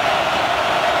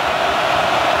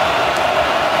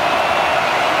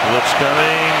 Blitz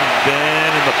coming,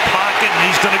 Ben in the pocket, and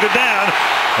he's going to go down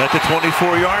at the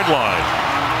 24-yard line.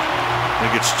 He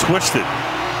gets twisted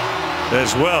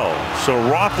as well. So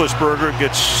Roethlisberger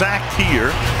gets sacked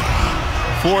here.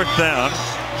 4th down.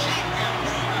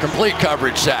 Complete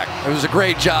coverage sack. It was a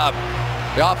great job.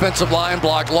 The offensive line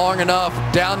blocked long enough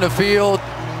down the field.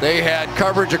 They had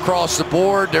coverage across the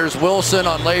board. There's Wilson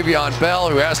on Le'Veon Bell,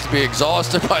 who has to be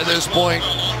exhausted by this point.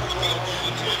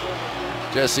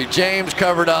 Jesse James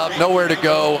covered up, nowhere to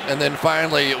go. And then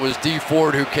finally it was D.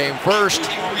 Ford who came first,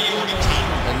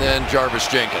 and then Jarvis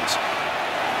Jenkins.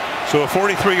 So a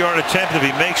 43-yard attempt, if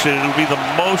he makes it, it'll be the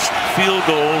most field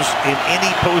goals in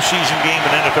any postseason game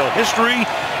in NFL history.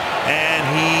 and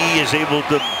he is able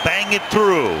to bang it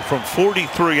through from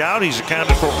 43 out. He's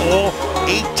accounted for all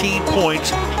 18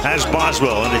 points as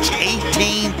Boswell, and it's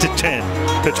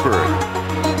 18-10 Pittsburgh.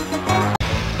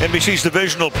 NBC's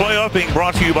Divisional Playoff being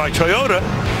brought to you by Toyota.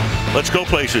 Let's go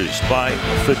places by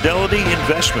Fidelity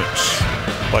Investments,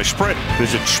 by Sprint.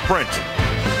 Visit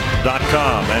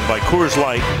sprint.com, and by Coors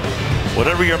Light.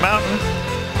 Whatever your mountain,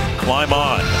 climb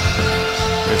on.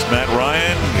 It's Matt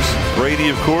Ryan, Brady,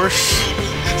 of course,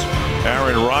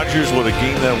 Aaron Rodgers. What a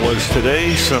game that was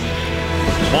today. Some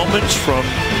moments from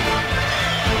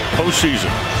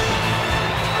postseason.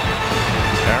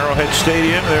 Arrowhead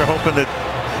Stadium, they're hoping that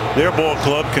their ball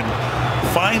club can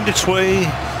find its way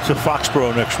to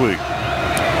Foxborough next week.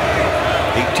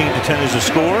 18-10 is the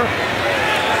score.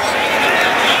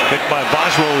 Pick by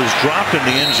Boswell is dropped in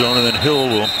the end zone, and then Hill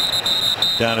will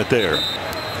down it there.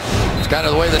 It's kind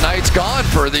of the way the night's gone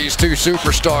for these two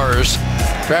superstars.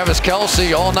 Travis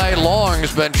Kelce all night long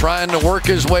has been trying to work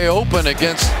his way open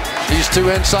against these two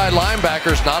inside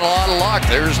linebackers. Not a lot of luck.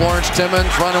 There's Lawrence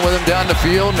Timmons running with him down the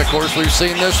field, and of course we've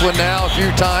seen this one now a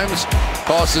few times.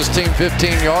 Cost his team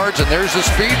 15 yards, and there's the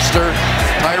speedster,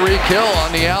 Tyreek Hill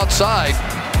on the outside.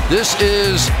 This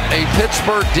is a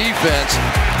Pittsburgh defense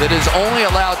that has only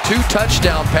allowed 2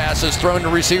 touchdown passes thrown to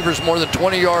receivers more than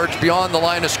 20 yards beyond the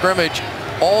line of scrimmage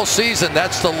all season.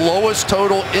 That's the lowest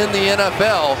total in the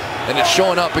NFL, and it's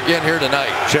showing up again here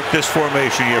tonight. Check this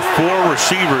formation. You have 4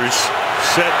 receivers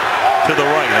set to the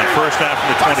right on first down from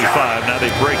the 25. Now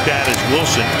they break that as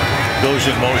Wilson goes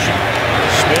in motion.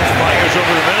 Smith fires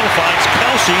over the middle, finds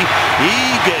Kelce. He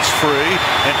gets free,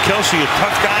 and Kelce, a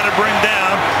tough guy to bring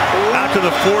down, out to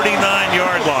the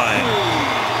 49-yard line.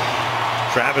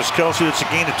 Travis Kelce, it's a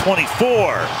gain of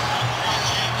 24.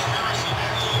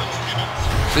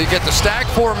 So you get the stack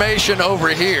formation over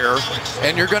here,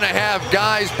 and you're going to have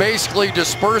guys basically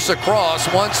disperse across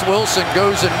once Wilson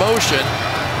goes in motion,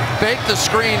 fake the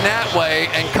screen that way,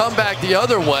 and come back the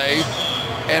other way,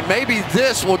 and maybe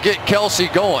this will get Kelce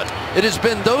going. It has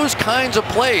been those kinds of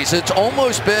plays. It's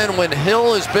almost been when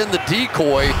Hill has been the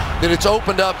decoy that it's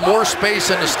opened up more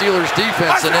space in the Steelers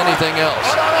defense than anything else.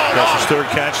 That's his 3rd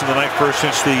catch of the night, first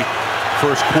since the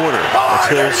first quarter.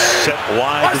 That's Hill set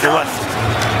wide to the left.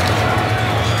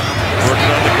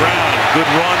 Working on the ground, good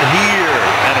run here,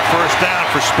 and a first down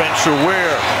for Spencer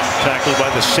Ware. Tackled by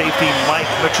the safety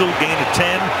Mike Mitchell, gain of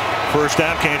 10. First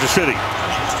down, Kansas City.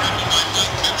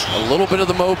 A little bit of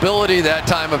the mobility that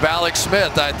time of Alex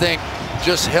Smith, I think,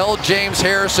 just held James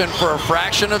Harrison for a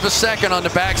fraction of a second on the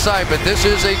backside, but this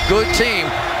is a good team.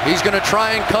 He's going to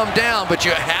try and come down, but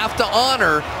you have to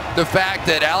honor the fact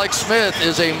that Alex Smith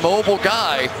is a mobile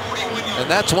guy,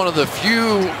 and that's one of the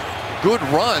few good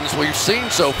runs we've seen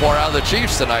so far out of the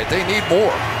Chiefs tonight. They need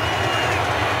more.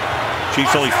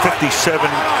 Chiefs only 57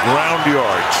 ground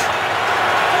yards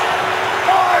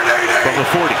from the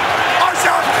 40.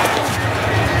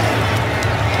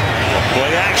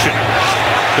 Play action.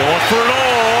 Going for it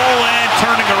all, and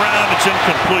turning around, it's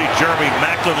incomplete. Jeremy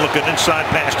Maclin looking inside,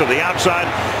 pass to the outside.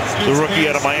 The rookie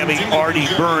out of Miami, Artie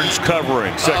Burns,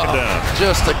 covering. Second down.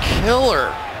 Just a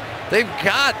killer. They've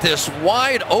got this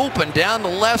wide open down the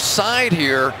left side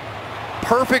here.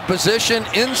 Perfect position,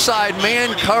 inside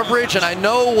man coverage, and I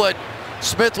know what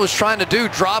Smith was trying to do,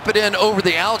 drop it in over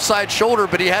the outside shoulder,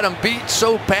 but he had him beat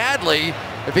so badly.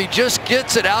 If he just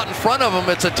gets it out in front of him,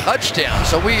 it's a touchdown.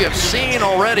 So we have seen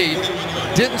already,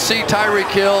 didn't see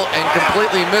Tyreek Hill and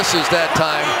completely misses that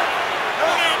time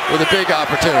with a big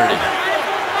opportunity.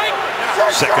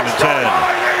 Second and 10.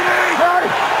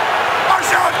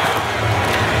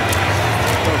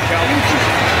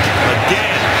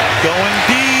 Again, going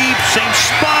deep, same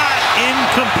spot,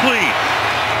 incomplete.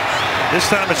 This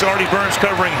time it's Artie Burns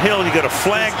covering Hill. You got a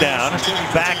flag down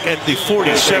back at the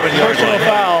 47-yard Personal line.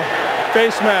 foul,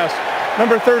 face mask,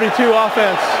 number 32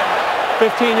 offense,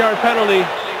 15-yard penalty,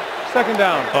 second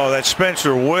down. Oh, that's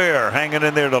Spencer Ware hanging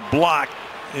in there to block.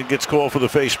 It gets called for the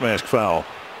face mask foul.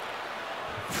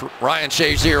 Ryan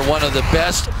Shazier, one of the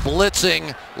best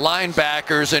blitzing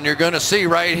linebackers, and you're going to see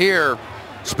right here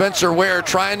Spencer Ware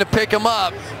trying to pick him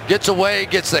up, gets away,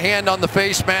 gets the hand on the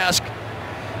face mask,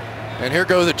 and here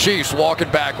go the Chiefs walking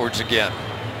backwards again.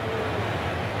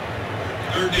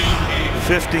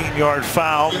 15-yard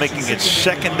foul, making it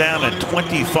second down and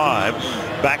 25.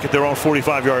 back at their own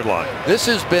 45-yard line. This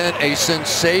has been a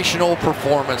sensational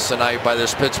performance tonight by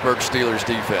this Pittsburgh Steelers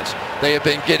defense. They have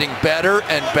been getting better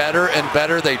and better and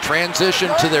better. They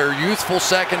transitioned to their youthful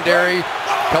secondary,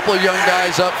 a couple of young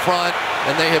guys up front,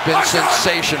 and they have been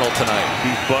sensational tonight.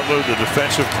 Keith Butler, the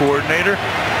defensive coordinator.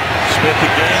 Smith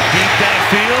again, deep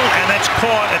downfield, and that's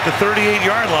caught at the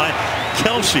 38-yard line.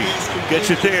 Kelsey gets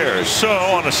it there. So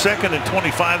on a 2nd and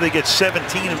 25, they get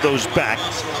 17 of those back,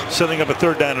 setting up a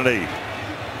 3rd down and 8.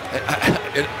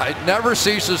 It never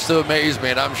ceases to amaze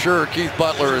me, and I'm sure Keith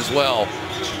Butler as well.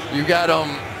 You got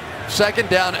them 2nd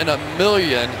down and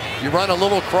 1,000,000. You run a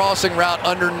little crossing route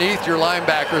underneath your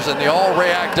linebackers, and they all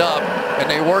react up, and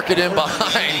they work it in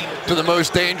behind to the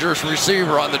most dangerous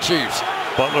receiver on the Chiefs.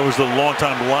 Butler was the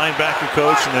longtime linebacker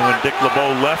coach, and then when Dick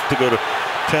LeBeau left to go to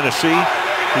Tennessee,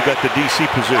 he got the DC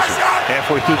position.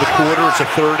 Halfway through the quarter, it's a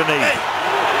 3rd and 8.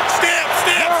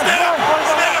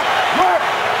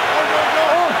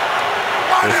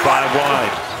 They're 5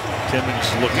 wide.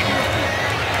 Timmons looking.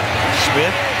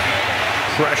 Smith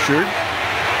pressured.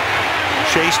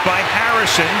 Chased by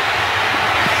Harrison.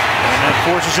 And that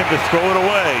forces him to throw it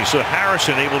away. So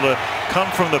Harrison able to come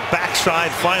from the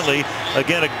backside finally.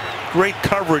 Again, a great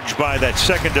coverage by that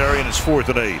secondary, and it's 4th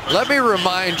and 8. Let me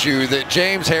remind you that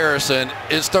James Harrison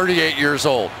is 38 years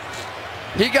old.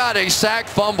 He got a sack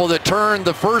fumble that turned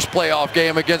the first playoff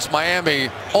game against Miami,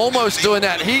 almost doing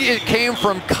that. He came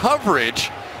from coverage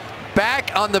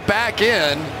back on the back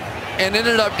end and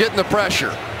ended up getting the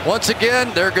pressure. Once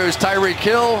again, there goes Tyreek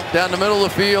Hill down the middle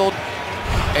of the field,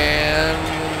 and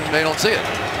they don't see it.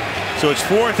 So it's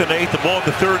 4th and 8, the ball at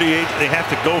the 38. They have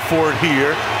to go for it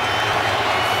here.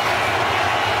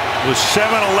 With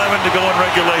 7:11 to go in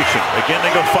regulation. Again,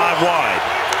 they go 5 wide.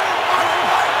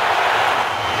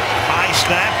 High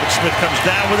snap, but Smith comes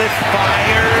down with it,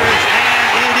 fires, and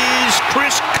it is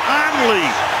Chris Conley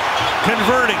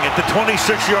converting at the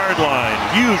 26-yard line.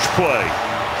 Huge play.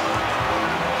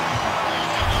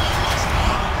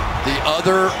 The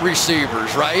other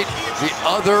receivers, right? The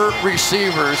other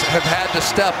receivers have had to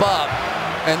step up,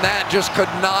 and that just could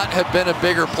not have been a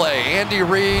bigger play. Andy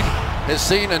Reid has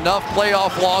seen enough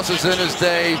playoff losses in his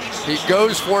day. He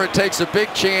goes for it, takes a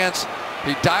big chance.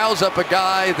 He dials up a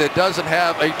guy that doesn't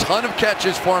have a ton of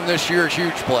catches for him this year.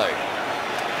 Huge play.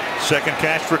 2nd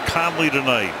catch for Conley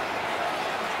tonight.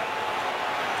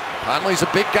 Conley's a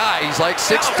big guy. He's like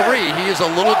 6'3". He is a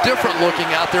little different looking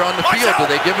out there on the field. Do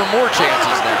they give him more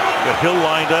chances now? Got Hill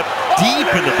lined up deep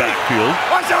in the backfield.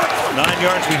 9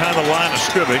 yards behind the line of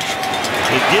scrimmage.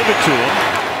 They give it to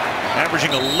him.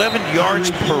 Averaging 11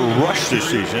 yards per rush this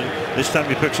season. This time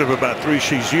he picks up about 3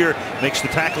 Shazier, makes the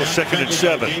tackle, 2nd and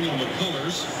 7.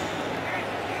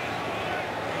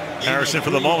 Harrison for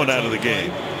the moment out of the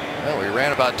game. Well, he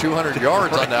ran about 200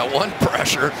 yards on that one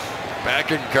pressure.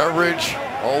 Back in coverage,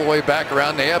 all the way back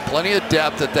around. They have plenty of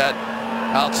depth at that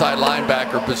outside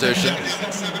linebacker position.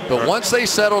 But once they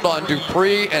settled on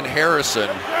Dupree and Harrison,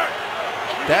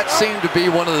 that seemed to be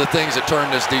one of the things that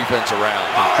turned this defense around.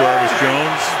 Jarvis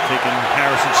Jones taking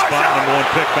Harrison's spot, number 1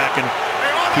 pick back in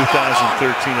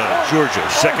 2013 out of Georgia.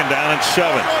 2nd down and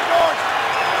 7.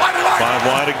 5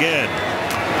 wide again.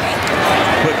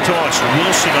 Quick toss,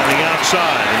 Wilson on the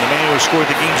outside, and the man who scored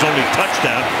the game's only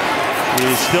touchdown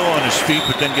is still on his feet,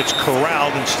 but then gets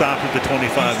corralled and stopped at the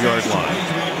 25-yard line.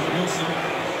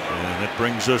 And that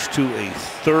brings us to a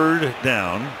 3rd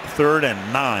down, 3rd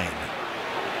and 9.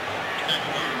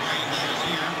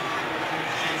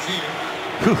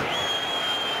 Whew.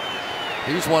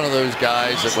 He's one of those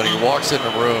guys that when he walks in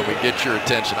the room, he gets your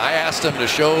attention. I asked him to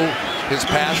show his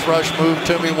pass rush move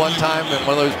to me one time in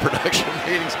one of those production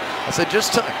meetings. I said,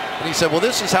 just to, and he said, well,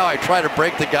 this is how I try to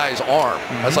break the guy's arm.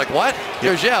 I was like, what? He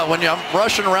goes, yeah, when I'm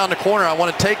rushing around the corner, I want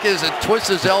to take his and twist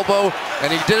his elbow,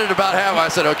 and he did it about half. I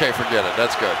said, okay, forget it.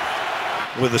 That's good.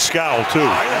 With a scowl, too.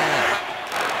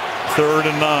 3rd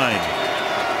and 9.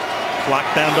 Clock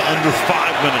down to under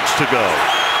 5 minutes to go.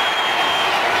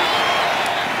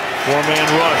 4-man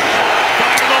rush.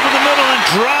 Fired over the middle and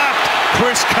dropped.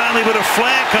 Chris Conley, but a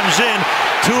flag comes in.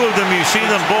 2 of them, you see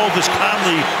them both as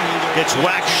Conley gets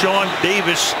whacked. Sean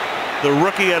Davis, the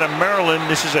rookie out of Maryland.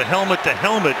 This is a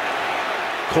helmet-to-helmet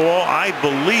call, I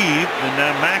believe. And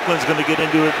now Macklin's going to get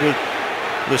into it with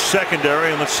the secondary,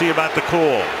 and let's see about the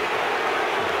call.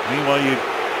 Meanwhile, you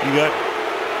got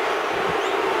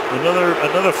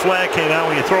another flag came out.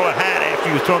 When you throw a hat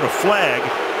after you've thrown a flag,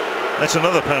 that's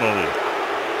another penalty.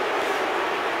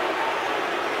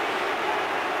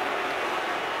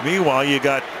 Meanwhile, you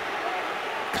got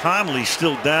Conley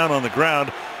still down on the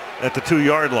ground at the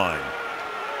 2-yard line.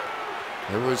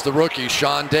 It was the rookie,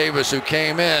 Sean Davis, who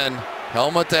came in.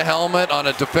 Helmet to helmet on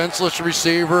a defenseless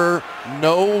receiver.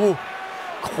 No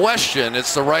question,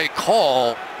 it's the right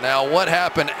call. Now what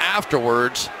happened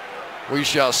afterwards, we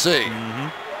shall see.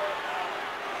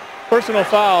 Personal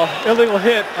foul, illegal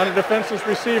hit on a defenseless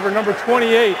receiver, number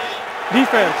 28,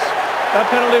 defense. That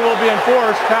penalty will be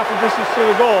enforced, half the distance to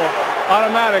the goal,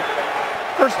 automatic,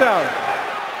 first down.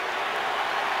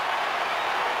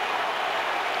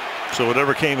 So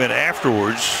whatever came in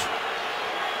afterwards,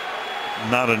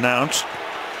 not announced.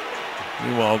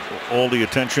 Meanwhile, all the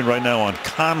attention right now on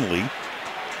Conley.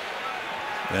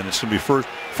 And it's going to be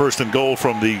first and goal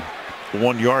from the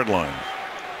 1 yard line.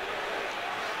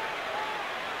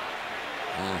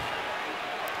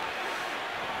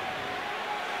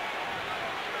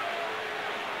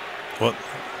 Well,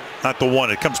 not the 1.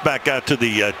 It comes back out to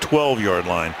the 12-yard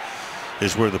line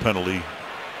is where the penalty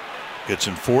gets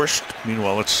enforced.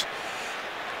 Meanwhile, let's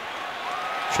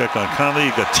check on Conley.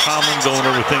 You've got Tomlin going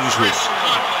over things with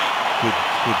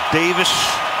Davis.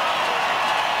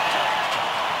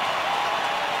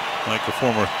 Like a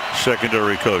former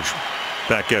secondary coach.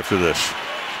 Back after this.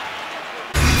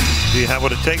 Do you have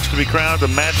what it takes to be crowned a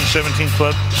Madden 17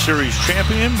 Club Series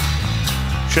champion?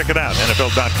 Check it out.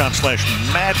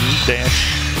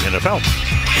 NFL.com/Madden-NFL.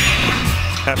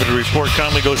 Happy to report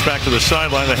Conley goes back to the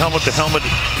sideline. The helmet-to-helmet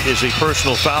is a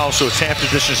personal foul, so it's half the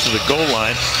distance to the goal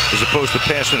line as opposed to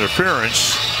pass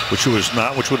interference, which it was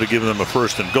not, which would have given them a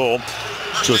first and goal.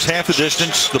 So it's half the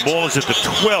distance. The ball is at the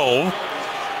 12.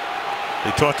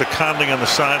 They talked to Conley on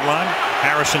the sideline.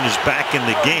 Harrison is back in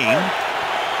the game.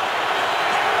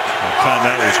 The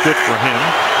timeout was good for him.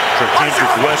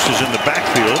 Kendrick West is in the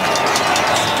backfield.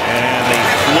 And they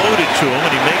floated to him,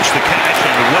 and he makes the catch.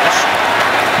 And West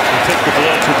will take the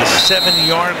ball to the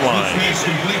 7-yard line.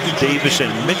 Davis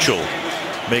and Mitchell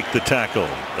make the tackle.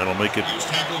 That'll make it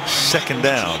 2nd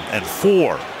down and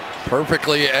 4.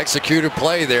 Perfectly executed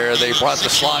play there. They brought the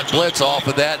slot blitz off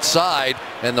of that side,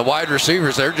 and the wide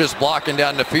receivers, they're just blocking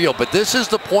down the field. But this is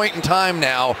the point in time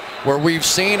now where we've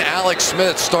seen Alex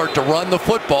Smith start to run the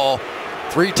football.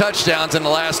 3 touchdowns in the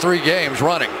last 3 games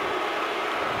running.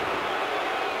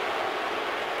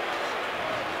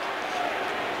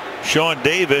 Sean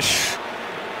Davis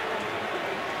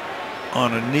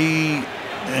on a knee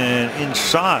and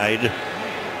inside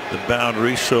the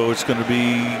boundary, so it's going to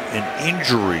be an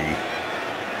injury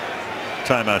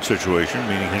timeout situation,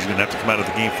 meaning he's going to have to come out of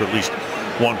the game for at least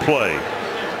 1 play.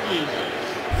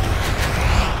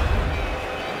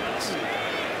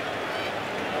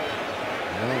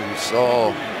 Well, you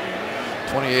saw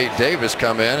 28 Davis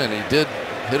come in, and he did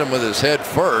hit him with his head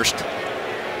first.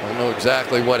 I don't know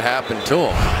exactly what happened to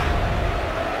him.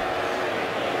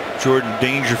 Jordan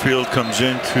Dangerfield comes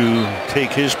in to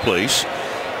take his place.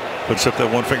 Puts up that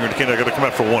one finger in the can. I got to come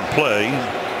out for 1 play.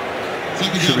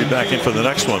 Should be back in for the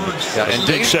next one. Yeah, and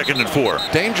big 2nd and 4.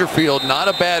 Dangerfield, not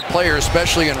a bad player,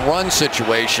 especially in run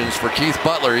situations for Keith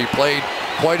Butler. He played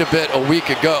quite a bit a week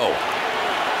ago.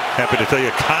 Happy to tell you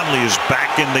Conley is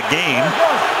back in the game.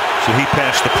 So he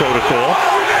passed the protocol.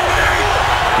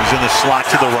 He's in the slot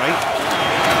to the right.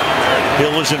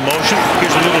 Hill is in motion.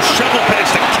 Here's a little shovel pass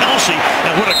to Kelsey.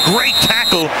 And what a great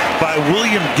tackle by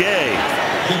William Gay.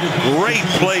 Great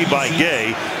play by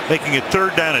Gay, making it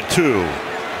 3rd down and 2.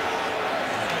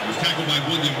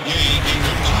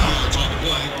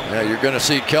 Yeah, you're going to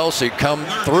see Kelsey come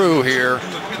through here.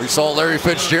 We saw Larry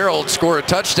Fitzgerald score a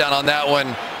touchdown on that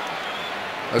one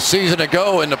a season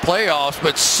ago in the playoffs,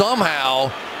 but somehow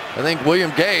I think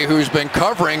William Gay, who's been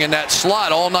covering in that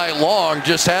slot all night long,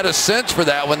 just had a sense for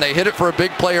that when they hit it for a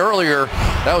big play earlier.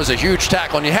 That was a huge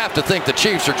tackle, and you have to think the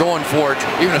Chiefs are going for it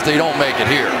even if they don't make it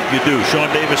here. You do.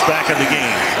 Sean Davis back in the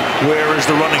game. Where is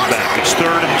the running back? It's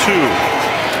 3rd and 2.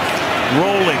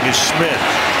 Rolling is Smith,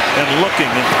 and looking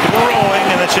and throwing,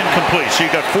 and it's incomplete. So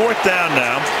you got 4th down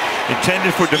now,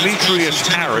 intended for Demetrius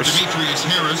Harris,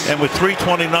 and with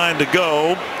 3:29 to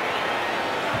go,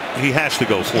 he has to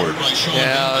go for it.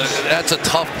 Yeah, that's a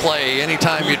tough play.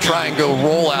 Anytime you try and go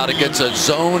roll out against a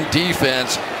zone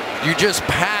defense, you just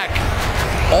pack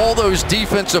all those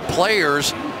defensive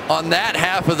players on that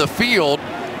half of the field,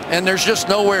 and there's just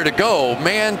nowhere to go.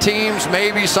 Man teams,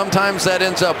 maybe sometimes that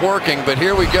ends up working, but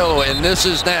here we go, and this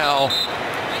is now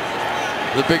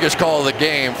the biggest call of the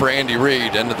game for Andy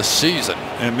Reid, end of the season.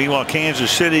 And meanwhile,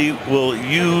 Kansas City will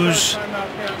use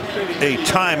a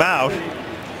timeout.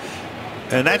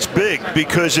 And that's big,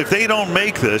 because if they don't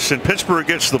make this and Pittsburgh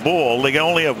gets the ball, they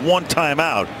only have 1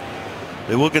 timeout.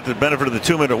 They will get the benefit of the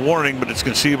 2-minute warning, but it's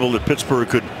conceivable that Pittsburgh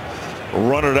could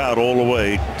run it out all the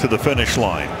way to the finish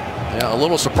line. Yeah, a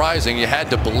little surprising. You had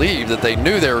to believe that they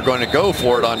knew they were going to go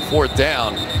for it on 4th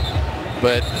down.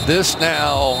 But this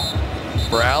now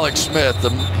for Alex Smith,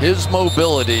 his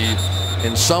mobility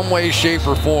in some way, shape,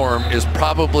 or form is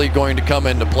probably going to come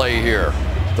into play here.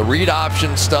 The read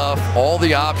option stuff, all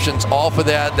the options off of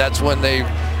that, that's when they've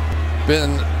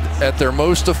been at their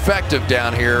most effective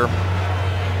down here.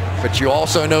 But you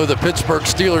also know the Pittsburgh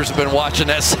Steelers have been watching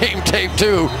that same tape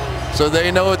too, so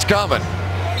they know it's coming.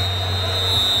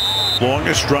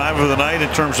 Longest drive of the night in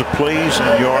terms of plays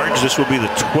and yards. This will be the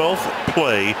 12th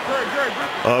play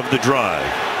of the drive.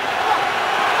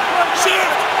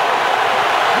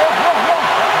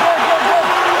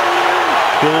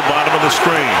 Hill, bottom of the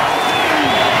screen.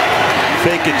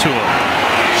 Fake it to him.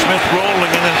 Smith rolling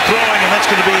and then throwing, and that's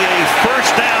going to be a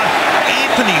first down.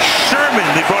 Anthony Sherman,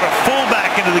 they brought a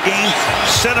fullback into the game,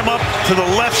 set him up to the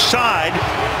left side,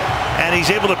 and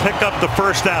he's able to pick up the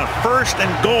first down. First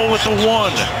and goal at the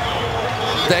 1.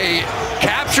 They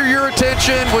capture your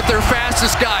attention with their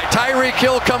fastest guy, Tyreek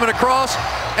Hill, coming across,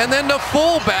 and then the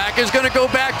fullback is going to go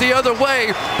back the other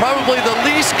way, probably the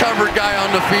least covered guy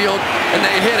on the field, and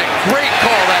they hit it. Great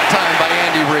call that time by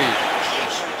Andy Reid.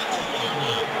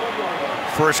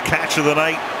 First catch of the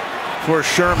night for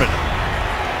Sherman.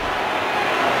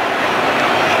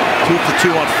 2 for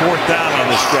 2 on 4th down on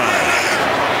this drive.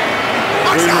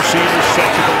 3 receivers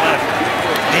set to the left.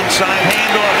 Inside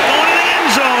handoff. Going to the end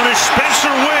zone is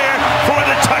Spencer Ware for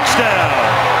the touchdown.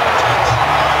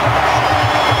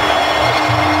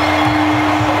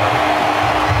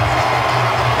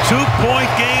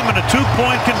 Two-point game and a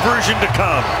 2-point conversion to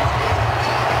come.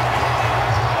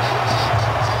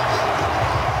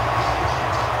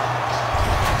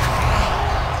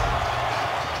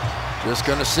 Just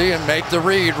going to see him make the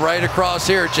read right across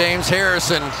here. James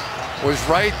Harrison was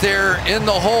right there in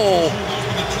the hole,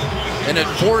 and it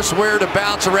forced Ware to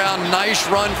bounce around. Nice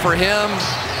run for him,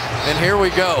 and here we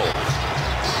go.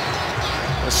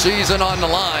 A season on the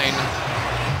line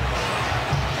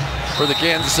for the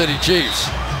Kansas City Chiefs.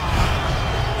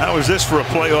 How is this for a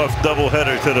playoff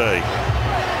doubleheader today?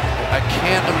 I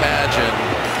can't imagine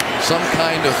some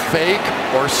kind of fake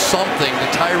or something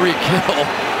that Tyreek Hill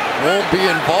won't be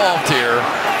involved here.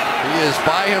 He is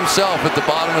by himself at the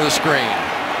bottom of the screen.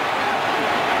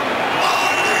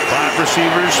 5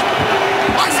 receivers.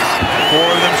 4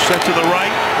 of them set to the right.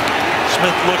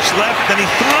 Smith looks left, then he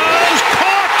throws.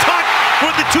 Caught, touch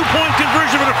with the 2-point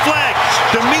conversion with a flag.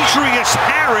 Demetrius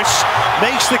Harris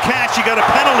makes the catch. He got a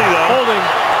penalty though. Holding.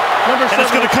 Number 7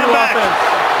 it's going to come back.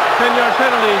 10-yard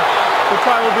penalty. The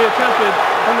try will be attempted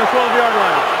from the 12-yard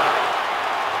line.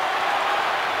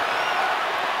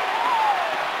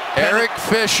 Eric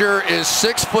Fisher is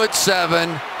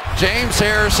 6'7". James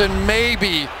Harrison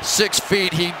maybe 6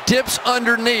 feet. He dips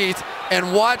underneath,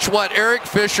 and watch what Eric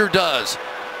Fisher does.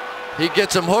 He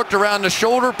gets him hooked around the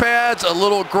shoulder pads, a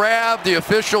little grab, the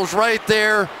official's right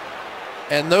there,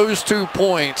 and those 2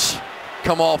 points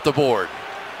come off the board.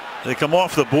 They come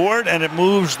off the board, and it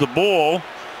moves the ball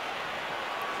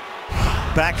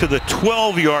back to the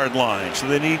 12-yard line. So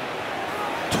they need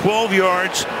 12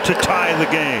 yards to tie the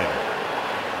game.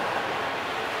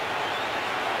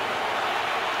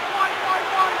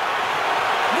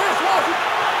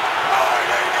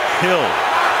 Hill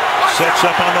sets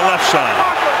up on the left side.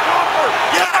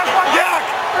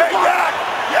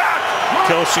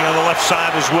 Kelsey on the left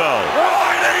side as well.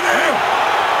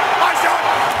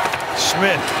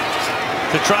 Smith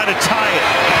to try to tie it.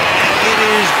 And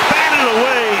it is batted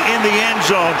away in the end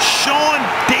zone. Sean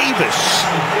Davis,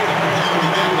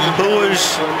 who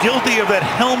was guilty of that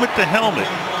helmet-to-helmet.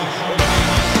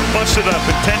 Busted up,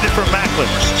 intended for Macklin.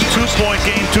 2-point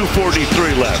game,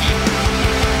 2:43 left.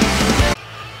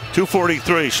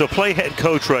 2:43, so play head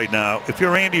coach right now. If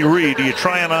you're Andy Reid, do you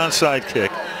try an onside kick?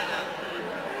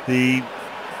 The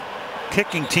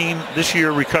kicking team this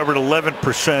year recovered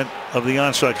 11% of the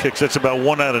onside kicks. That's about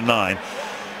 1 out of 9.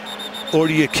 Or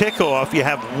do you kick off? You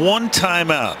have 1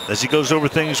 timeout as he goes over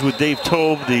things with Dave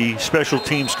Tobe, the special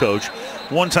teams coach.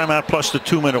 1 timeout plus the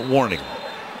 2-minute warning.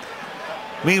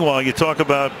 Meanwhile, you talk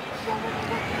about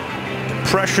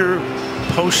pressure,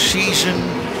 postseason.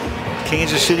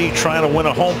 Kansas City trying to win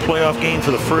a home playoff game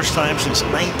for the first time since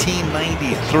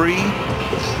 1993.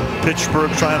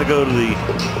 Pittsburgh trying to go to the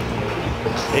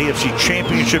AFC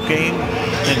Championship game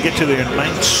and get to their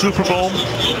 9th Super Bowl.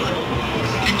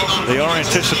 They are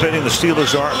anticipating, the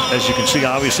Steelers are, as you can see,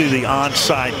 obviously the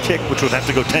onside kick, which would have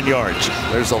to go 10 yards.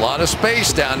 There's a lot of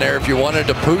space down there. If you wanted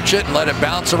to pooch it and let it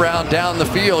bounce around down the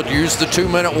field, use the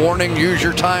 2-minute warning, use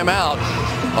your timeout.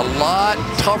 A lot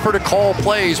tougher to call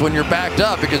plays when you're backed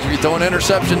up, because if you throw an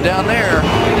interception down there.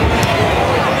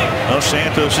 Well,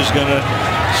 Santos is going to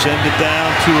send it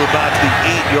down to about the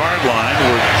 8-yard line,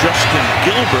 where Justin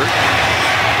Gilbert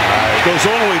goes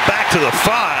all the way back to the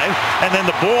 5, and then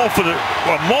the ball for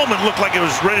a moment looked like it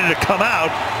was ready to come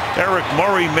out. Eric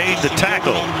Murray made the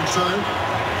tackle.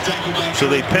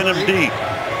 So they pin him deep.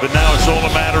 But now it's all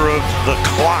a matter of the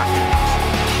clock.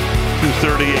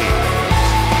 2:38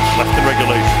 left in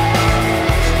regulation.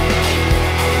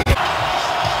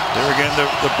 There again,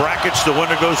 the brackets. The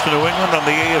winner goes to New England on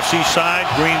the AFC side.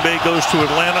 Green Bay goes to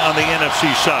Atlanta on the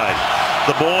NFC side.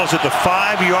 The ball is at the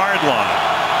 5-yard line.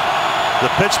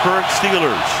 The Pittsburgh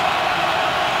Steelers.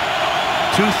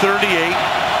 2:38.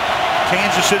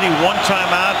 Kansas City 1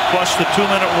 timeout plus the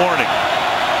 2-minute warning.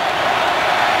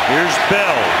 Here's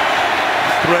Bell.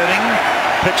 Threading.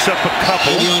 Picks up a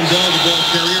couple.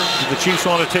 The Chiefs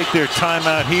want to take their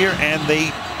timeout here, and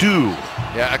they do.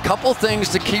 Yeah, a couple things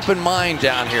to keep in mind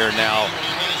down here now.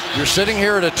 You're sitting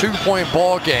here at a 2-point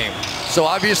ball game. So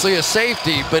obviously a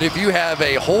safety, but if you have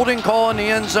a holding call in the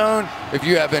end zone, if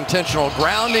you have intentional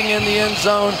grounding in the end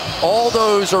zone, all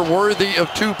those are worthy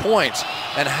of 2 points.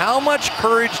 And how much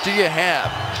courage do you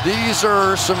have? These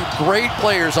are some great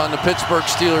players on the Pittsburgh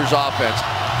Steelers offense.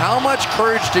 How much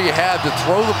courage do you have to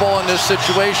throw the ball in this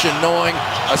situation knowing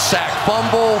a sack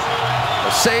fumble,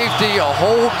 a safety, a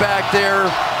hold back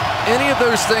there, any of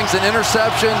those things, an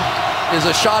interception is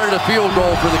a shot at a field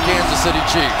goal for the Kansas City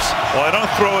Chiefs. Well, I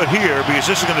don't throw it here because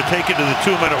this is going to take it to the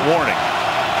 2-minute warning.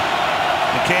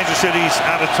 And Kansas City's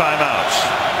out of timeouts.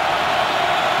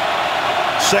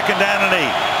 2nd down and 8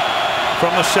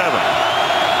 from the 7.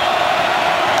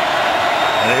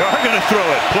 And they are going to throw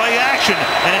it. Play action,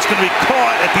 and it's going to be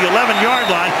caught at the 11-yard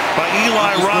line by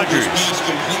Eli Rogers.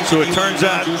 So it turns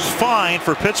out fine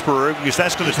for Pittsburgh because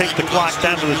that's going to take the clock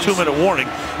down to the 2-minute warning.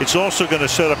 It's also going to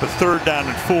set up a 3rd down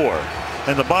and 4.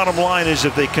 And the bottom line is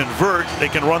if they convert, they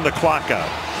can run the clock out.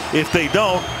 If they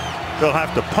don't, they'll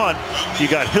have to punt. You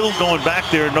got Hill going back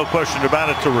there, no question about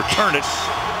it, to return it.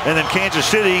 And then Kansas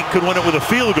City could win it with a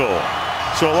field goal.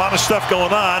 So a lot of stuff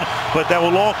going on, but that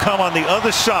will all come on the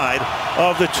other side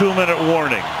of the 2-minute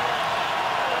warning.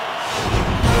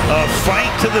 A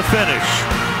fight to the finish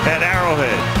at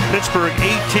Arrowhead. Pittsburgh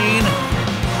 18,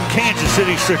 Kansas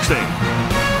City 16.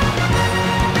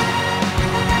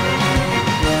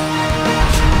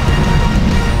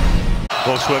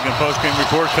 Volkswagen postgame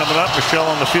report coming up. Michelle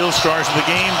on the field, stars of the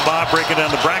game. Bob breaking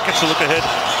down the brackets to look ahead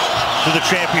to the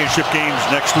championship games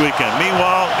next weekend.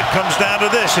 Meanwhile, it comes down to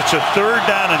this. It's a 3rd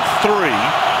down and 3.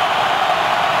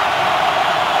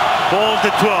 Ball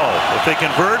to 12. If they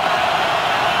convert,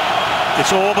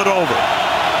 it's all but over.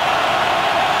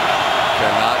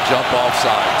 Cannot jump off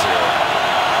sides here.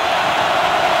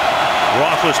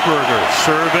 Roethlisberger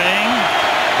surveying,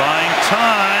 buying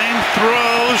time,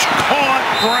 throws, caught,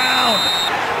 Brown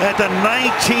at the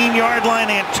 19-yard line.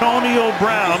 Antonio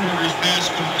Brown,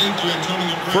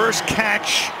 first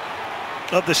catch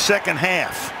of the 2nd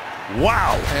half.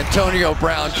 Wow. Antonio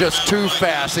Brown just too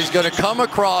fast. He's going to come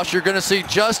across. You're going to see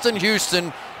Justin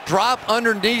Houston drop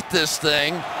underneath this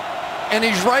thing, and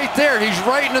he's right there. He's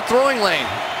right in the throwing lane.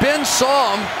 Ben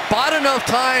saw him, bought enough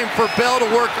time for Bell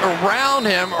to work around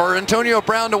him, or Antonio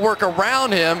Brown to work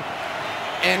around him,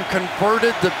 and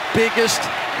converted the biggest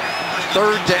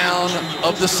 3rd down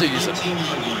of the season.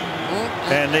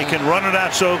 And they can run it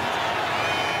out. So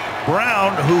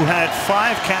Brown, who had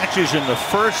 5 catches in the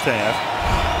first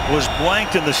half, was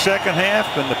blanked in the 2nd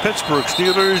half, and the Pittsburgh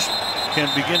Steelers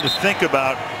can begin to think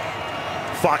about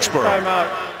Foxborough.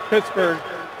 Timeout, Pittsburgh,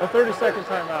 a 30-second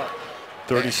timeout.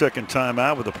 30-second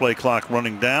timeout with the play clock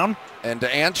running down. And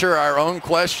to answer our own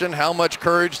question, how much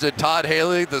courage did Todd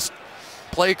Haley, the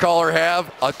play caller,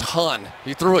 have? A ton.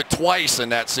 He threw it twice in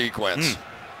that sequence.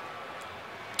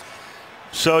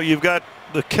 So you've got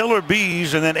the killer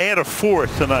bees, and then add a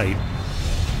 4th tonight.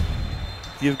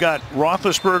 You've got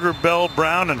Roethlisberger, Bell,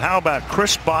 Brown, and how about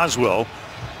Chris Boswell?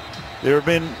 There have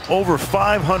been over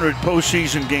 500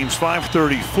 postseason games,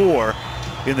 534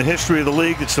 in the history of the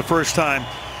league. It's the first time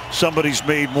somebody's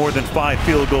made more than 5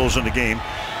 field goals in a game.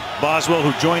 Boswell,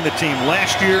 who joined the team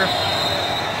last year,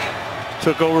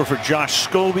 took over for Josh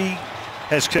Scobie,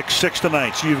 has kicked 6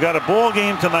 tonight. So you've got a ball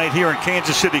game tonight here in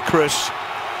Kansas City, Chris.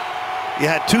 You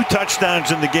had 2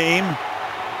 touchdowns in the game,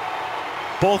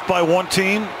 both by one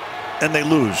team, and they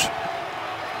lose.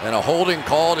 And a holding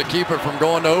call to keep it from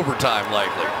going to overtime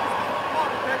likely.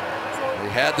 They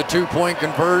had the 2-point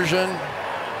conversion.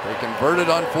 They converted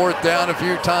on 4th down a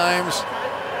few times.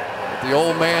 But the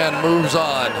old man moves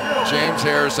on. James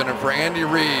Harrison, and for Andy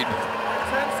Reid.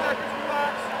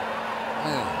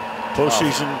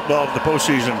 Postseason, well, the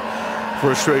postseason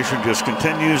frustration just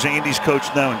continues. Andy's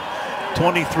coached now in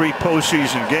 23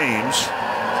 postseason games,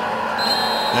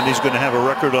 and he's going to have a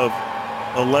record of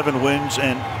 11 wins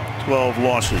and 12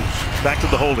 losses. Back to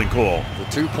the holding call. The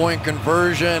 2-point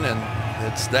conversion, and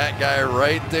it's that guy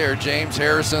right there, James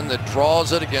Harrison, that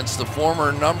draws it against the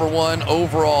former #1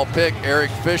 overall pick,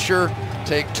 Eric Fisher.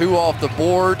 Take 2 off the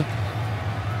board.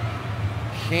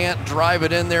 Can't drive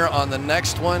it in there on the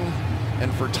next one.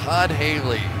 And for Todd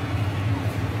Haley,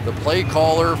 the play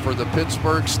caller for the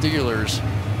Pittsburgh Steelers,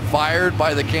 fired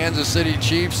by the Kansas City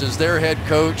Chiefs as their head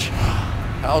coach.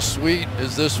 How sweet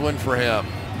is this one for him?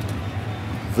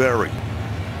 Very.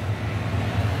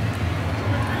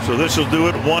 So this will do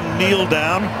it. 1 kneel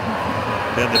down.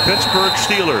 And the Pittsburgh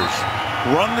Steelers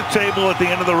run the table at the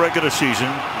end of the regular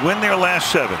season, win their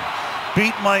last 7,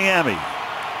 beat Miami,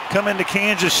 come into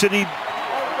Kansas City,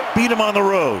 beat them on the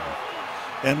road,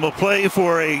 and will play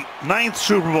for a 9th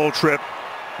Super Bowl trip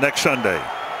next Sunday.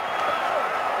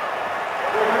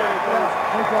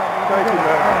 Thank you,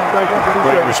 man. Thank you.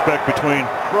 Great respect between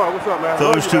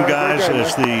those two guys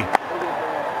as the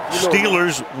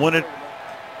Steelers win it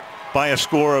by a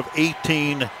score of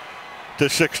 18-16.